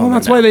surface on. Well,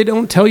 that's why they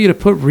don't tell you to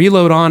put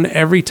Reload on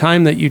every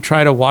time that you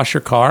try to wash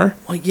your car.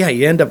 Well, yeah,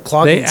 you end up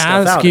clogging stuff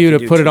out. They ask you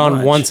to put it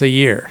on once a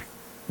year.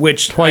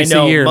 Which twice I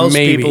know a year, most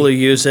maybe. people who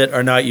use it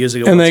are not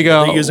using it and once they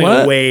go, they're using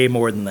it way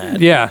more than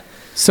that. Yeah.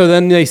 So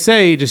then they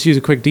say just use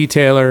a quick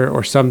detailer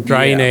or some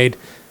drying aid.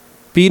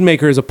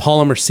 Beadmaker is a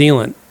polymer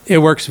sealant. It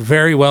works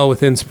very well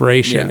with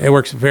Inspiration. It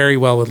works very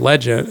well with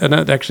Legend. And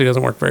that actually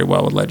doesn't work very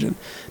well with Legend.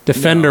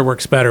 Defender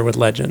works better with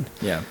Legend.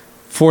 Yeah.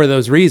 For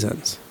those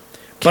reasons.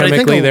 But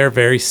chemically, they're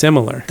very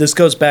similar. This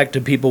goes back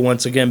to people,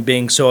 once again,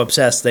 being so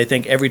obsessed. They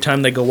think every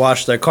time they go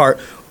wash their car,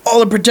 all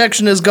the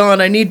protection is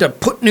gone. I need to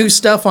put new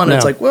stuff on it.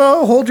 It's like,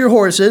 well, hold your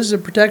horses. The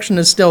protection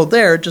is still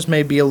there. It just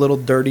may be a little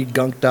dirty,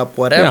 gunked up,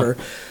 whatever,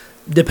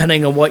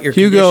 depending on what your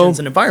conditions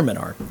and environment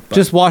are. But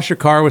just wash your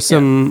car with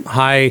some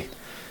high...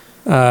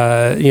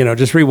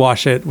 just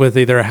rewash it with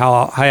either a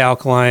high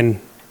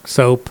alkaline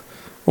soap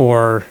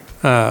or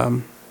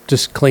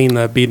just clean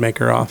the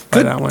Beadmaker off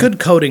by that one. Good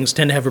coatings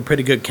tend to have a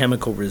pretty good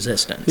chemical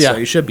resistance, so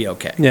you should be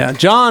okay. Yeah,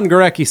 John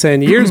Gorecki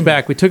saying, years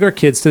back we took our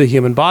kids to the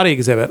human body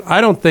exhibit.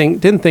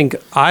 Didn't think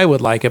I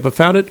would like it, but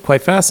found it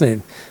quite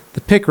fascinating. The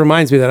pick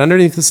reminds me that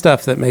underneath the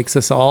stuff that makes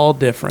us all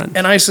different.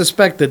 And I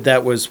suspect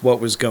that was what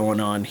was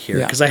going on here,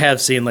 Yeah. because I have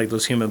seen like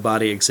those human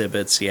body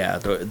exhibits,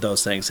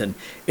 those things, and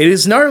it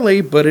is gnarly,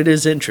 but it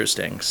is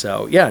interesting.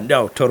 So yeah,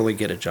 no, totally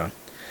get it, John.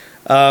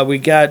 We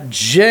got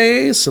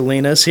Jay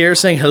Salinas here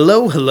saying,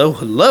 hello, hello,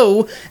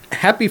 hello.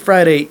 Happy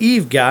Friday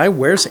Eve, guy.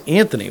 Where's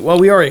Anthony? Well,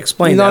 we already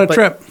explained that. He's on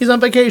a trip. He's on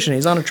vacation.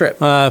 He's on a trip.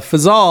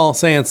 Fazal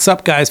saying,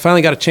 sup, guys.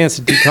 Finally got a chance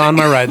to decon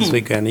my ride this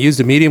weekend. I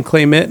used a medium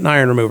clay mitt and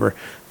iron remover.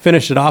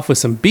 Finished it off with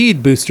some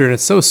bead booster, and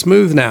it's so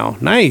smooth now.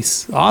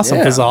 Nice. Awesome,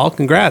 Yeah. Fazal.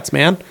 Congrats,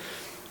 man.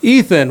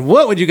 Ethan,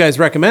 what would you guys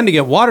recommend to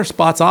get water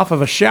spots off of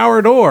a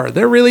shower door?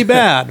 They're really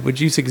bad. Would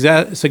you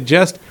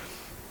suggest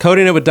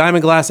coating it with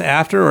diamond glass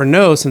after, or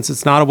no, since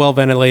it's not a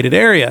well-ventilated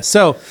area?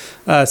 So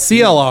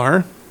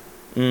CLR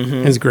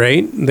is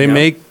great. They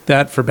make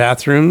that for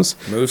bathrooms.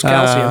 Moves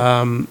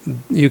calcium.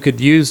 You could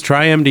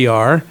try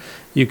MDR.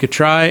 You could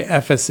try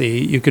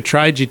FSE. You could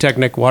try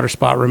G-Technic water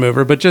spot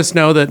remover, but just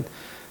know that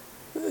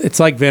it's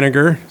like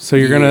vinegar, so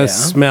you're going to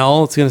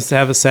smell. It's going to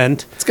have a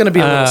scent. It's going to be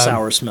a little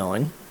sour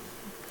smelling.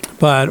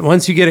 But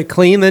once you get it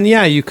clean, then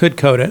yeah, you could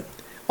coat it.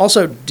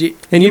 Also,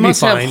 and you'd be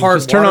fine.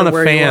 Just turn on a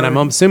fan. I'm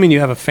assuming you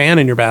have a fan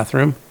in your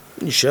bathroom.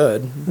 You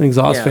should. An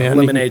exhaust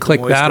fan. You can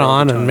click that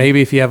on, and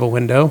maybe if you have a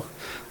window.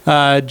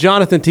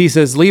 Jonathan T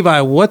says,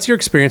 Levi, what's your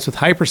experience with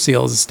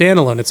Hyperseal as a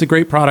standalone? It's a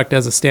great product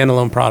as a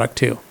standalone product,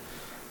 too.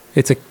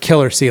 It's a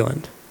killer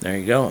sealant. There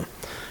you go.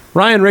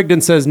 Ryan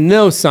Rigdon says,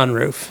 no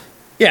sunroof.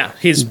 Yeah,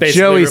 he's basically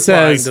Joey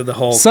replying says, to the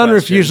whole sunroof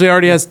question. usually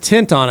already has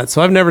tint on it,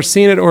 so I've never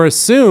seen it or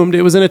assumed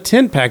it was in a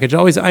tint package.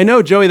 I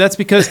know, Joey, that's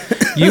because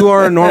you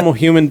are a normal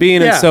human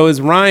being, and so is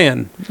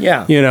Ryan.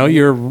 Yeah. You know,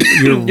 you're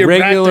regular,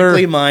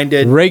 practically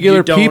minded.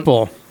 regular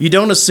people. You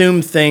don't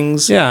assume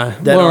things. Yeah.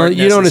 That aren't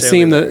you don't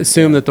assume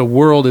necessarily that the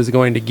world is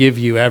going to give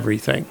you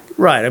everything.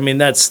 Right. I mean,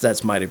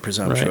 that's mighty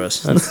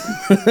presumptuous.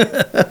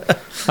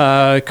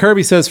 Right.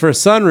 Kirby says, for a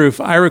sunroof,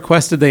 I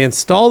requested they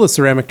install the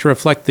ceramic to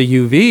reflect the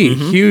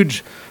UV.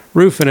 Huge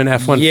roof in an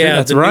F-150. Yeah,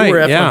 that's the right. newer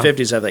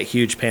F-150s have that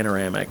huge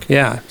panoramic.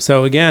 Yeah.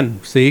 So again,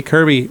 see,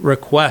 Kirby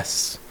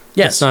requests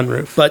the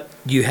sunroof. But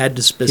you had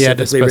to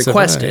specifically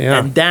request it.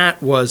 And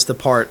that was the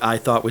part I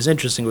thought was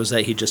interesting, was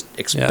that he just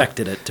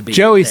expected it to be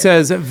Joey there.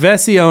 says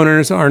Vessi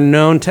owners are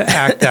known to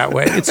act that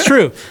way. It's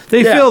true.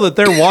 They feel that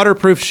their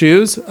waterproof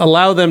shoes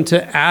allow them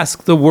to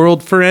ask the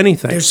world for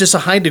anything. There's just a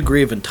high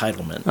degree of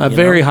entitlement. A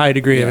very high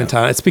degree of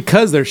entitlement. It's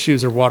because their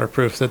shoes are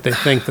waterproof that they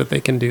think that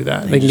they can do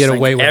that. They can get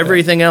away with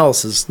everything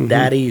else is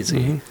that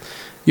easy.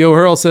 Yo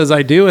Hurl says,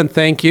 I do, and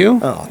thank you.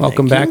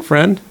 Welcome back,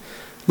 friend.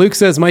 Luke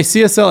says, my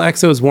CSL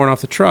EXO is worn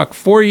off the truck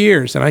 4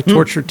 years, and I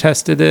torture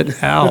tested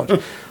it out.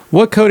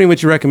 What coating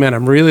would you recommend?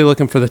 I'm really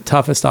looking for the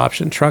toughest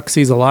option. Truck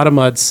sees a lot of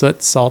mud,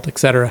 soot, salt,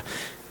 etc.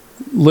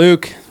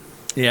 Luke.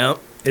 Yeah.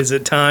 Is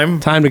it time?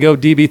 Time to go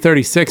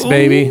DB36,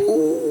 baby.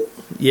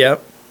 Yep.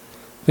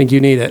 I think you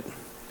need it.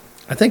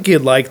 I think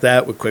you'd like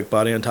that with quick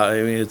body on top.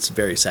 I mean, it's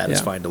very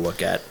satisfying to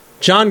look at.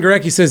 John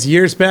Gorecki says,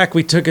 years back,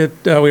 we took it.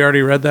 We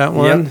already read that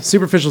one. Yep.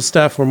 Superficial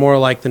stuff were more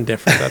alike than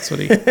different. That's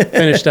what he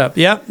finished up.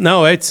 Yep.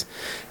 No, it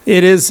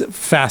is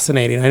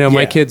fascinating. I know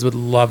my kids would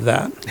love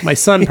that. My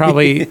son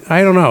probably,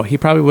 I don't know. He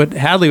probably would.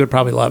 Hadley would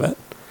probably love it.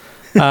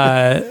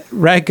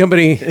 Rag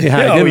Company. Yeah,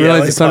 I didn't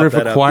realize the sunroof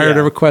required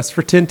a request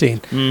for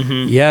tinting.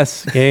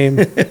 Yes, game.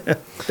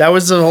 That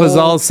was the whole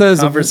Fazal says,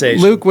 conversation.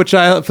 Luke,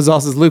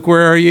 Fazal says, Luke,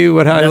 where are you?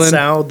 What island?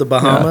 Nassau, the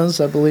Bahamas,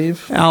 I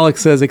believe.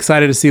 Alex says,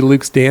 excited to see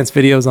Luke's dance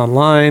videos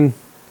online.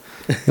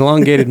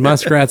 Elongated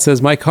Muskrat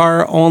says, my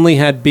car only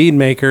had bead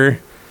maker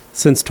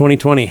since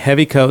 2020.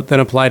 Heavy coat, then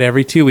applied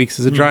every 2 weeks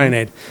as a drying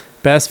aid.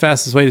 Best,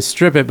 fastest way to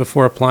strip it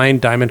before applying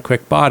Diamond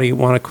Quick Body.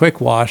 Want a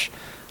quick wash,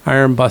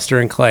 Iron Buster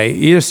and clay.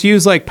 You just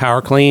use like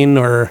Power Clean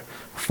or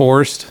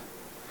Forced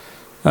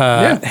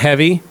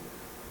heavy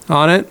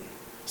on it.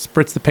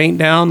 Spritz the paint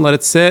down, let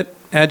it sit,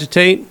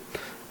 agitate,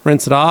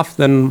 rinse it off,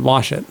 then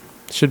wash it.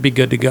 Should be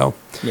good to go.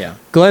 Yeah.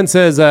 Glenn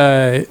says,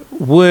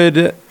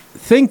 would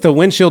think the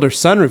windshield or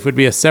sunroof would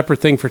be a separate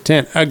thing for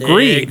tint.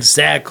 Agreed.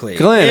 Exactly.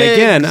 Glenn,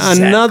 again,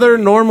 another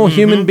normal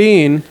human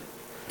being.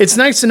 It's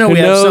nice to know we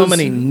have so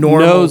many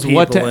normal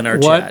people in our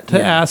chat. What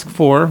to ask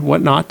for,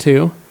 what not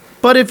to.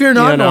 But if you're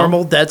not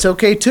normal, that's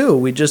okay too.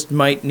 We just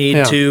might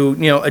need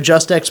to,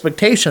 adjust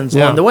expectations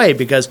along the way,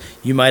 because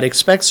you might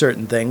expect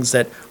certain things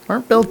that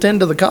aren't built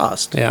into the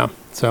cost. Yeah.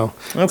 So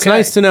it's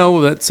nice to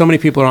know that so many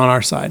people are on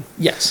our side.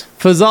 Yes.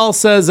 Fazal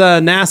says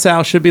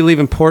Nassau should be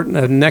leaving port in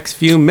the next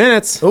few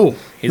minutes. Oh,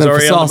 he's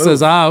already on the move.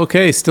 Says,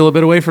 okay, still a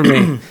bit away from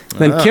me.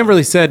 Then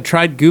Kimberly said,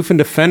 tried Goof and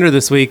Defender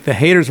this week. The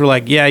haters were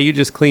like, yeah, you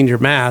just cleaned your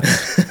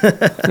math.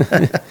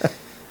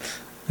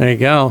 There you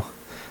go.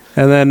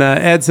 And then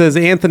Ed says,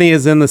 Anthony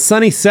is in the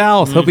sunny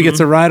south. Hope he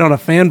gets a ride on a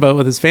fan boat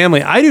with his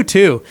family. I do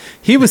too.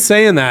 He was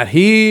saying that.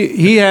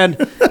 He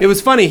had, it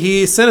was funny.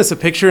 He sent us a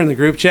picture in the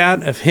group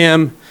chat of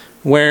him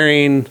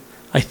wearing,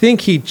 I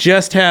think he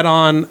just had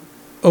on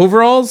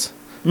overalls,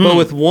 but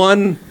with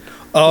one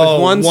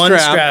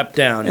strap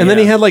down. And then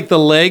he had like the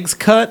legs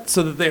cut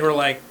so that they were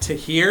like to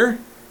here.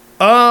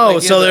 Oh,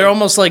 like, so they're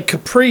almost like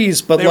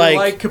capris, but they were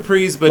like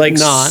capris, but like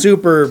not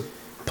super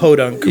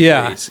podunk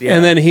capris. Yeah.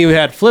 And then he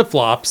had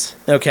flip-flops.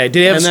 Okay. Did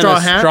he have a straw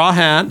hat? Straw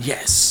hat.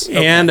 Yes.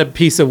 And a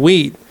piece of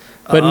wheat.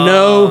 But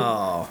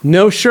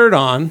no shirt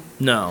on.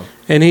 No.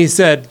 And he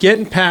said,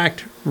 getting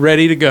packed,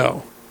 ready to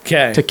go.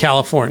 Okay. To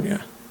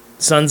California.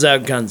 Sun's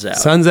out, guns out.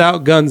 Sun's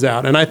out, guns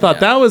out. And I thought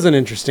that was an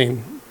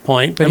interesting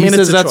point. But he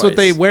says that's what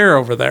they wear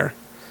over there.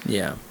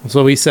 Yeah.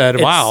 So we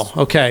said, wow,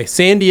 okay,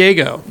 San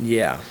Diego.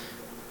 Yeah.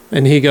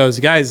 And he goes,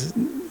 guys,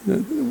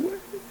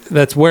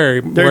 that's where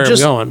I'm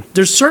going.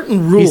 There's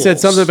certain rules. He said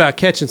something about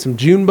catching some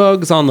June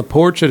bugs on the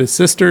porch at his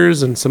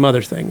sister's and some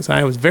other things.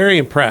 I was very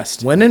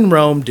impressed. When in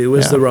Rome, do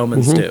as the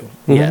Romans do.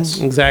 Yes.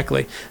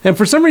 Exactly. And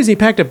for some reason, he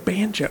packed a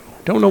banjo.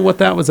 Don't know what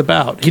that was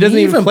about. He doesn't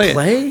even play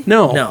it.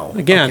 No.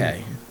 Again.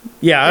 Okay.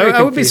 Yeah,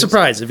 I would be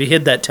surprised if he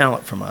hid that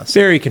talent from us.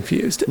 Very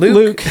confused.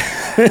 Luke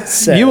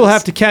says, you will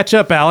have to catch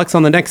up, Alex,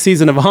 on the next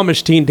season of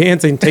Amish Teen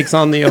Dancing takes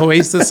on the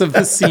Oasis of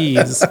the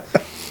Seas.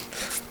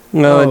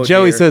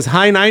 Joey says,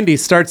 High 90s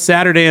starts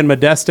Saturday in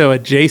Modesto,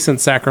 adjacent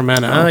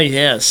Sacramento. Oh,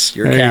 yes,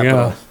 your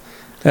capital.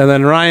 And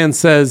then Ryan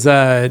says,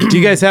 do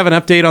you guys have an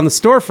update on the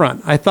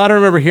storefront? I thought I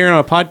remember hearing on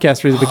a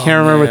podcast recently, but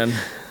can't remember.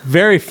 Man.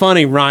 Very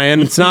funny, Ryan.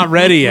 It's not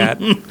ready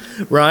yet.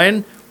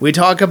 Ryan, we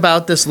talk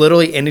about this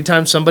literally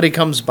anytime somebody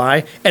comes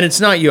by, and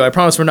it's not you. I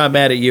promise we're not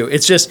mad at you.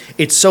 It's just,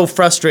 it's so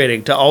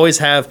frustrating to always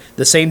have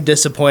the same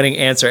disappointing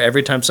answer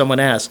every time someone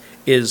asks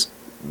is,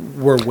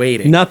 we're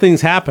waiting. Nothing's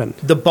happened.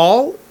 The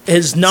ball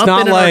has not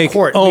been in our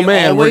court.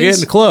 We're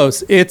getting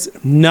close. It's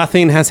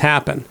nothing has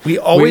happened. We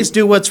always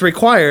do what's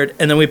required,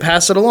 and then we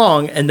pass it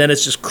along, and then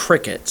it's just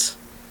crickets.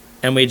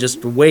 And we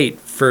just wait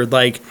for,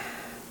 like,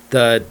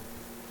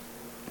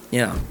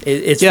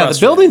 it's the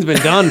building's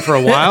been done for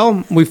a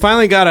while. We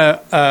finally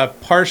got a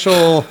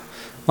partial,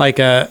 like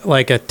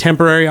a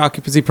temporary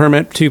occupancy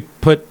permit to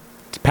put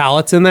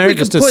pallets in there. We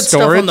just to put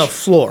storage. Stuff on the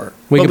floor.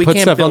 We can put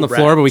stuff on the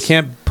floor, but we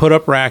can't put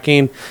up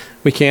racking.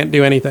 We can't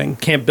do anything.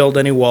 Can't build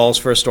any walls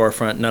for a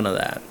storefront. None of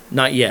that.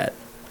 Not yet.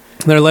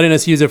 They're letting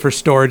us use it for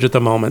storage at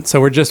the moment. So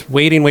we're just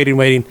waiting,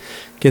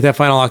 get that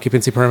final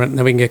occupancy permit, and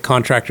then we can get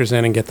contractors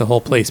in and get the whole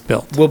place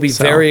built. We'll be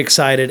very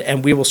excited,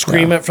 and we will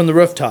scream it from the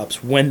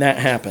rooftops when that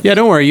happens. Yeah,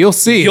 don't worry. You'll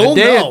see.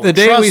 The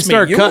day we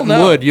start cutting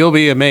wood, you'll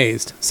be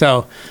amazed.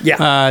 So,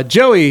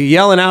 Joey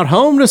yelling out,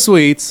 home to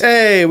Sweets.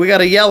 Hey, we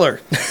got a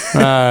yeller.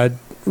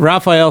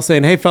 Raphael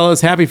saying, hey, fellas,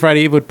 happy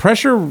Friday Eve. Would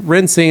pressure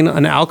rinsing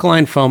an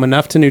alkaline foam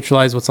enough to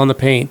neutralize what's on the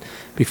paint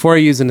before I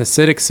use an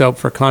acidic soap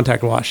for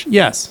contact wash?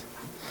 Yes.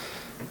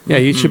 Yeah,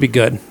 you should be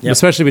good,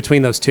 especially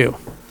between those two.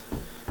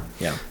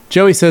 Yeah.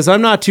 Joey says,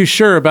 I'm not too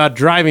sure about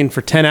driving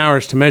for 10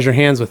 hours to measure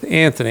hands with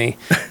Anthony.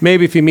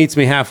 Maybe if he meets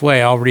me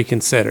halfway, I'll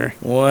reconsider.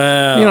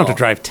 Well, you don't have to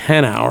drive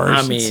 10 hours.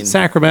 I mean,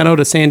 Sacramento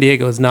to San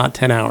Diego is not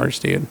 10 hours,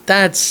 dude.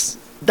 That's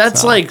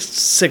like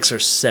 6 or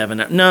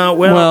 7. No,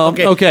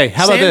 okay.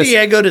 How about this? San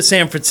Diego to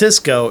San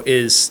Francisco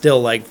is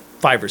still like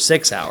 5 or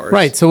 6 hours.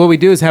 Right. So what we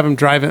do is have him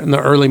drive it in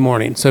the early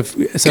morning. So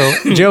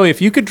Joey,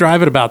 if you could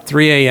drive at about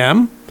 3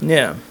 a.m.,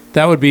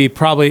 that would be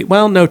probably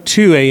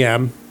 2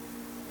 a.m.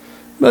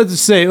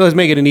 Let's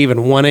make it an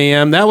even 1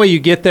 a.m. That way you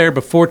get there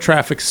before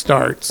traffic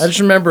starts. I just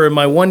remember in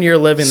my 1 year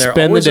living there,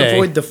 always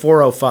avoid the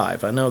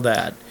 405. I know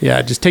that.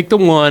 Yeah, just take the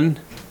 1,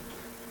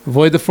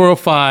 avoid the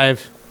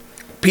 405.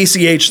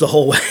 PCH the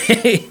whole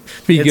way.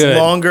 It's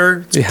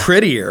longer, it's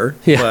prettier,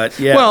 but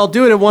Well,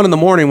 do it at 1 in the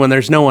morning when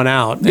there's no one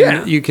out.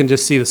 And you can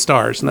just see the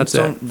stars, and that's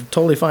it.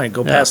 Totally fine.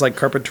 Go past like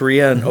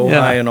Carpinteria and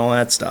Ojai and all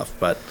that stuff,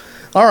 but...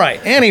 All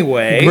right,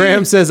 anyway.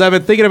 Graham says, I've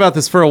been thinking about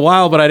this for a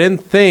while, but I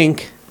didn't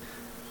think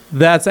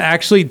that's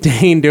actually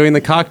Dane doing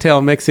the cocktail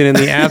mixing in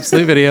the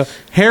Absolute video.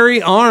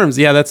 Hairy arms.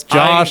 Yeah, that's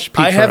Josh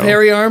Petro. I have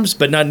hairy arms,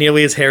 but not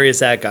nearly as hairy as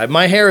that guy.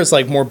 My hair is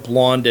like more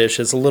blondish.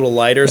 It's a little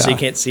lighter, so you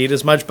can't see it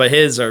as much, but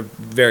his are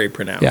very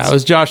pronounced. Yeah, it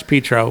was Josh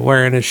Petro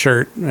wearing his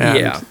shirt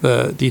and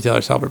the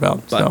detailer's helper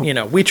belt.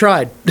 But, we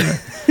tried.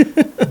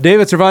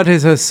 David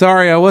Cervantes says,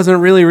 sorry, I wasn't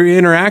really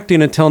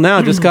interacting until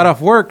now. Just got off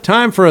work.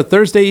 Time for a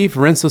Thursday Eve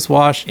rinseless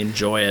wash.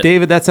 Enjoy it.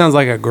 David, that sounds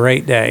like a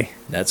great day.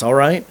 That's all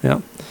right. Yeah.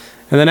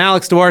 And then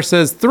Alex Dewar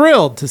says,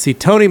 thrilled to see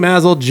Tony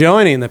Mazel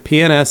joining the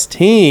PNS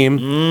team.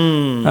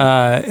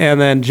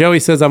 And then Joey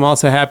says, I'm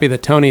also happy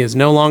that Tony is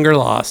no longer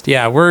lost.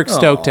 Yeah, we're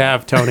stoked to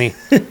have Tony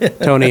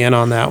in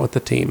on that with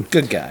the team.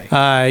 Good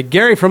guy.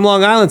 Gary from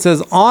Long Island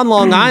says, on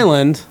Long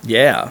Island.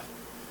 Yeah.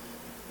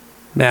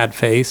 Mad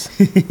face.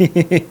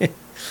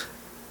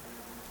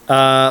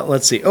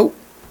 Let's see. Oh,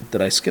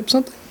 did I skip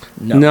something?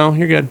 No,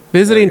 you're good.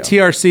 Visiting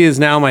TRC is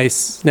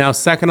now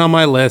second on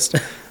my list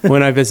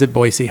when I visit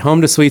Boise.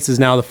 Home to Sweets is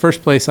now the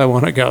first place I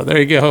want to go. There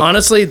you go.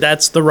 Honestly,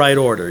 that's the right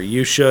order.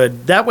 You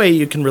should. That way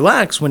you can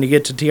relax when you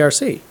get to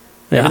TRC.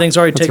 Everything's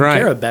already taken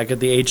care of back at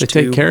the H2. They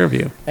take care of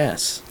you.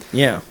 Yes.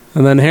 Yeah.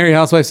 And then Harry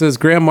Housewife says,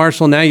 Graham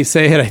Marshall, now you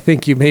say it, I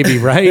think you may be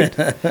right.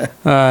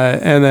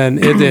 And then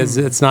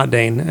it's not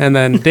Dane. And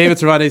then David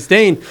Cervantes,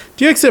 Dane,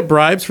 do you accept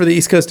bribes for the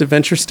East Coast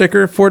Adventure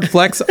sticker, Ford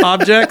Flex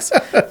objects?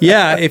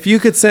 Yeah, if you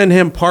could send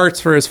him parts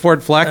for his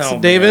Ford Flex,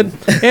 David,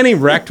 any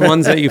wrecked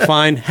ones that you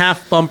find,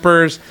 half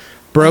bumpers,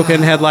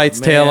 broken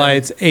headlights,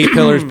 taillights, A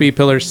pillars, B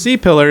pillars, C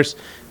pillars,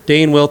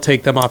 Dane will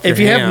take them off your If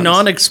you hands. have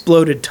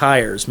non-exploded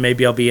tires,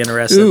 maybe I'll be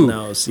interested in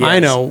those. Yes. I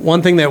know.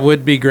 One thing that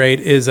would be great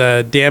is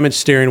a damaged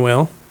steering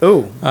wheel.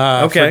 Oh,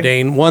 okay. For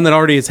Dane. One that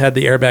already has had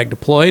the airbag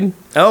deployed.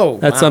 Oh,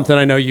 That's wow. something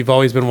I know you've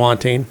always been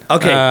wanting.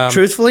 Okay,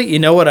 truthfully, you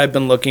know what I've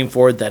been looking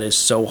for that is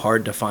so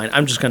hard to find?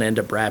 I'm just going to end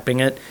up wrapping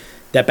it.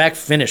 That back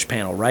finish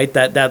panel, right?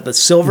 That the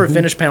silver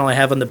finish panel I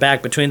have on the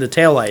back between the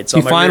taillights.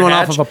 If you find one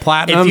off of a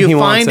platinum, if you he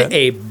find wants it.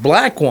 a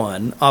black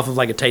one off of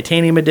like a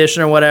titanium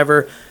edition or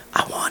whatever,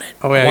 I want it.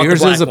 Oh, yeah, I want yours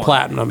the black is a one.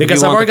 platinum.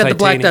 Because You I've want already the got the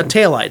blacked out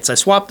titanium. taillights. I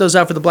swapped those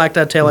out for the blacked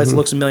out taillights. It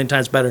looks a million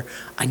times better.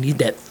 I need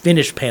that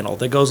finish panel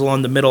that goes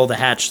along the middle of the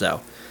hatch, though.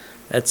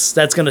 That's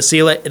going to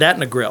seal it. That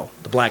and a grill,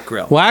 the black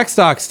grill. Wax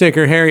stock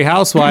sticker, Harry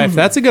Housewife.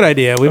 That's a good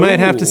idea. We might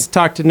have Ooh. to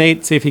talk to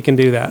Nate, see if he can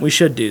do that. We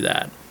should do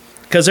that.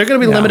 Because they're going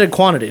to be limited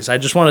quantities. I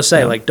just want to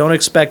say, like, don't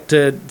expect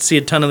to see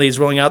a ton of these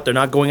rolling out. They're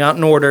not going out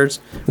in orders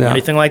or Yeah.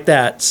 anything like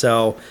that.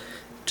 So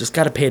just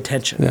got to pay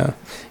attention. Yeah.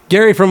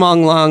 Gary from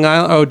Long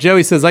Island. Oh,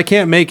 Joey says, I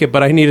can't make it,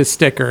 but I need a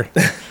sticker.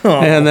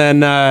 And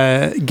then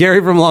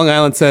Gary from Long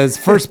Island says,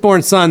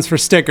 firstborn sons for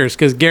stickers,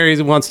 because Gary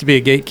wants to be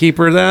a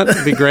gatekeeper of that.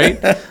 That'd be great.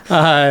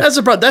 That's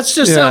a problem. That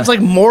just sounds like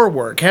more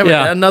work. Having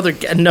another.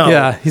 No.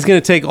 Yeah, he's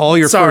going to take all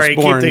your Sorry,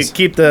 firstborns.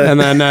 keep the. And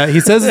then he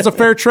says it's a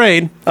fair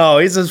trade. Oh,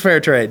 he says fair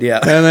trade. Yeah.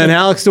 And then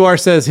Alex Duar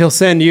says he'll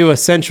send you a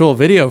sensual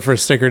video for a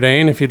sticker,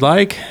 Dane, if you'd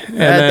like. And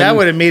then That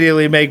would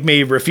immediately make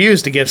me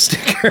refuse to give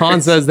stickers.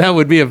 Han says that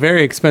would be a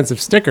very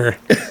expensive sticker.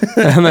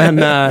 And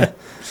then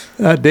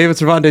David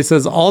Cervantes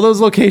says all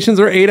those locations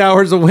are 8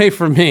 hours away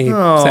from me.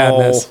 Oh,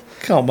 Sadness.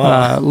 come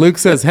on. Luke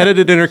says headed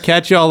to dinner.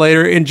 Catch y'all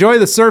later. Enjoy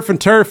the surf and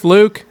turf,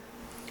 Luke.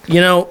 I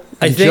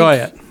Enjoy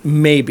think it.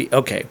 maybe.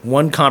 Okay,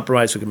 one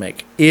compromise we can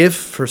make. If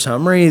for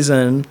some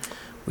reason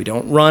we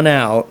don't run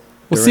out,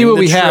 We'll see during what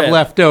the we have trip,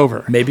 left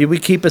over. Maybe we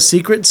keep a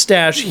secret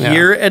stash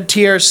here at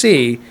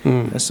TRC.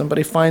 If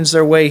somebody finds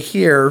their way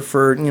here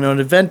for an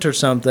event or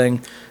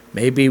something,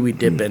 maybe we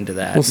dip into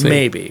that. We'll see.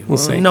 Maybe. We'll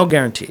see. No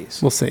guarantees.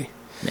 We'll see.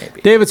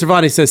 Maybe. David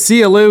Cervantes says, see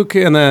ya, Luke.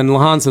 And then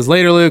Lahan says,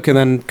 later, Luke. And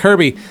then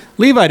Kirby,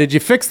 Levi, did you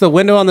fix the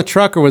window on the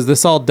truck or was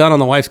this all done on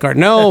the wife's car?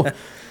 No.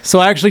 So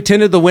I actually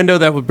tinted the window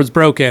that was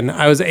broken.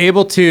 I was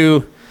able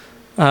to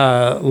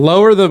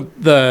lower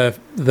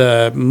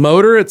the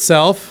motor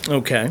itself.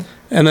 Okay.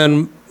 And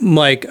then,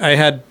 I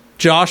had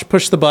Josh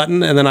push the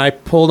button and then I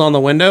pulled on the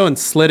window and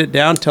slid it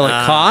down till it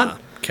caught.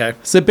 Okay.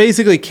 So it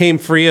basically came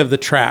free of the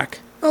track.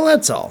 Well,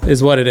 that's all.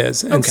 Is what it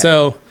is. And Okay.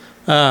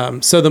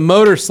 so the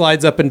motor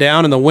slides up and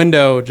down and the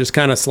window just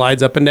kind of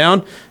slides up and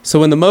down. So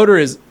when the motor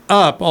is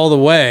up all the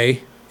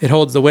way, it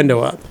holds the window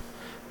up.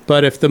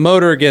 But if the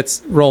motor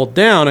gets rolled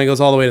down and goes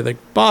all the way to the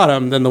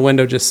bottom, then the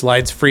window just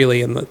slides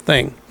freely in the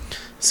thing.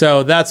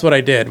 So that's what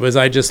I did, was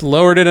I just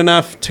lowered it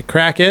enough to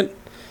crack it,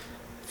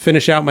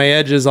 finish out my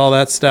edges, all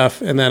that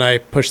stuff, and then I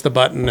pushed the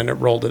button and it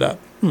rolled it up.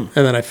 And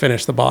then I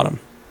finished the bottom.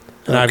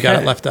 And I've got it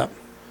Okay. left up.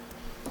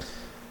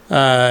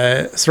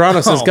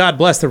 Serrano says, God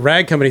bless the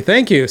rag company.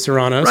 Thank you,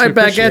 Serrano. Right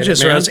back at you,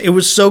 Serrano. It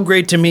was so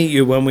great to meet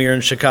you when we were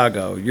in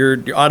Chicago. You're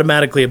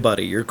automatically a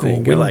buddy. You're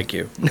cool. We like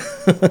you.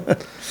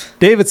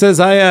 David says,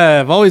 I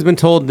have always been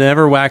told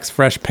never wax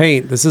fresh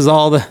paint. This is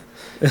all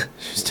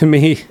to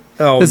me.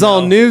 Oh, It's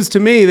all news to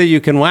me that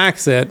you can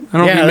wax it. I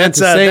don't know if you meant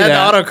to say that.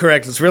 That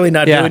autocorrect is really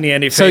not doing you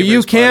any favors. So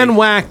you can buddy.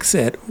 wax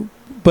it,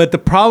 but the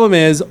problem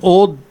is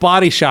old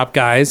body shop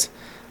guys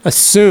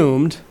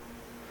assumed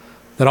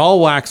that all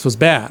wax was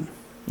bad.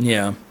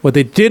 Yeah. What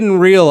they didn't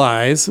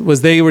realize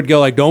was they would go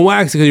like, don't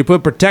wax it because you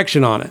put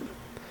protection on it.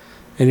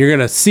 And you're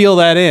going to seal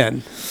that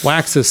in.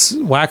 Wax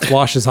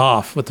washes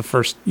off with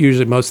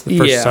usually most of the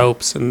first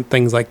soaps and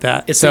things like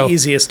that. It's the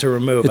easiest to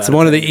remove. It's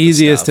one of the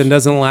easiest and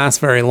doesn't last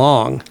very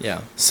long.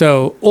 Yeah.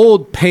 So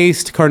old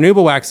paste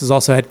carnauba waxes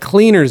also had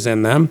cleaners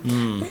in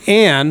them.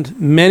 And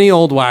many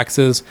old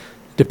waxes,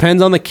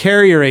 depends on the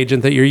carrier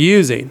agent that you're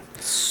using.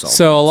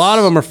 So a lot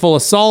of them are full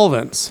of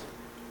solvents.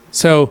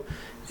 So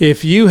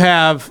if you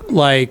have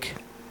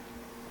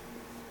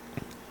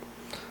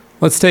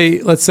let's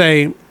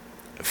say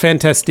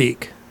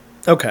Fantastique.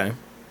 Okay.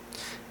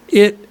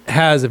 It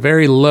has a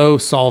very low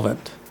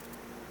solvent,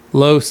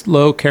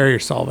 low carrier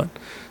solvent.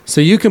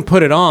 So you can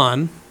put it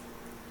on,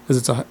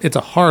 because it's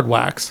a hard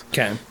wax.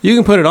 Okay. You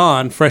can put it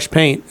on fresh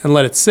paint and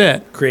let it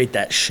sit, Create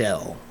that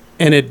shell.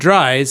 and it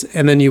dries,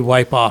 and then you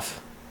wipe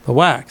off the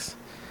wax.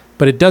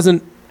 But it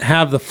doesn't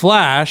have the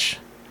flash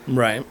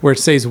Right. where it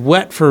stays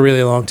wet for a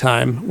really long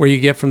time, where you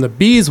get from the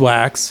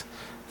beeswax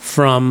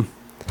from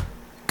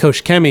Kosh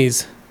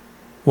Chemi's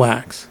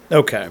wax.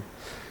 Okay.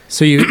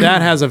 So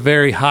that has a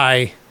very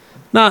high,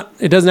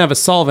 it doesn't have a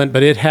solvent,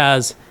 but it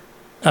has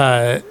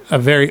a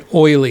very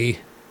oily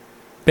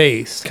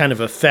base. Kind of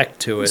effect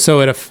to it.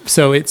 So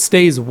it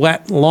stays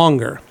wet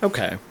longer.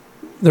 Okay.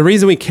 The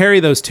reason we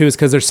carry those two is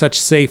because they're such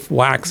safe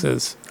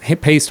waxes,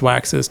 paste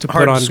waxes to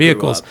Hard put to on screw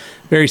vehicles. up.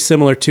 Very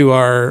similar to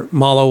our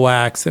Malo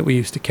wax that we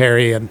used to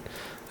carry and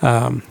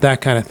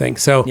that kind of thing.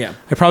 So Yeah.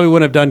 I probably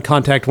wouldn't have done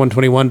Contact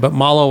 121, but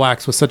Malo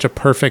wax was such a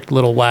perfect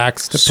little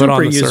wax to put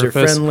on the Super surface.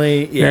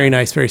 user-friendly, yeah. Very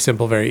nice, very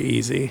simple, very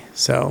easy.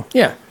 So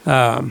Yeah.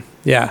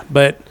 yeah,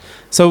 but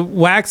So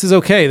wax is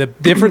okay. The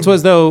difference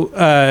was,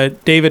 though,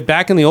 David,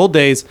 back in the old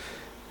days,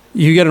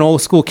 you get an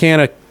old school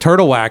can of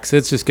turtle wax,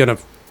 it's just going to,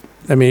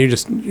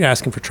 you're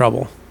asking for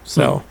trouble.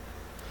 So,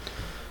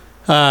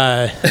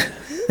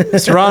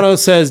 Serrano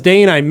says,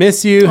 Dane, I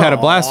miss you. Had a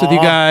blast with you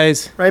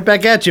guys. Right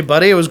back at you,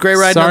 buddy. It was great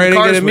riding Sorry on the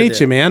cars to get to meet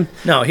you, man.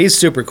 No, he's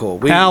super cool.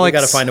 We got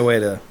to find a way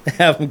to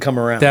have him come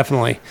around.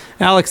 Definitely.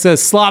 Alex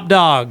says, slop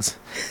dogs.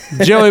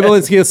 Joey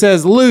Belinsky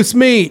says, loose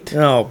meat.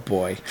 Oh,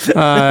 boy.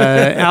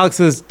 Alex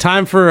says,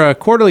 time for a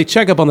quarterly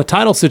checkup on the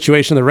title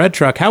situation of the red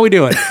truck. How we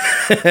doing?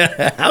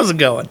 How's it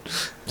going?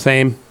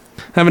 Same.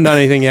 Haven't done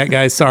anything yet,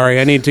 guys. Sorry.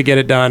 I need to get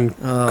it done.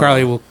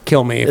 Carly will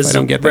kill me if I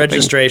don't get that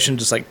registration thing.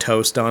 Just like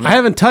toast on it? I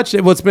haven't touched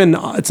it.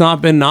 It's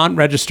not been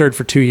non-registered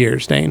for 2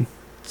 years, Dane.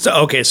 So,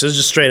 okay, so it's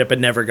just straight up it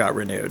never got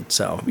renewed.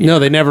 So No,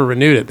 they never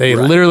renewed it. They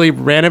literally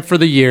ran it for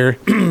the year,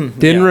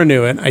 didn't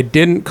renew it. I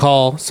didn't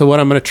call. So what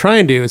I'm going to try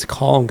and do is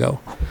call and go,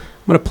 I'm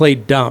going to play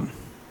dumb.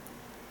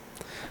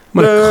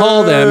 I'm going to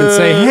call them and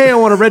say, hey, I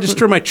want to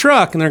register my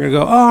truck. And they're going to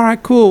go, oh, all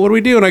right, cool. What do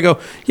we do? And I go,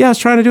 yeah, I was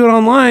trying to do it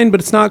online, but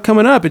it's not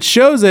coming up. It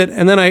shows it.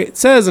 And then it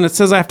says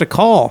I have to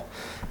call.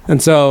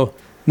 And so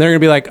they're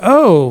going to be like,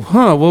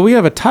 well, we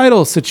have a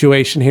title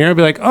situation here. I'll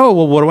be like, oh,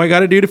 well, what do I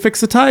got to do to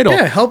fix the title?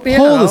 Yeah, help me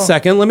Hold a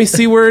second. Let me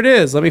see where it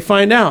is. Let me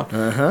find out.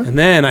 And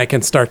then I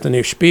can start the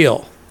new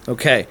spiel.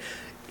 Okay.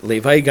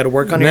 Levi, you got to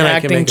work on your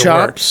acting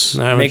chops.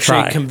 Make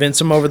sure you convince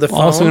them over the phone.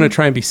 Also going to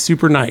try and be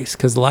super nice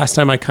because the last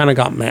time I kind of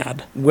got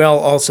mad. Well,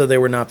 also they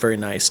were not very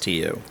nice to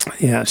you.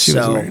 Yeah, she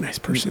was a very nice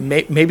person.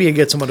 Maybe you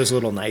get someone who's a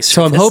little nicer.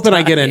 So I'm hoping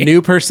I get a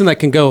new person that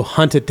can go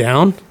hunt it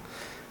down.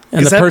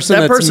 And the person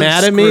that's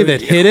mad at me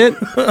that hid it,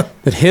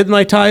 that hid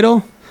my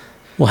title,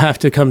 will have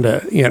to come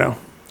to,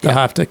 they'll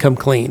have to come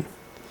clean.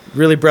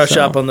 Really brush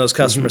up on those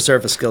customer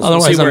service skills.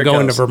 Otherwise, I'm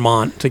going to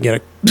Vermont to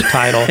get a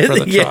title for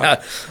the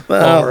truck.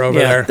 Well, over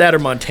there. That or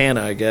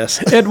Montana, I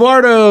guess.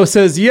 Eduardo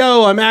says,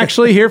 yo, I'm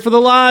actually here for the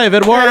live.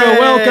 Eduardo,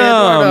 welcome.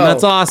 Eduardo.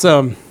 That's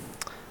awesome.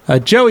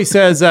 Joey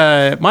says,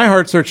 my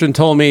heart surgeon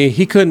told me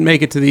he couldn't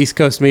make it to the East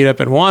Coast meetup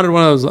and wanted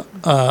one of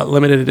those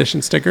limited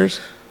edition stickers.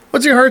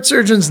 What's your heart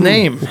surgeon's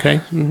name? Okay.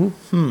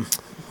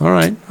 All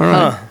right.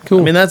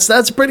 Cool. I mean, that's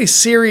a pretty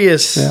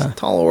serious,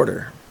 tall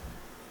order.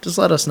 Just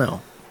let us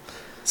know.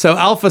 So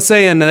Alpha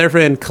saying they're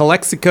in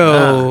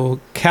Calexico,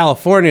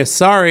 California.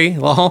 Sorry.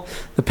 Well,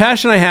 the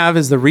passion I have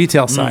is the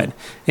retail side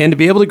and to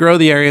be able to grow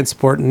the area and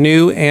support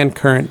new and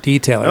current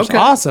detailers. Okay.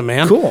 Awesome,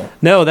 man. Cool.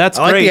 No, that's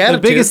great. The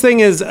biggest thing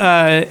is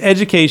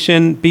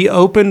education. Be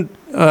open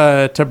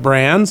to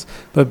brands,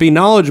 but be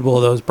knowledgeable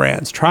of those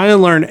brands. Try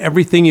and learn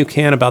everything you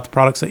can about the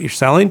products that you're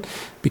selling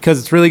because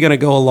it's really going to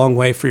go a long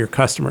way for your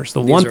customers.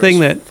 The one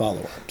thing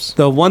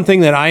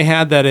that I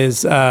had that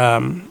is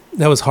that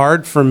was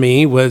hard for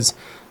me was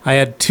I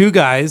had two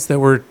guys that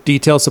were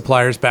detail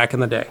suppliers back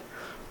in the day.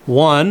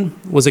 One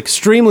was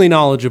extremely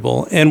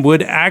knowledgeable and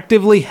would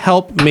actively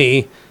help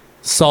me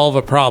solve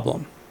a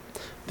problem.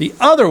 The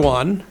other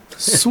one,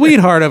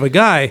 sweetheart of a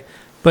guy,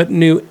 but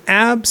knew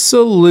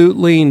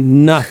absolutely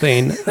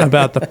nothing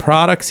about the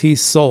products he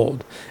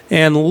sold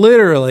and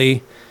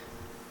literally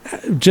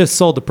just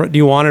sold the do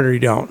you want it or you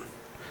don't?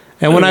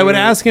 And when I would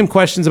ask him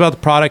questions about the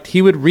product,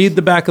 he would read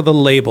the back of the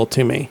label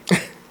to me.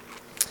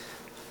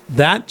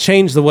 That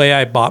changed the way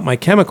I bought my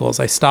chemicals.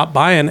 I stopped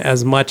buying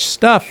as much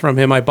stuff from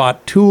him. I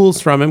bought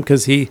tools from him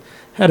because he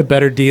had a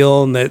better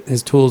deal and that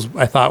his tools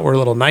I thought were a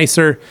little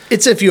nicer.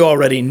 It's if you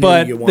already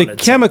knew you wanted the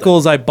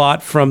chemicals I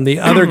bought from the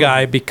other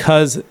guy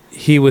because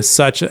he was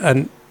such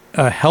a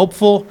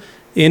helpful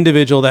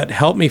individual that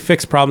helped me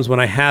fix problems when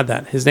I had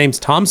that. His name's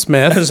Tom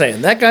Smith. I was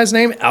saying, that guy's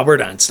name,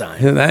 Albert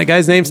Einstein. And that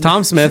guy's name's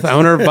Tom Smith,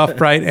 owner of Buff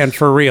Bright and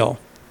For Real.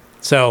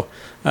 So,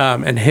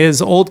 and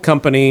his old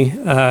company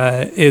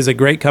is a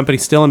great company,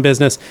 still in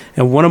business.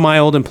 And one of my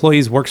old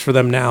employees works for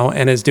them now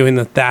and is doing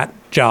that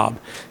job.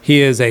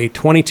 He is a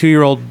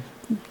 22-year-old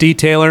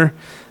detailer,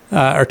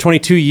 or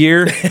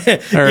 22-year.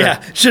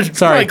 Should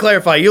probably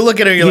clarify. You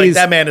look at him, you're like,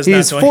 that man is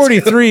not 22.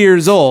 He's 43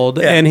 years old,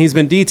 and he's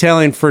been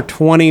detailing for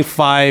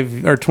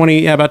 25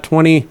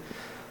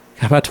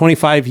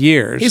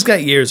 years. He's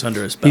got years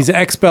under his belt. He's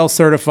XPEL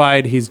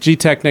certified. He's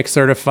G-Technic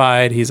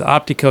certified. He's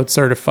OptiCoat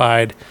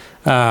certified.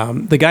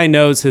 The guy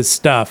knows his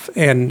stuff,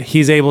 and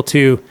he's able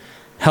to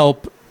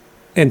help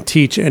and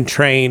teach and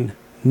train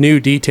new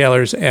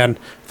detailers and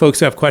folks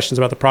who have questions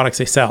about the products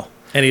they sell.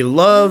 And he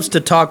loves to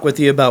talk with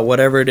you about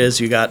whatever it is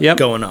you got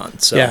going on.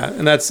 So. Yeah,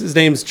 and his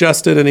name's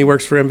Justin, and he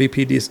works for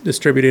MVP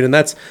Distributing, and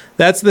that's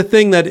the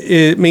thing that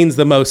it means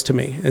the most to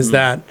me is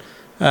that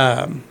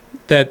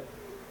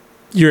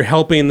you're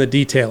helping the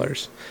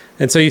detailers.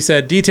 And so you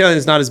said detailing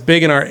is not as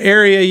big in our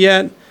area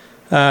yet.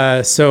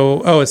 It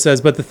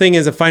says, but the thing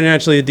is that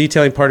financially the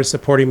detailing part is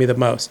supporting me the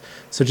most.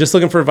 So just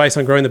looking for advice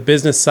on growing the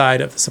business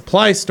side of the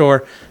supply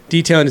store.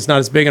 Detailing is not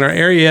as big in our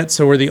area yet,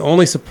 so we're the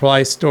only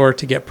supply store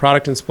to get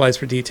product and supplies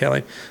for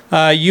detailing.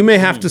 You may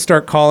have to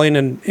start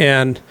calling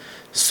and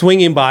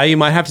swinging by. You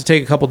might have to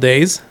take a couple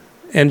days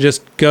and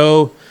just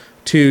go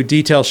to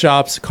detail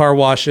shops, car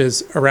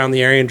washes around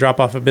the area and drop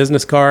off a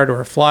business card or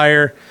a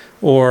flyer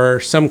or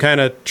some kind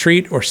of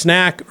treat or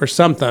snack or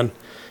something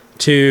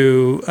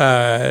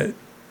to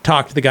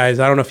talk to the guys.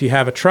 I don't know if you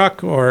have a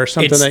truck or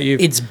something that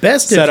you've it's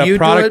best set if up you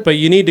product, do it. but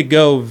you need to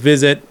go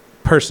visit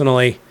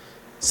personally,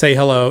 say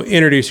hello,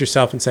 introduce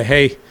yourself, and say,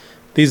 hey,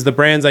 these are the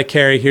brands I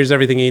carry. Here's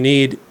everything you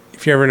need.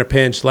 If you're ever in a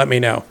pinch, let me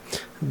know.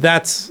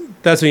 That's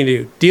what you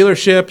do.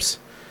 Dealerships,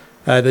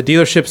 the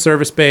dealership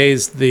service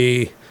bays,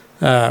 the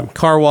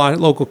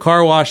local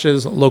car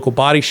washes, local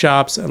body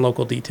shops, and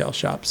local detail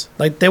shops.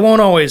 Like, they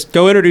won't always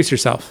Go introduce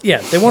yourself. Yeah,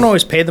 they won't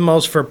always pay the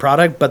most for a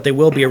product, but they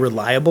will be a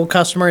reliable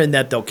customer in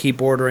that they'll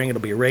keep ordering.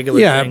 It'll be a regular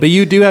thing. But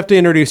you do have to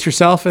introduce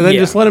yourself and then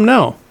just let them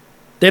know.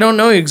 They don't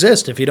know you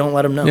exist if you don't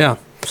let them know. Yeah.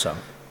 So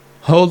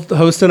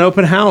Host an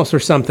open house or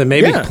something.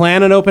 Maybe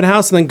plan an open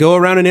house and then go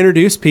around and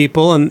introduce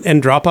people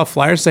and drop off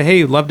flyers. Say,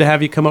 hey, we'd love to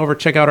have you come over,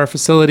 check out our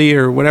facility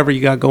or whatever you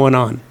got going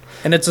on.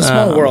 And it's a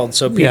small world,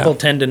 so people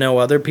tend to know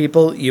other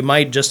people. You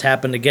might just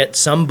happen to get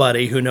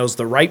somebody who knows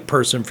the right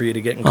person for you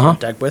to get in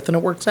contact with, and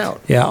it works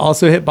out. Yeah,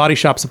 also hit body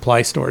shop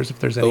supply stores if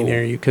there's any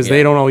near you, because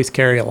they don't always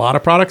carry a lot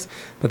of products,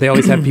 but they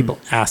always have people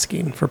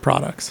asking for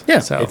products. Yeah,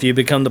 so if you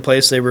become the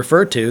place they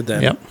refer to,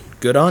 then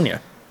good on you.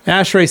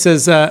 Ashray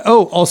says,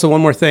 also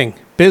one more thing.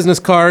 Business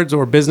cards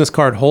or business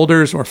card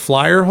holders or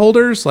flyer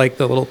holders, like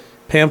the little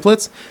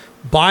pamphlets,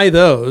 buy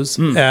those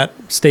at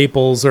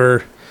Staples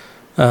or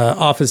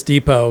Office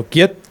Depot.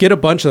 Get a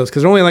bunch of those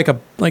because they're only like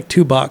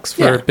 $2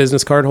 for a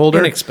business card holder.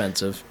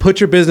 Inexpensive. Put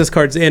your business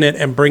cards in it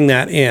and bring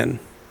that in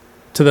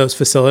to those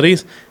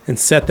facilities and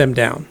set them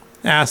down.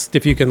 Ask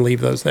if you can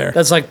leave those there.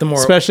 That's like the more,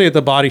 especially at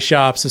the body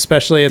shops,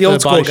 especially at the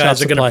old school body shop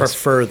guys are going to supplies.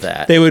 prefer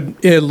that.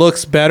 It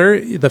looks better.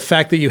 The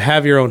fact that you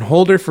have your own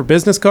holder for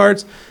business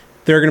cards,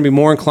 they're going to be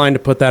more inclined to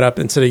put that up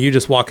instead of you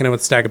just walking in with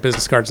a stack of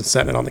business cards and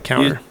setting it on the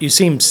counter. You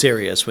seem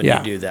serious when you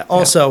do that.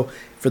 Also,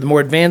 for the more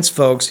advanced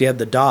folks, you have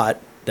the dot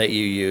that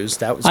you use.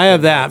 That was I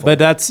have that,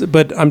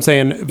 but I'm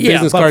saying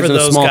business cards in a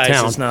small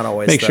town. It's not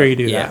always make sure you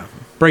do that.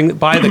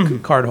 Buy the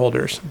card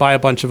holders. Buy a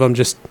bunch of them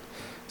just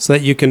so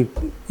that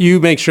you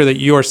make sure that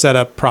you're set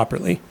up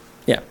properly.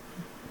 Yeah.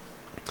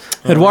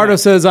 Eduardo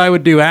says I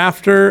would do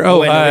after.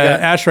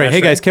 Ashray.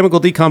 Hey guys, chemical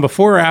decon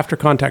before or after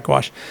contact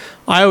wash?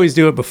 I always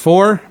do it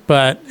before,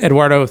 but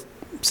Eduardo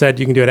said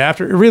you can do it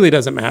after. It really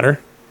doesn't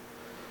matter.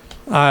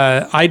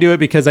 I do it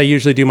because I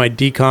usually do my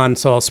decon,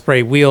 so I'll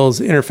spray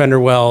wheels, inner fender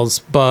wells,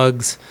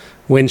 bugs,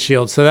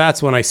 windshield. So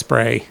that's when I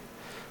spray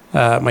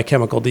my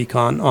chemical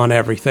decon on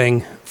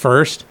everything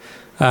first.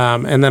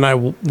 And then I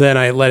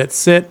let it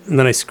sit, and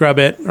then I scrub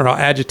it, or I'll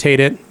agitate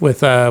it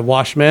with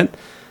wash mint.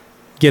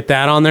 Get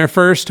that on there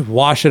first,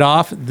 wash it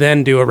off,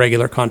 then do a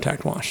regular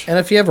contact wash. And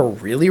if you have a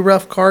really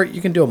rough cart,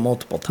 you can do it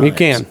multiple times. You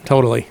can,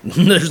 totally.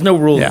 There's no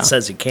rule that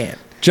says you can't.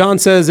 John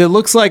says, it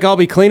looks like I'll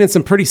be cleaning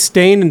some pretty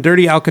stained and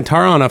dirty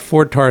Alcantara on a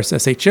Ford Taurus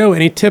SHO.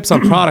 Any tips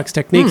on products,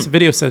 techniques,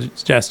 video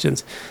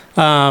suggestions?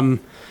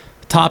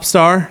 Top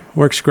Star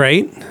works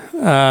great.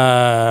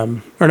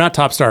 Or not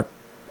Top Star.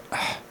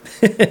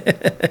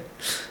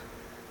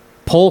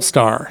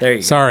 Polestar. There you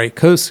go. Sorry,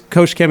 Coach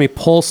Chemi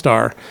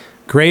Polestar.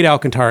 Great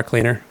Alcantara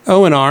cleaner.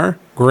 O&R,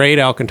 great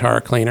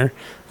Alcantara cleaner.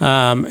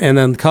 And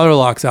then Color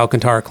Lock's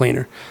Alcantara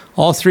cleaner.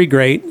 All three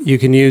great. You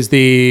can use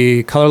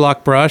the Color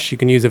Lock brush. You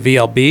can use a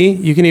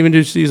VLB. You can even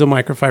just use a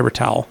microfiber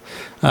towel.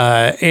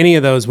 Any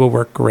of those will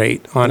work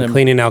great on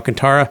cleaning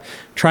Alcantara.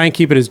 Try and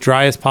keep it as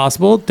dry as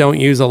possible. Don't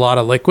use a lot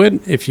of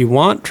liquid. If you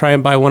want, try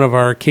and buy one of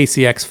our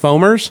KCX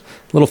foamers,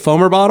 little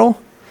foamer bottle.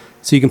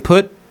 So you can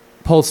put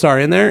Polestar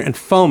in there and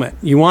foam it.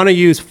 You want to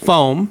use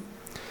foam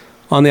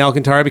on the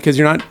Alcantara because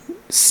you're not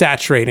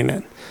saturating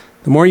it.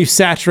 The more you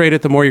saturate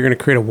it, the more you're going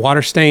to create a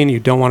water stain. You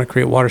don't want to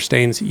create water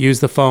stains. Use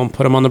the foam,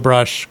 put them on the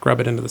brush,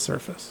 scrub it into the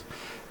surface.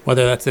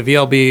 Whether that's a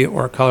VLB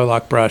or a Color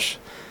Lock brush,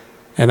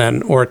 and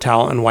then or a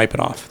towel and wipe it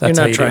off. That's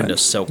you're how not you trying do it.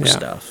 to soak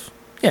stuff.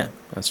 Yeah,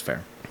 that's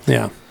fair.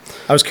 Yeah.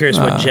 I was curious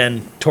what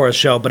Gen Taurus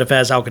show, but if it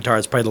has Alcantara,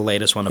 it's probably the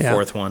latest one, the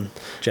fourth one.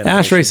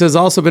 Ashray says,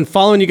 also been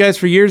following you guys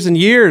for years and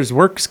years.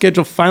 Work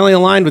schedule finally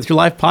aligned with your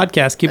live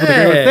podcast. Keep it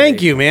together.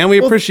 Thank you, man.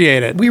 We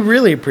appreciate it. We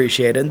really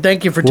appreciate it. And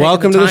thank you for taking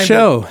Welcome the time to the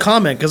show.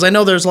 Comment, because I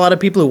know there's a lot of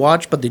people who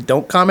watch, but they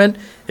don't comment.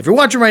 If you're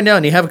watching right now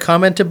and you haven't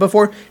commented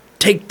before,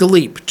 take the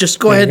leap. Just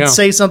go ahead and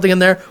say something in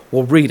there.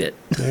 We'll read it.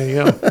 There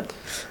you go.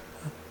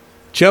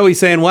 Joey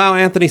saying, wow,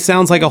 Anthony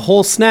sounds like a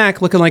whole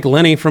snack looking like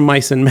Lenny from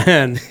Mice and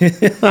Men.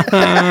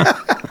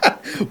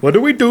 What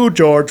do we do,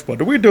 George? What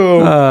do we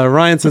do?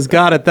 Ryan says,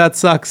 got it. That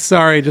sucks.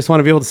 Sorry. Just want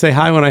to be able to say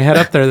hi when I head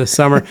up there this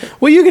summer.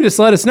 Well, you can just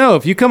let us know.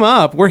 If you come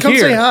up, we're here. Come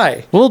say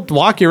hi. We'll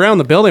walk you around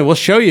the building. We'll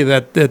show you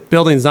that the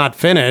building's not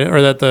finished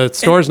or that the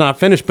store's not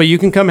finished, but you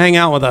can come hang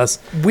out with us.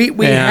 We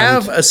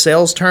have a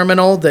sales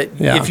terminal that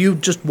if you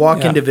just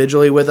walk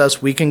individually with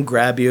us, we can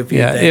grab you a few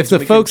things. If the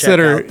folks that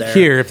are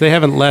here, if they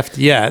haven't left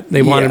yet,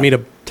 they wanted me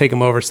to take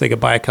them over so they could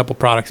buy a couple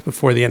products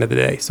before the end of the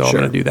day. So I'm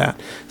going to do that.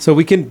 So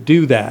we can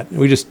do that.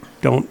 We just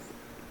don't.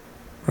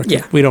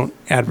 We don't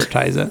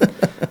advertise it.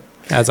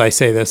 As I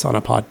say this on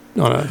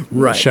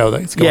a show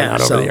that's going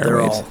out over the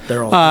airwaves.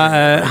 They're all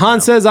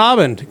Hans says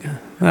Abend.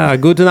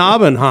 Guten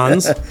Abend,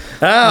 Hans.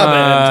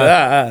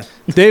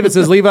 David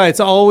says, Levi, it's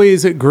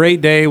always a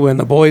great day when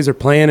the boys are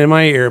playing in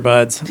my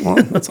earbuds.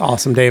 Well, that's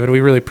awesome, David.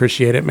 We really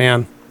appreciate it,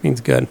 man.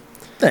 Means good.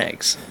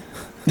 Thanks.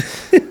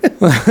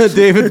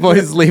 David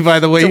voices Levi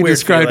the way you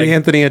described feeling.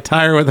 Anthony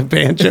attire with a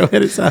banjo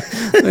at his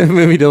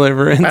movie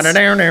Deliverance.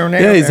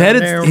 Yeah, he's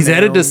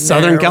headed to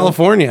Southern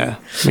California.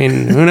 I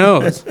mean, who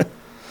knows?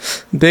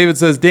 David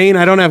says, Dane,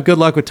 I don't have good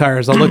luck with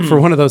tires. I'll look for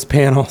one of those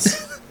panels.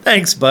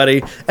 Thanks,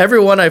 buddy. Every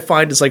one I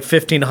find is like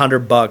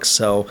 $1,500,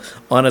 so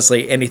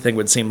honestly, anything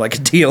would seem like a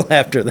deal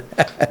after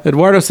that.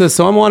 Eduardo says,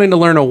 so I'm wanting to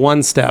learn a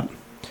one-step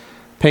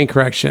paint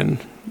correction.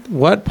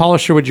 What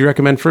polisher would you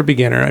recommend for a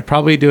beginner? I'd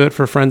probably do it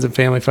for friends and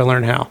family if I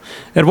learn how.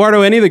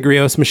 Eduardo, any of the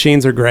Grios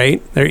machines are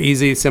great. They're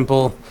easy,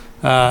 simple.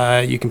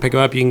 You can pick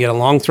them up. You can get a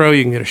long throw.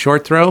 You can get a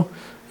short throw.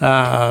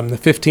 The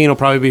 15 will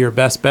probably be your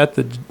best bet,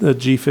 the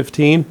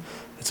G15.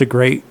 It's a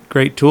great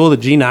tool. The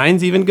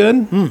G9's even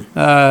good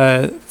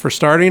for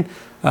starting.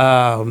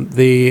 Even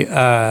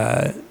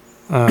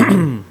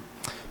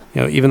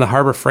the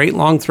Harbor Freight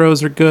long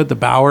throws are good. The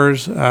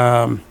Bowers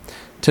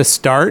to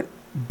start.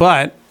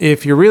 But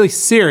if you're really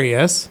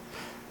serious,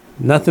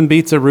 nothing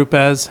beats a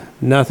Rupes,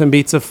 nothing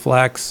beats a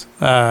Flex,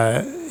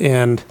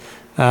 and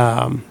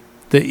the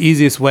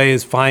easiest way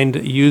is find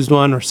a used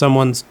one or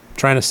someone's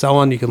trying to sell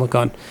one. You can look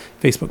on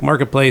Facebook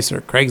Marketplace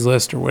or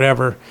Craigslist or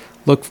whatever.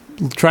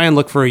 Try and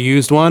look for a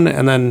used one,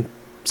 and then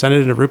send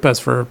it into Rupes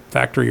for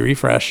factory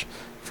refresh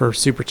for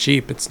super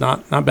cheap. It's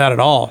not bad at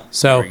all.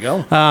 So, there you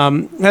go.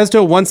 As to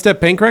a one-step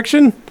paint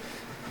correction,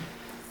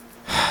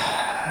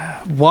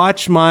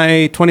 watch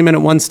my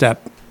 20-minute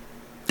one-step.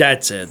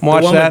 That's it.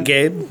 Watch that,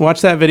 Gabe.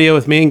 Watch that video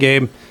with me and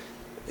Gabe,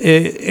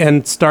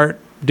 and start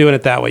doing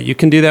it that way. You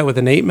can do that with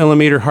an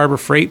 8mm Harbor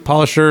Freight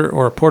polisher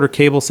or a Porter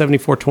Cable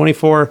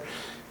 7424,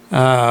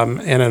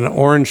 and an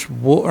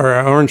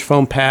orange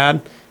foam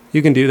pad.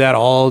 You can do that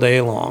all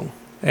day long.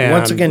 And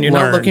once again, you're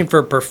not looking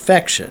for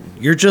perfection.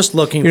 You're just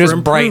looking for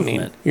improvement.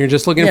 Brightening. You're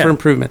just looking for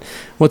improvement.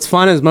 What's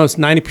fun is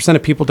 90%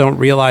 of people don't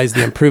realize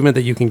the improvement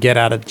that you can get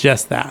out of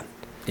just that.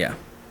 Yeah.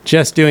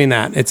 Just doing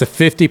that. It's a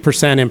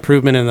 50%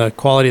 improvement in the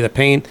quality of the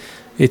paint.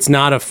 It's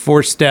not a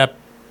 4-step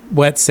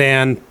wet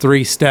sand,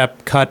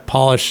 3-step cut,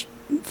 polish,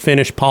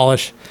 finish,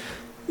 polish.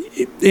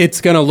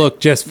 It's going to look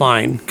just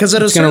fine. Because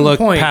at a certain point, it's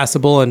going to look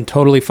passable and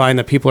totally fine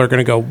that people are going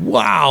to go,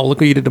 wow, look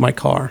what you did to my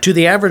car. To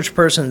the average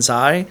person's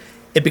eye,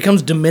 it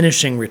becomes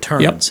diminishing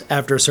returns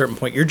after a certain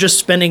point. You're just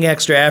spending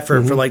extra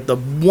effort for like the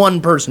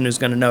one person who's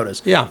going to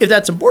notice. Yeah. If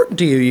that's important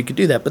to you, you could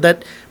do that. But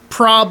that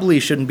probably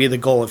shouldn't be the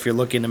goal if you're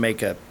looking to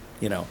make a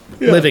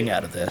living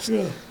out of this.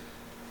 Yeah.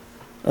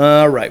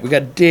 All right, we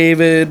got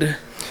David.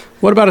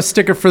 What about a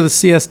sticker for the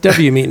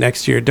CSW meet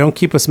next year? Don't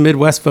keep us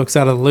Midwest folks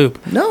out of the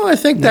loop. No, I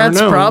think that's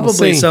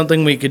probably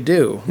something we could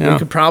do. Yeah. We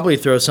could probably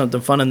throw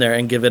something fun in there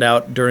and give it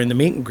out during the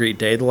meet and greet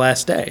day, the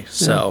last day.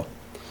 So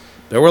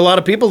there were a lot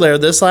of people there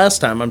this last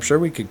time. I'm sure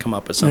we could come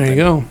up with something. There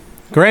you go.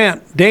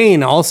 Grant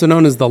Dane, also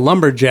known as the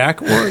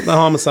Lumberjack or the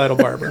Homicidal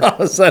Barber.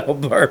 Homicidal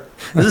Barber.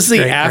 Is this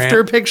the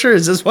after Grant. Picture?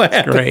 Is this what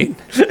happened? Great.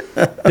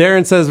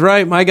 Darren says,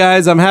 right, my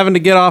guys, I'm having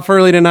to get off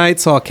early tonight,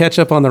 so I'll catch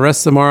up on the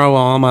rest of tomorrow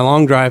while on my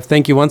long drive.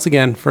 Thank you once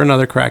again for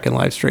another cracking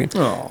live stream.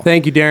 Oh.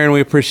 Thank you, Darren.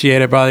 We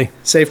appreciate it, buddy.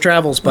 Safe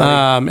travels,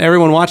 buddy.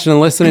 Everyone watching and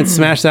listening,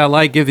 smash that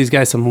like, give these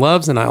guys some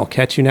loves, and I'll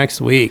catch you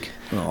next week.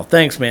 Oh,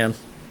 thanks, man.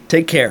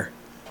 Take care.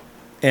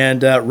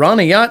 And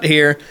Ronnie Yacht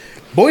here.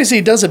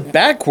 Boise does it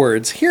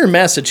backwards. Here in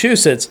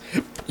Massachusetts,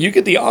 you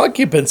get the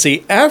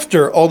occupancy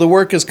after all the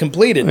work is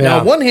completed. Yeah. Now,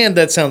 on one hand,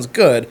 that sounds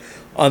good.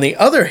 On the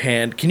other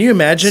hand, can you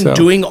imagine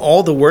doing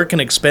all the work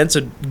and expense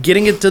of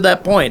getting it to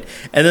that point,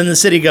 and then the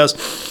city goes,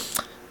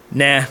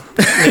 nah.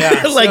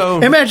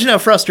 Yeah, imagine how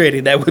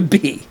frustrating that would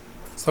be.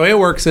 So the way it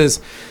works is,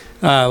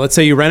 let's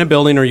say you rent a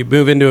building or you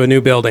move into a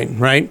new building,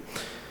 right?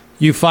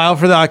 You file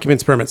for the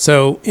occupancy permit.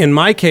 So in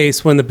my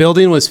case, when the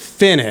building was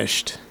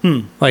finished,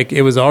 like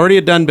it was already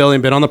a done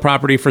building, been on the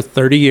property for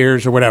 30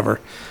 years or whatever.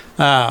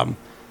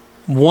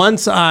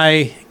 Once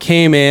I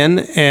came in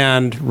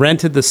and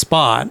rented the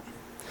spot,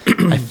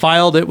 I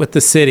filed it with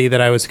the city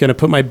that I was going to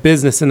put my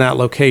business in that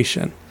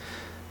location.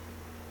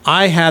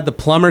 I had the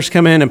plumbers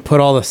come in and put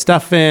all the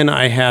stuff in.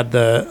 I had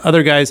the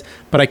other guys,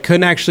 but I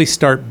couldn't actually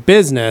start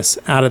business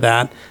out of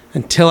that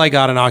until I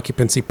got an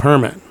occupancy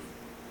permit.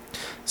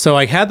 So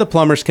I had the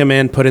plumbers come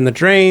in, put in the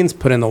drains,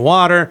 put in the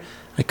water.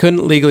 I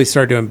couldn't legally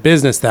start doing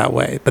business that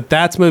way, but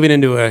that's moving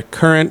into a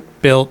current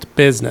built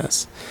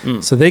business.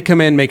 So they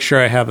come in, make sure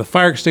I have the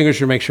fire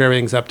extinguisher, make sure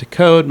everything's up to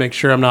code, make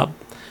sure I'm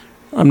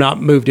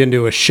not moved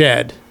into a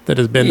shed that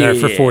has been there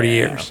for 40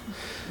 years.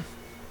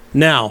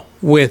 Now,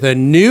 with a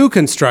new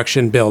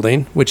construction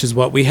building, which is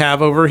what we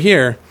have over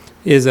here,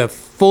 is a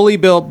fully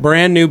built,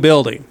 brand new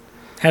building.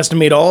 Has to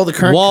meet all the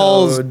current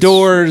walls, codes,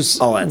 doors,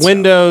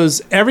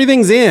 windows,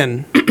 everything's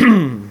in.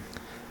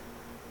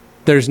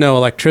 There's no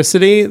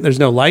electricity. There's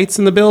no lights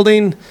in the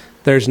building.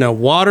 There's no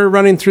water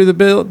running through the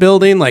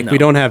building. We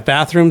don't have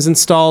bathrooms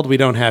installed. We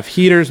don't have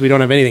heaters. We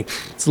don't have anything.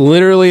 It's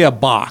literally a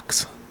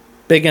box.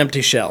 Big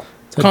empty shell.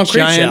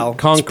 Concrete shell.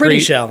 It's pretty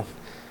shell,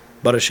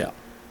 but a shell.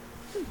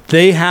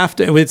 They have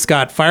to, it's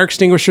got fire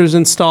extinguishers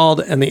installed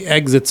and the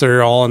exits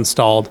are all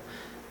installed.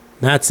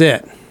 That's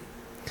it.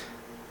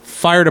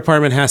 Fire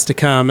department has to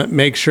come,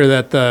 make sure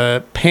that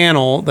the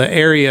panel, the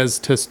areas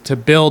to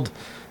build,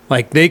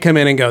 like they come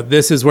in and go,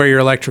 this is where your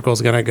electrical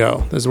is going to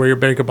go. This is where your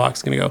breaker box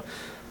is going to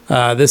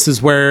go. This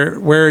is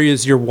where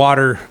is your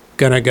water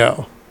going to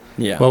go?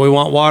 Yeah. Well, we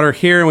want water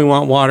here and we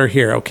want water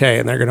here. Okay.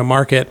 And they're going to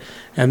mark it.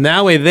 And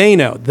that way they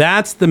know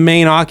that's the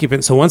main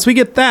occupant. So once we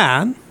get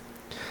that,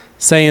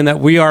 saying that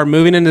we are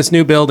moving in this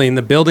new building,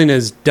 the building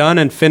is done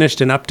and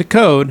finished and up to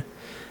code,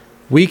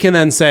 we can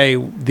then say,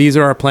 these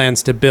are our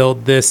plans to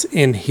build this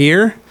in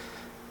here.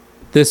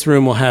 This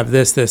room will have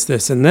this, this,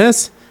 this, and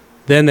this.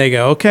 Then they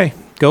go, okay,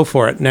 go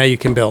for it. Now you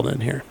can build in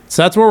here.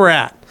 So that's where we're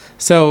at.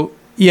 So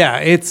yeah,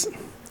 it's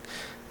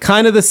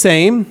kind of the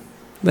same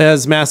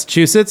as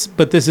Massachusetts,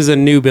 but this is a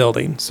new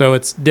building, so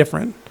it's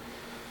different.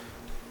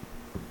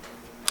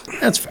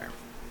 That's fair.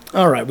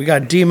 All right, we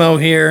got Demo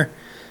here.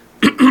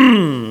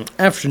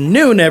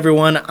 Afternoon,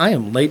 everyone. I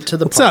am late to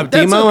the What's party. up,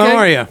 Demo? Okay. How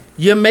are you?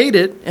 You made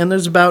it, and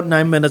there's about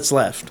 9 minutes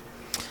left.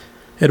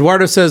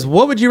 Eduardo says,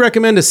 what would you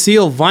recommend to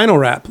seal vinyl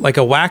wrap? Like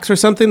a wax or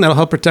something that'll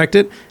help protect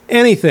it?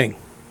 Anything.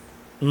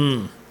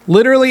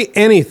 Literally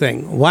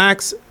anything.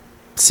 Wax,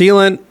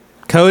 sealant,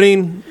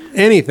 coating,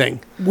 anything.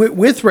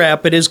 With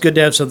wrap, it is good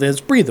to have something that's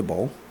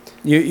breathable.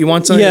 You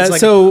want something that's like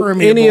so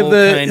permeable any of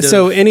the kind of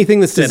so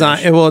anything that's finish.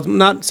 designed, well,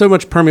 not so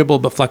much permeable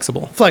but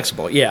flexible.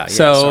 Flexible, yeah.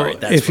 So sorry,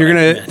 that's if you're what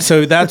I gonna, meant.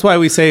 so that's why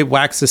we say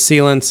wax is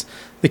sealants.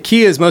 The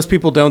key is most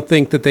people don't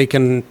think that they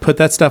can put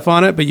that stuff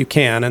on it, but you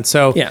can, and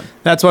so Yeah.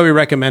 that's why we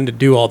recommend to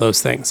do all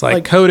those things,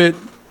 like coat it.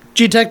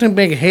 G-Technic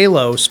make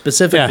Halo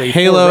specifically. Yeah, for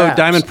Halo, wraps.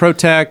 Diamond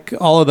Protec,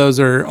 all of those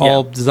are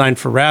all Yeah. designed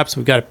for wraps.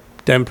 We've got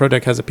Diamond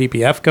Protec has a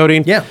PPF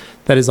coating. Yeah.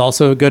 That is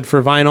also good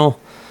for vinyl.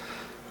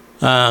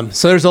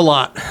 So there's a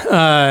lot,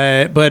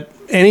 but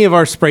any of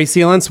our spray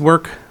sealants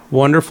work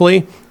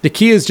wonderfully. The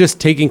key is just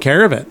taking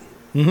care of it.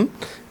 Mm-hmm.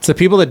 It's the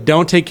people that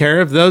don't take care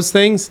of those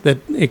things that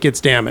it gets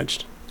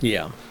damaged.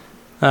 Yeah.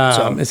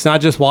 It's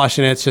not just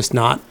washing it; it's just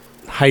not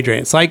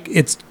hydrating.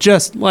 It's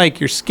just like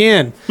your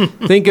skin.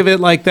 Think of it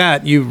like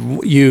that.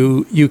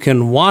 You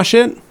can wash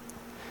it,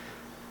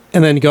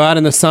 and then go out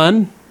in the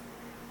sun,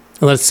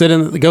 and let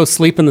it go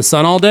sleep in the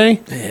sun all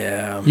day.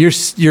 Yeah.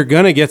 You're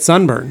gonna get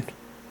sunburned.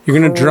 You're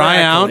gonna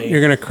dry out. Crackly.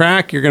 You're gonna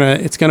crack.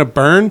 It's gonna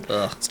burn.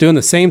 Ugh. It's doing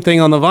the same thing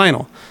on the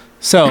vinyl.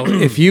 So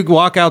if you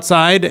walk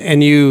outside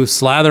and you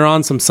slather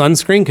on some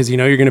sunscreen because you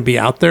know you're gonna be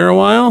out there a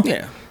while.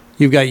 Yeah.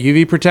 You've got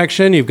UV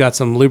protection, you've got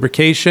some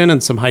lubrication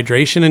and some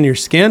hydration in your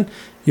skin,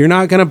 you're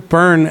not going to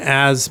burn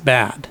as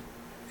bad.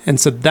 And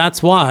so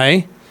that's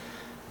why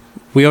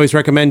we always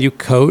recommend you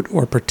coat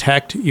or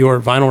protect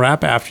your vinyl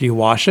wrap after you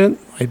wash it.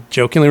 I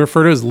jokingly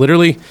refer to it as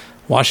literally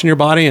washing your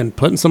body and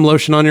putting some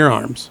lotion on your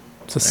arms.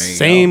 It's the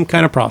same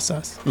kind of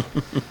process.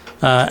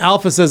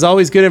 Alpha says,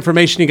 always good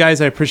information, you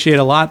guys. I appreciate it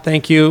a lot.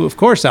 Thank you. Of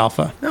course,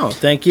 Alpha. No,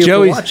 thank you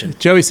for watching.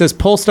 Joey says,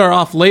 Polestar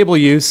off-label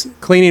use,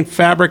 cleaning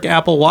fabric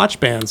Apple Watch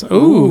bands.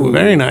 Ooh,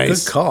 very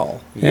nice. Good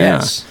call. Yeah.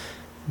 Yes.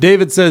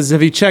 David says,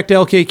 have you checked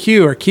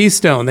LKQ or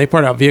Keystone? They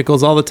part out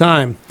vehicles all the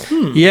time.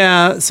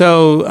 Yeah,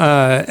 so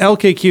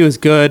LKQ is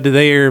good.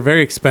 They are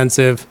very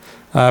expensive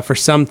for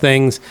some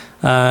things.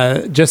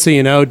 Just so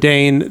you know,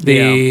 Dane,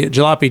 the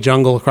Jalopy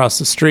Jungle across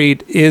the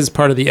street is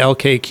part of the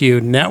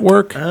LKQ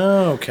network.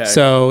 Oh, okay.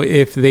 So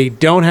if they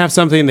don't have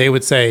something, they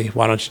would say,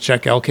 why don't you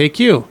check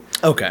LKQ?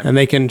 Okay. And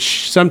they can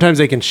sometimes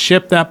they can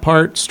ship that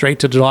part straight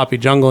to Jalopy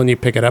Jungle and you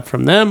pick it up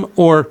from them,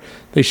 or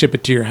they ship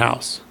it to your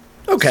house.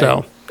 Okay.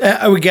 So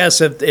I would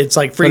guess if it's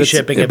like free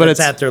shipping if it's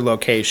at their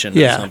location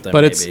or something.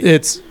 but maybe.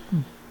 it's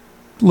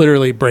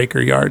literally breaker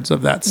yards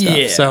of that stuff.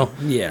 Yeah. So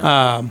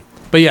Yeah.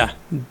 but yeah,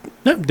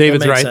 No,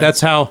 David's that makes right. sense.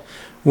 That's how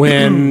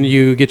when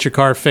you get your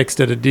car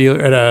fixed at a dealer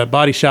at a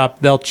body shop,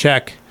 they'll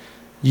check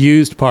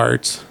used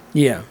parts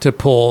Yeah. to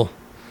pull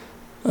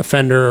a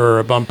fender or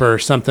a bumper or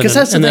something, 'Cause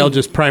that's the and they'll thing.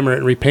 just primer it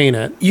and repaint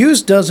it.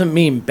 Used doesn't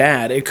mean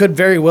bad. It could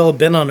very well have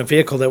been on a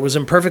vehicle that was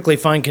in perfectly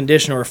fine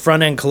condition or a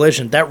front end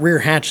collision. That rear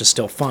hatch is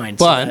still fine.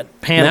 so But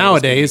that panel is gonna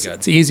be nowadays, good.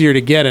 it's easier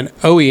to get an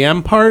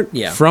OEM part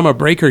Yeah. from a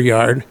breaker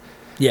yard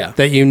yeah.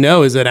 that you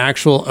know is an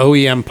actual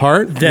OEM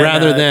part Then,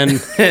 rather than.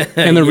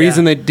 And the yeah.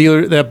 reason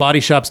that body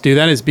shops do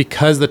that is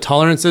because the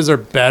tolerances are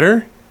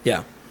better.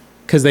 Yeah.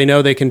 Because they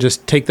know they can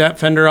just take that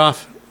fender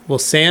off. We'll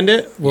sand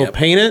it. We'll Yep.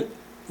 paint it.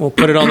 We'll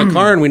put it on the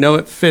car, and we know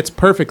it fits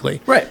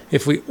perfectly. Right.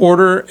 If we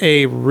order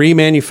a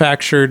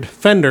remanufactured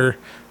fender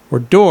or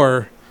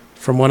door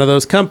from one of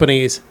those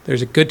companies,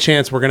 there's a good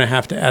chance we're going to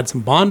have to add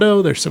some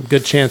Bondo. There's some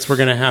good chance we're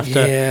going to have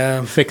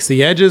Yeah. to fix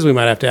the edges. We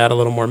might have to add a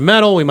little more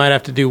metal. We might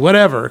have to do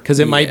whatever because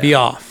it might be Yeah.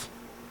 off.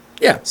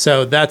 Yeah.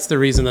 So that's the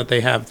reason that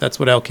they have. That's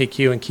what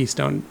LKQ and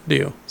Keystone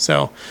do.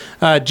 So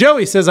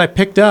Joey says, I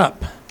picked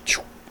up.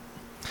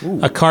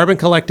 a Carbon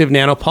Collective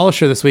Nano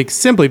Polisher this week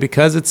simply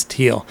because it's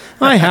teal.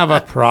 I have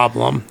a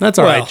problem. That's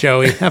all right,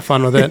 Joey. Have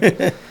fun with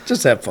it.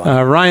 Just have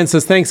fun. Ryan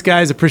says, thanks,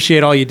 guys.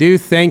 Appreciate all you do.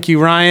 Thank you,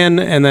 Ryan.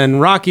 And then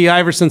Rocky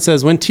Iverson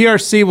says, when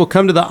TRC will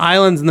come to the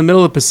islands in the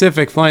middle of the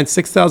Pacific, flying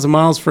 6,000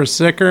 miles for a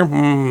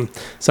sticker?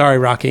 Sorry,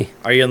 Rocky.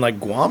 Are you in like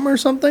Guam or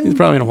something? He's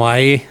probably in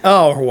Hawaii.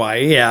 Oh,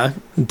 Hawaii, yeah.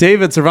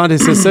 David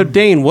Cervantes says, so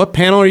Dane, what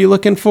panel are you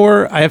looking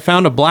for? I have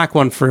found a black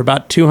one for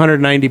about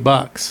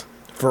 $290.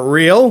 For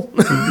real?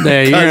 Yeah,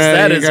 Because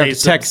that is a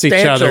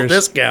substantial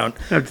discount.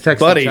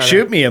 Buddy,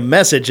 shoot me a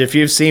message if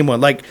you've seen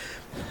one. Like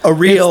a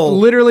real... It's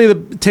literally,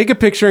 take a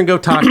picture and go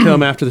talk to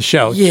him after the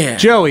show. Yeah.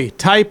 Joey,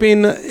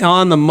 typing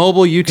on the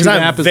mobile YouTube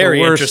app is the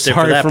worst.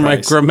 Sorry for my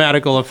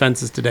grammatical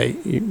offenses today.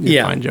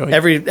 You're fine, Joey.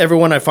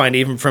 Everyone I find,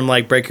 even from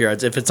like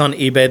Brickyards, if it's on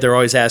eBay, they're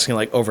always asking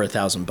like over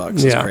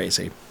 $1,000. It's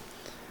crazy.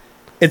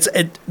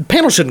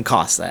 Panel shouldn't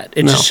cost that.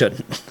 It just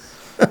shouldn't.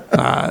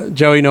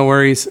 Joey, no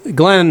worries.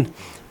 Glenn,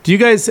 do you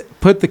guys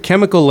put the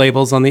chemical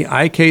labels on the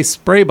IK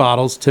spray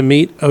bottles to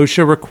meet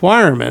OSHA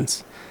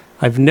requirements?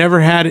 I've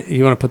never had it.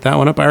 You want to put that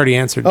one up? I already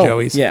answered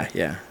Joey's.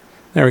 Yeah.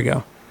 There we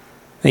go.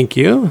 Thank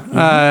you.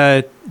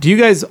 Do you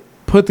guys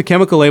put the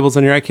chemical labels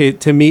on your IK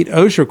to meet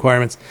OSHA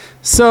requirements?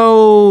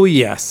 So,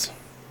 yes.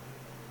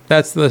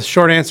 That's the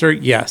short answer,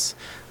 yes.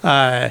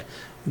 The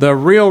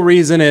real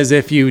reason is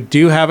if you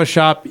do have a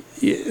shop,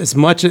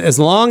 as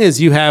long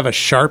as you have a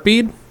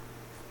Sharpied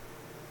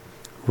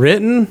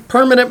written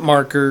permanent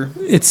marker,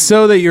 it's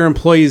so that your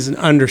employees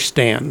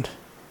understand.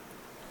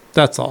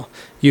 That's all.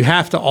 You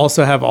have to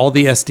also have all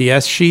the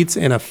SDS sheets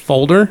in a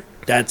folder.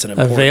 That's an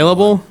important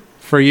available one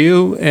for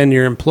you and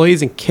your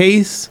employees in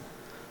case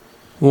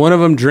one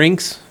of them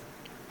drinks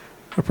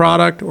a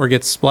product or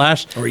gets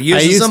splashed or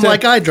uses them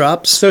like eye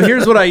drops. So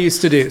here's what I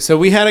used to do. So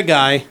we had a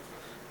guy,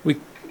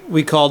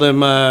 we called him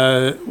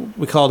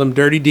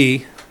Dirty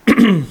D.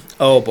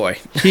 Oh boy.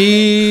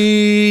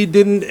 He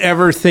didn't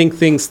ever think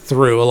things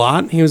through a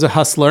lot. He was a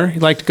hustler. He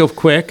liked to go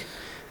quick.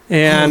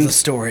 And the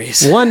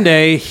stories. One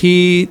day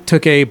he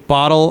took a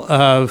bottle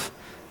of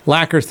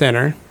lacquer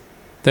thinner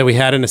that we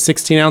had in a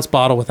 16-ounce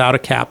bottle without a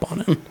cap on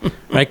it,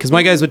 right? Because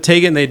my guys would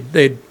take it and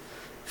they'd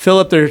fill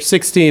up their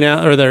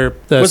 16-ounce or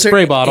the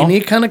spray bottle.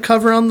 Any kind of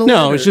cover on the lid?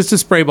 No, it was just a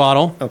spray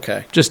bottle.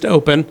 Okay. Just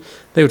open.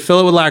 They would fill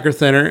it with lacquer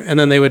thinner and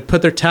then they would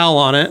put their towel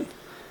on it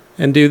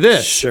and do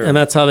this. Sure. And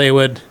that's how they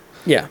would.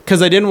 Yeah.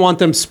 Because I didn't want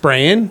them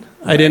spraying.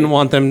 Right. I didn't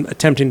want them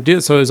attempting to do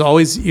it. So it was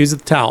always use the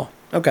towel.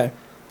 Okay.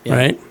 Yeah.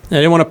 Right? I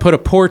didn't want to put a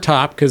pour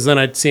top because then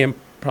I'd see him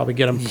probably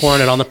get him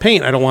pouring it on the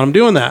paint. I don't want him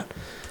doing that.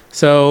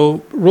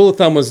 So rule of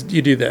thumb was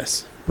you do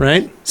this,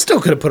 right?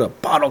 Still could have put a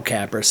bottle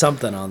cap or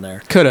something on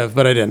there. Could have,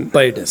 but I didn't.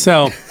 But you didn't.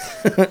 So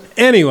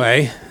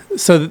anyway,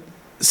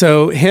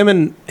 so him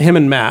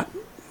and Matt,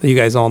 you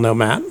guys all know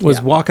Matt,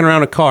 was walking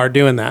around a car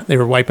doing that. They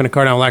were wiping a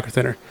car down with lacquer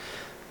thinner.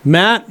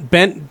 Matt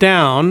bent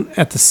down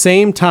at the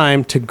same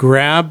time to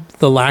grab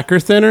the lacquer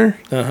thinner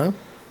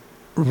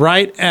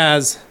right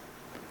as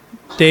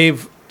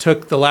Dave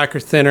took the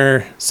lacquer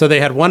thinner. So they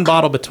had one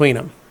bottle between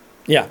them.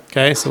 Yeah.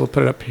 Okay, so we'll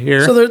put it up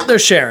here. So they're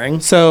sharing.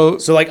 So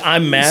like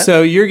I'm Matt.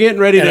 So you're getting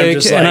ready and to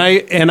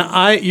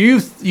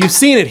you've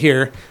seen it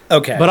here.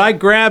 Okay. But I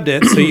grabbed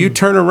it, so you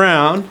turn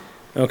around.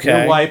 Okay.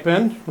 You're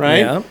wiping, right?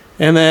 Yeah.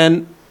 And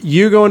then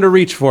you're going to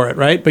reach for it,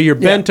 right? But you're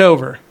bent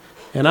over.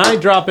 And I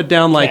drop it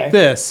down like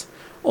this.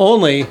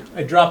 Only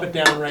I drop it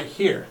down right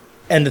here.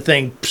 And the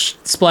thing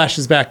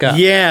splashes back up.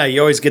 Yeah,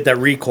 you always get that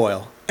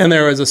recoil. And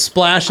there was a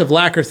splash of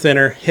lacquer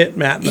thinner hit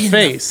Matt in the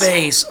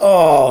face.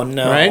 Oh,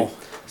 no. Right?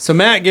 So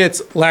Matt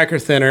gets lacquer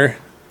thinner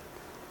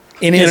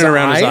in and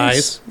around his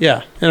eyes.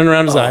 Yeah, in and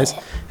around his eyes.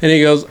 And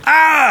he goes,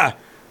 ah!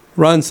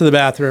 Runs to the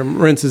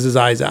bathroom, rinses his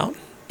eyes out.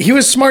 He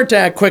was smart to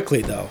act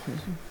quickly, though.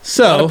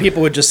 So a lot of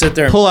people would just sit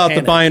there and pull out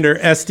the binder,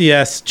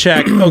 SDS,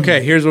 check.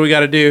 Okay, here's what we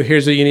got to do.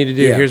 Here's what you need to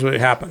do. Here's what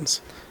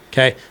happens.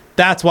 Okay,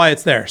 that's why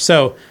it's there.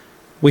 So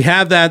we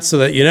have that so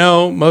that,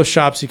 most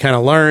shops you kind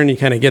of learn, you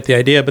kind of get the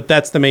idea, but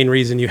that's the main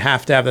reason you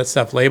have to have that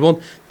stuff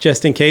labeled,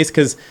 just in case,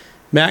 because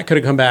Matt could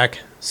have come back,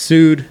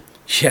 sued.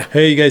 Yeah.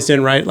 Hey, you guys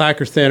didn't write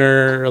lacquer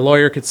thinner. A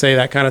lawyer could say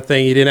that kind of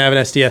thing. You didn't have an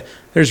SDS.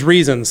 There's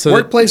reasons. So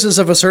workplaces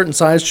of a certain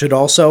size should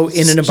also,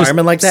 in an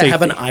environment like that,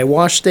 have an eye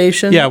wash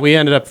station. Yeah, we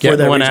ended up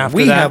getting one after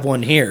that. We have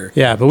one here.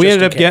 Yeah, but we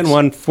ended up getting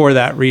one for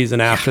that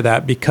reason after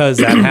that because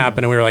that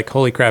happened. And we were like,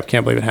 holy crap,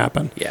 can't believe it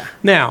happened. Yeah.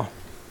 Now,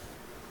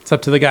 it's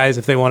up to the guys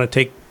if they want to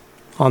take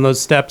on those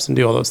steps and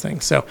do all those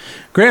things. So,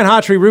 Grant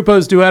Hotry,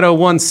 Rupo's Duetto,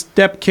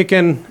 one-step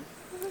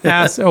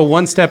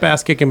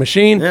ass kicking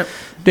machine. Yep.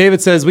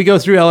 David says, we go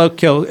through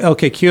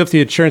LKQ. If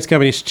the insurance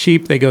company's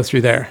cheap, they go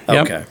through there.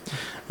 Yep. Okay.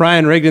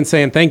 Ryan Rigdon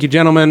saying, thank you,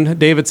 gentlemen.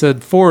 David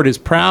said, Ford is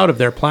proud of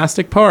their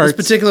plastic parts.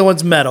 This particular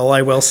one's metal,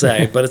 I will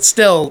say, but it's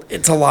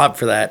a lot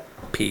for that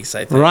piece,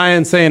 I think.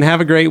 Ryan saying,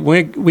 have a great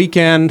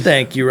weekend.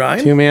 Thank you,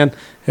 Ryan. Two man.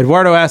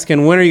 Eduardo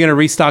asking, when are you going to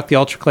restock the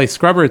Ultra Clay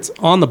scrubber? It's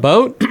on the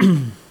boat.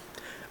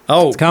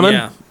 It's coming.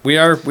 Yeah. We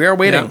are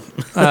waiting.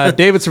 Yeah.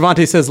 David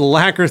Cervantes says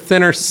lacquer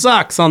thinner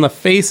sucks on the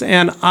face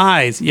and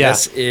eyes. Yeah.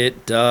 Yes,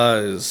 it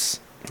does.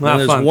 Not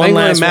there's fun. one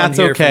Thankfully, last Matt's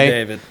one here okay. from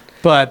David.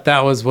 but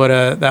that was what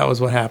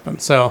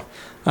happened. So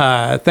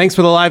thanks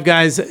for the live,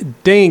 guys.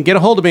 Dane, get a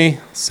hold of me.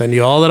 Send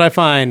you all that I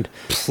find.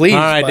 Please, all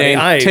right, buddy,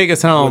 Dane, take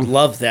us home. Would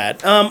love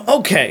that.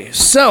 Okay,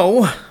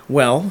 so,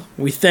 well,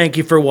 we thank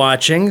you for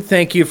watching.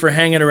 Thank you for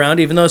hanging around.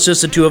 Even though it's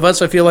just the two of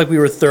us, I feel like we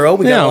were thorough.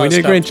 We did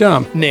a great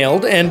job.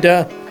 Nailed. And,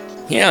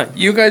 yeah,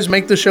 you guys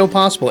make the show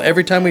possible.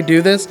 Every time we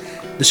do this,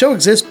 the show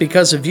exists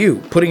because of you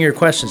putting your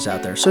questions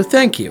out there. So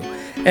thank you.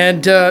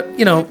 And,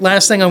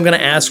 last thing I'm going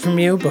to ask from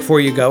you before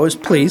you go is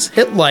please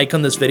hit like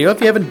on this video if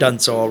you haven't done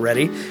so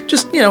already.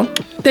 Just,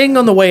 ding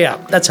on the way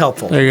out. That's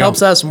helpful. There you go.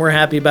 Helps us, and we're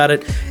happy about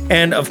it.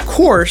 And, of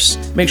course,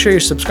 make sure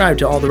you're subscribed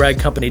to all the Rag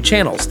Company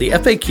channels, the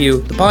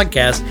FAQ, the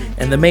podcast,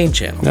 and the main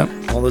channel. Yep.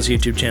 All those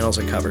YouTube channels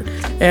are covered.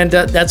 And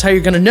that's how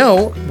you're going to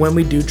know when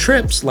we do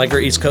trips, like our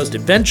East Coast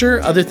Adventure,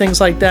 other things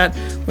like that.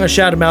 We're going to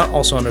shout them out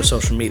also on our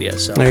social media.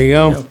 So there you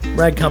go.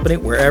 Rag Company,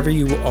 wherever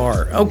you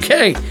are.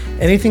 Okay.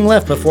 Anything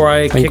left before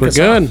I kick us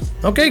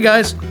off? Okay,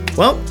 guys.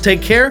 Well,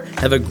 take care.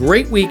 Have a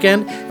great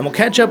weekend, and we'll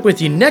catch up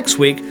with you next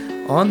week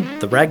on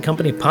the Rag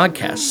Company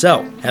podcast.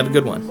 So, have a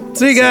good one.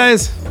 See you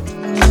guys.